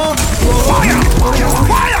pussy too good.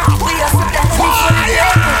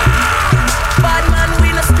 Fire! Bad man, we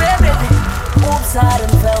no spare, baby. Oops, I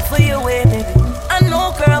done fell for your way, baby. I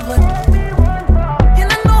know, girl, but and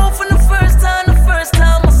I know from the first time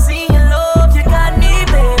I see your love, you got me,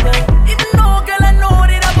 baby. Even though, girl, I know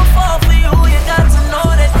that I will fall for you, you got to know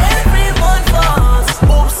that everyone falls.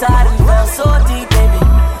 Oops, I done fell so deep, baby.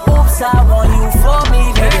 Oops, I want you for me,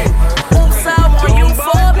 baby. Oops, I want you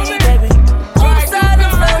for me, baby. Oops, I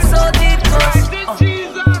done fell so deep,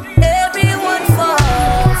 everyone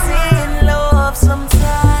falls in love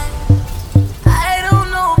sometime. I don't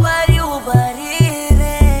know about you,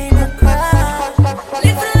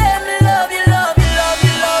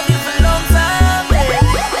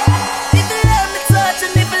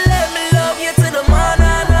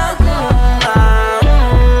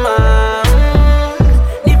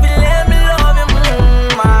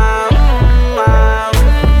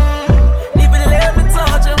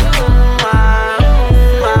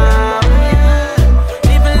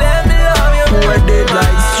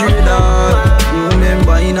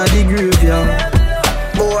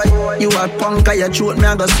 punk of your throat, me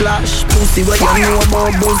I go slash. Pussy where you know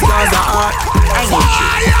about buzz cause of heart.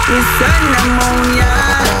 We send them on ya.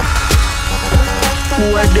 Who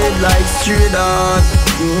are dead like straight out.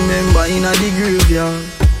 Remember in a the graveyard.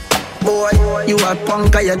 Boy, you a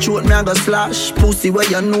punk of your throat, me I go slash. Pussy where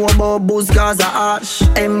you know about buzz cause of ash.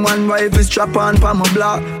 M1 rifle strap on pa my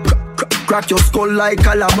block. Crack your skull like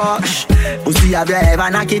calabash. Pussy, have you ever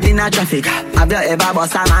knocked it in a traffic? Have you ever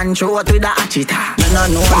bust a man throat with a hatchet? Me no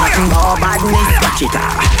know nothing about badness, watch it.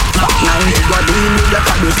 Now you go deal with the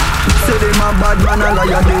habit. Say them a bad man, a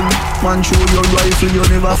liar them. Man show your rifle, you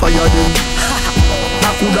never fire them.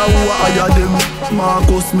 I coulda who a hire them.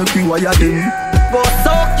 Marcus make we wire them. Go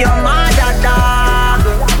suck your mother, dog.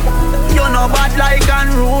 You know bad like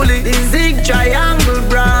unruly. The zig triangle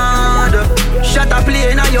brand. Shut up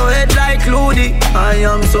plane on your head like Loody. I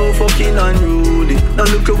am so fucking unruly. Now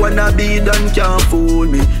look at wanna be done can't fool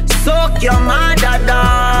me. Suck your mother,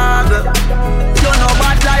 dog. You know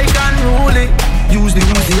bad like unruly. Use the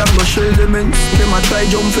Uzi and go shell them ends. Them a try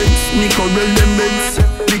jump fence, nickel roll them bends.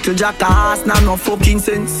 Little jackass, nah no fucking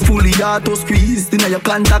sense. Fully auto squeeze, inna your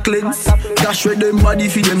contact lens. Dash with them body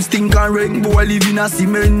for them stink and ring. Boy live in a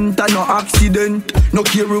cement and no accident. No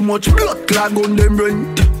care how much blood clog on them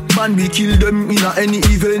rent. Man we kill them in a any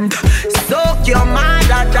event. Suck your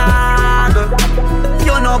mother, dog.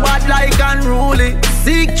 You know bad like unruly.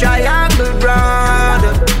 Sick triangle brand.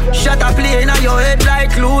 Shut up plane on your head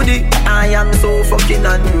like Loody. I am so fucking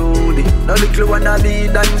unruly. No little wanna be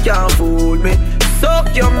done can't fool me.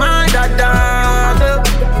 Suck your mother, dog.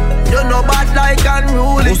 You know bad like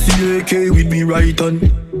unruly. Pussy AK with me right on.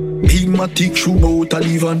 Big matic shoe out a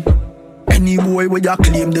live on. Any boy where you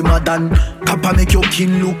claim them a done. Kappa make your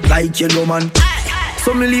kin look like yellow man.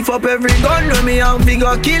 So me lift up every gun when me and we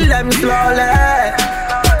go kill them slowly.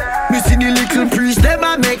 Me see the little priest, them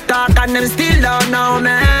a make talk and them still don't know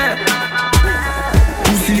me.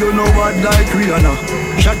 You see you know bad like Rihanna.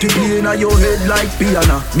 Shot you plane on your head like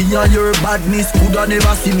piano. Me and your badness coulda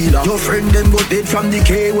never similar. Your friend them go dead from the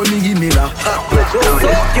K when me give me la.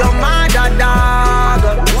 Fuck your mother, dog.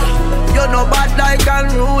 You know bad like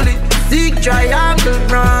unruly. Sick triangle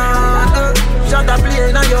brand. Shot a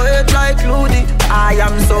plane on your head like Loody. I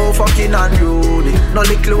am so fucking unruly. No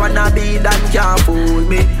little wanna be that can't fool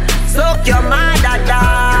me. Suck your mother,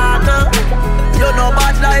 dog. You know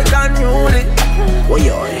bad like unruly. Oh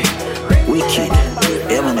yo, wicked.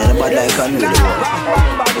 Yeah man, bad like unruly.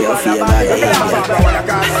 You feel bad.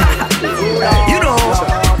 You know.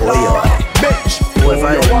 Oh yo.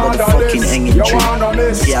 Whoever you want the fucking hanging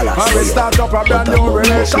tree. Yalla, I will start up a brand new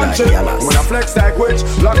relationship. When I flex like witch,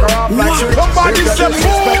 lock her off like switch. Somebody say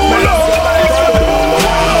fool.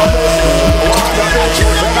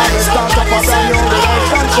 Start up a brand new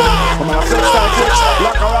relationship. When I flex like witch,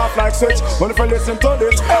 lock her off like switch. When if you listen to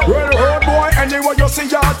this, well road boy, anywhere you see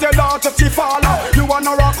her, tell her to see follow. You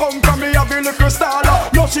wanna rock home from me, I be little star.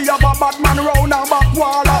 No, she have a bad man round her back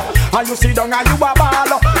wall. And you see down and you a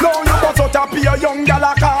baller. No, you bust out a pure young gal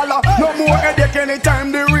a caller. No more headache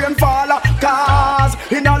anytime the rain fall. Cause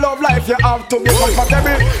in a love life you have to be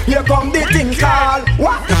comfortable. Here come the thing call.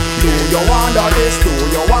 What? Do you wonder this? Do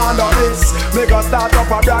you wonder this? Make us start up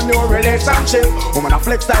a brand new relationship. Woman a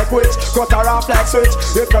flex like witch, cut her off like switch.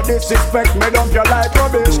 If you disrespect me, dump you like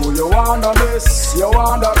rubbish. Do you wonder this? You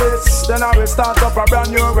wonder this? Then I will start up a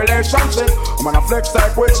brand new relationship. Woman a flex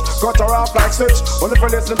like witch, cut her off like switch. Only if you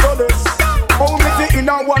listen to this. Oh, me see in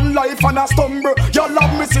a one life and a stumble. You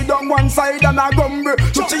love me sit down one side and a grumble.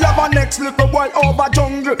 So she have a next little boy over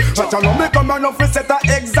jungle. But you know me come on off to set an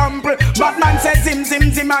example. Bad man says zim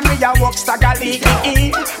zim zim and me a walk staggerly.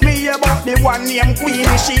 Me about the one named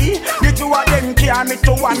Queenie she. The two of them carry me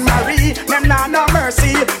to one Marie. Them nah no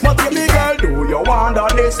mercy. But you me girl, do you wonder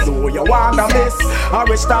this? Do you wonder this? I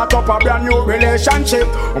will start up a brand new relationship.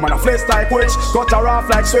 I'm gonna flex like witch, cut her off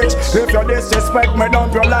like switch. If you disrespect me,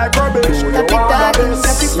 dump you like rubbish. Happy talking,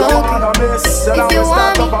 happy fucking. If you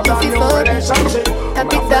want me, if you fucking.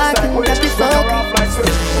 Happy talking, happy fucking.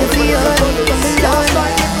 If you hold me, come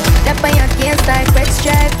alone. That by your can't start quick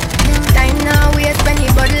strike. Time now, we spend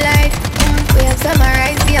your body life. We have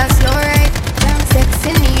summarized via slow ride. Sex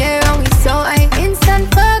in the air and we so high.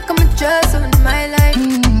 Instant fuck, I'm a trust in my life.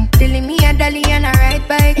 Telling me a dolly and a ride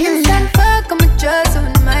bike. Instant fuck, I'm a trust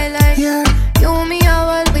in my life. You me a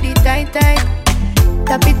wall with it tight tight.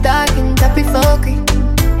 Tappy talking, tappy fucking.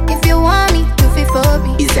 If you want me, you feel for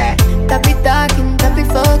me. Is that? Tappy talking, tappy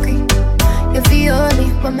fucking. If you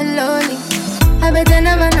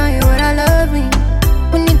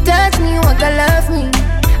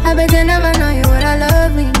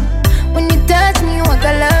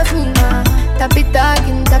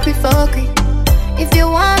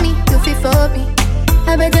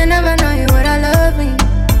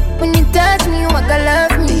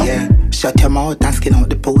mouth and skin out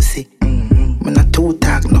the pussy. When I too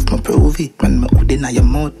talk, enough me prove it. When me hood inna your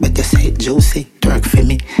mouth, bet you say it juicy. Twerk for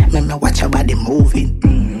me, make me watch your body moving.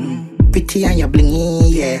 Pretty and you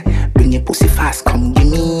blingy, yeah. Bring your pussy fast, come give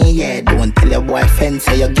me, yeah. Don't tell your boyfriend,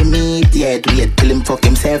 say you give me it, yeah. Wait till him fuck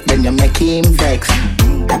himself, then you make him vex.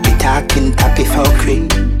 Tappy talking, tappy fuckery.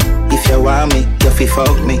 If you want me, you fi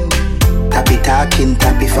fuck me. Tappy talking,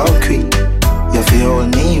 tappy fuckery. You fi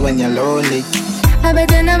hold me when you're lonely. I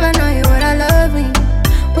bet you never know you would I love me.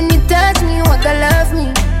 When you touch me, you walk I love me.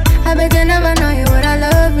 I bet you never know you would I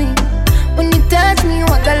love me. When you touch me, you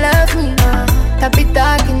walk I love me. Tappy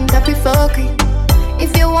talking, tappy fuckery.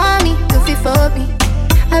 If you want me, you fi fuck me.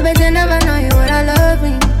 I bet you never know you would I love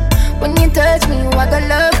me. When you touch me, you walk I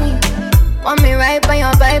love me. Want me right by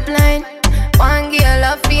your pipeline. Want give you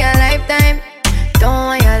love for your lifetime. Don't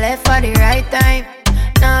want you left for the right time.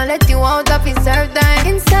 Now let you out of his serve time.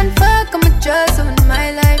 Instant fuck, I'm a trust in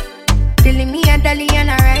my life. Feeling me a dolly and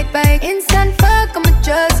a ride bike. Instant fuck, I'm a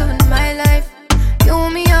trust in my life. You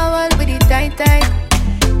me a world with it tight.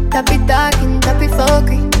 Tappy talking, tappy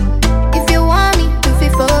fucking. If you want me, you fi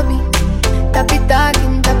fuck me. Tappy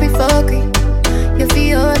talking, tappy fucking. You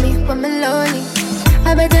feel me when I'm lonely.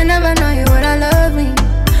 I bet you never know you would I love me.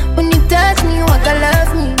 When you touch me, you walk I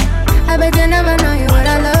love me. I bet you never know you would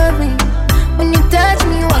I love me. When you touch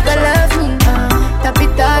me, you walk I love me. Tappy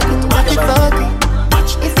talking, tappy fucking.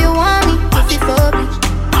 If you want me, you fi fuck me.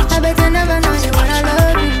 I bet you never know you would I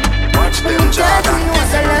love me. When you touch me, you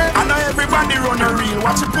walk I love me. I know everybody run a reel,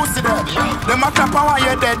 watch your pussy dead. Them a clap and while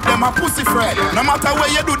you're dead, them a pussy fred. No matter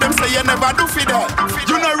where you do, them say you never do for that.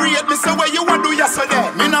 You no rate me, so where you want do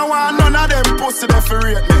yesterday. Me no want none of them pussy there for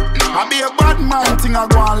rate me. I be a bad man thing I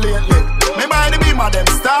go on lately. Me by the beam of them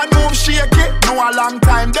start move shake it. No a long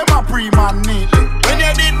time, them a pre-man neatly. When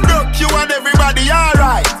you did broke, you and everybody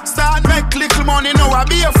alright. Start make little money, now I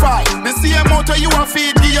be a fight. The same motor you a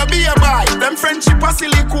feed, give you be a buy. Them friendship a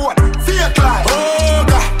silicone, fake life. Oh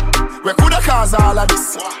God, we coulda cause all of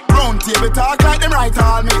this. Round table talk like them right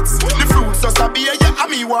all mix. The fruits just a beer, yeah,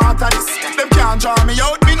 and me water this. Them can't draw me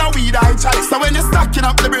out, me no weed I chalice. So when you stacking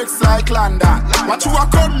up the bricks like London, watch you a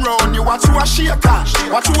come round, you watch you a shake on.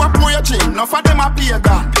 Watch you a pour your gym, enough of them a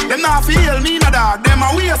pagan. Them not feel me no dog, them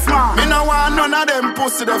a waste man. Me no want none of them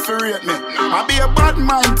pussy there for rate me. I be a bad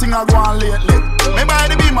mind thing I go on lately. Me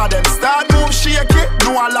by the beam of them start move shake it.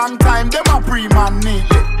 No a long time, them a pre-man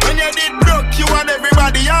neatly. When you did broke, you and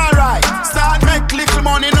everybody alright. Start make little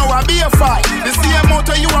money, now I be a fight. The same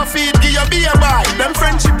motor you a feed, give you be a buy. Them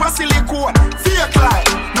friendship a silicone, fake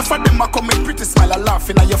life. Enough of them a come with pretty smile, a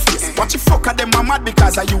laughing at your face. Watch you fuck at them a mad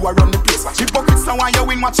because of you a run the place. Hypocrites now when you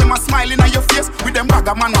win, watch them a smiling at your face. With them bag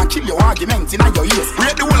a man a kill your argument in your ears.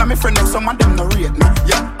 Rate the whole of my friends, some of them no rate me.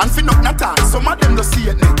 Yeah, and fin up not time, some of them no see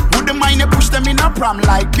it me. Would the mind you push them in a pram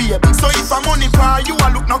like baby. So if I'm money power, you a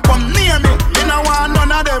look no come near me. Me no want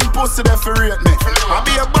none of them pussy there for rate me. I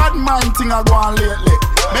be a bad mind thing I go on lately.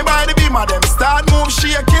 Me by the beam of them start move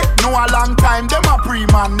shake it. No a long time, them a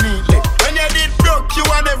pre-man neatly. When you did broke, you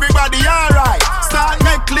and everybody alright. Start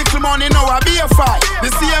make little money, now I be a fight. The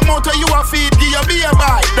same motor you a feed, give you be a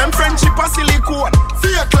buy. Them friendship a silicone,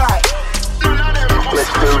 fake life. Let's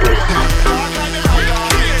do this.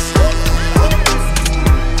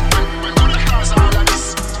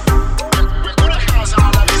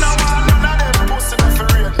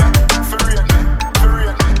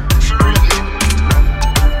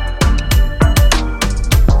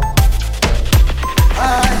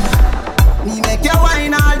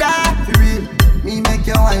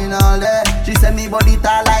 She said me body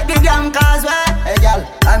tall like the damn causeway. Hey girl,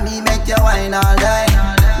 and me make you wine all day.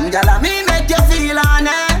 Girl, and me make you feel on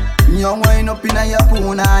it. Me a wine up inna your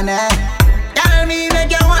poon on it. Girl, me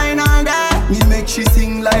make you wine all day. Me make she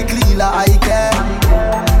sing like Lila I care.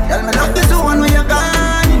 Girl, me love the zone where you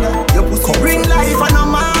gone. You know, your pussy bring life and a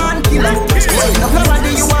man killer. Wine up your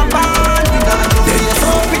body, you a bad. You're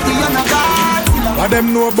so pretty and a god. What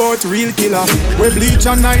them know about real killer? We bleach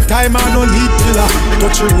at night time and no need killer.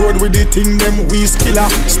 Touch the road with the thing them we skiller.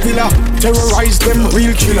 Stiller, terrorize them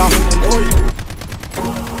real killer.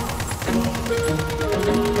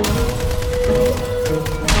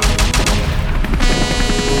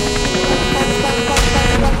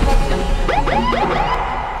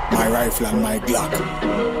 My rifle and my Glock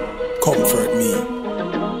comfort me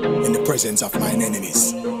in the presence of mine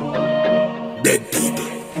enemies. Dead people.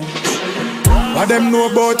 What them know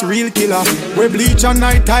about real killer? We bleach at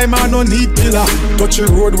night time and no need killer. Touch the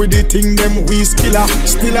road with the thing them we skiller.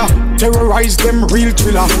 Stiller, terrorize them real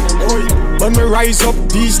thriller. When we rise up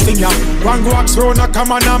these stinger, one go axe round a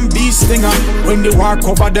come on and be stinger. When the war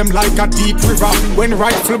cover them like a deep river. When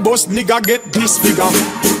rifle bust nigga get this figure.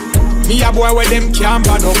 Me a boy where them can't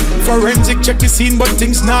bad up. Forensic check the scene but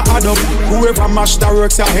things not add up. Whoever mash the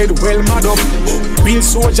works ahead well mad up. Real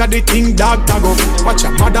soldier the thing dog tag up. Watch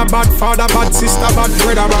a mother bad, father bad, sister bad,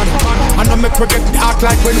 brother bad. And I make we get dark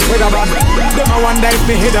like when weather bad. Them a wonder if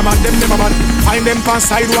me hit them and them never bad. Find them pan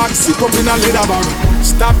sidewalk, sick up in a leather bag.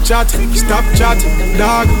 Stop chat,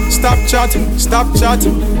 dog. Stop chat,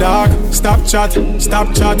 dog. Stop chat.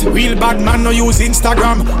 Real bad man no use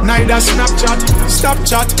Instagram, neither Snapchat. Stop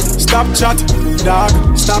chat, dog.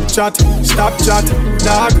 Stop chat,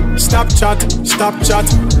 dog. Stop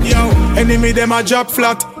chat. Yo, enemy them a drop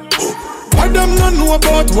flat. Why them not know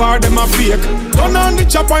about war, them a fake. Turn on the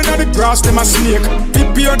chopper inna the grass, them a snake.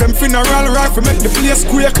 Prepare them funeral rifle, make the place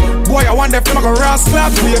quake. Boy, I wonder if them a go rascal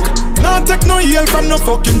wake. Not take no yell from no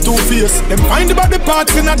fucking two-face. Them find the body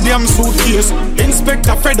parts in a damn suitcase.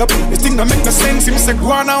 Inspector fed up, this thing don't make no sense. Him say,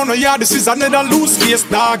 go on now, no yeah, this is another loose case,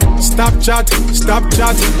 dog. Stop chat, dog.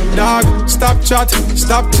 Stop chat,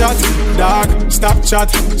 dog. Stop chat.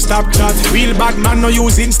 Real bad man no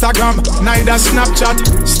use Instagram, neither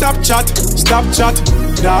Snapchat. Stop chat,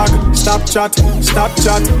 dog. Stop chat,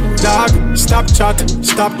 dog. Stop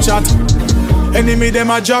chat. Enemy them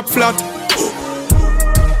a drop flat.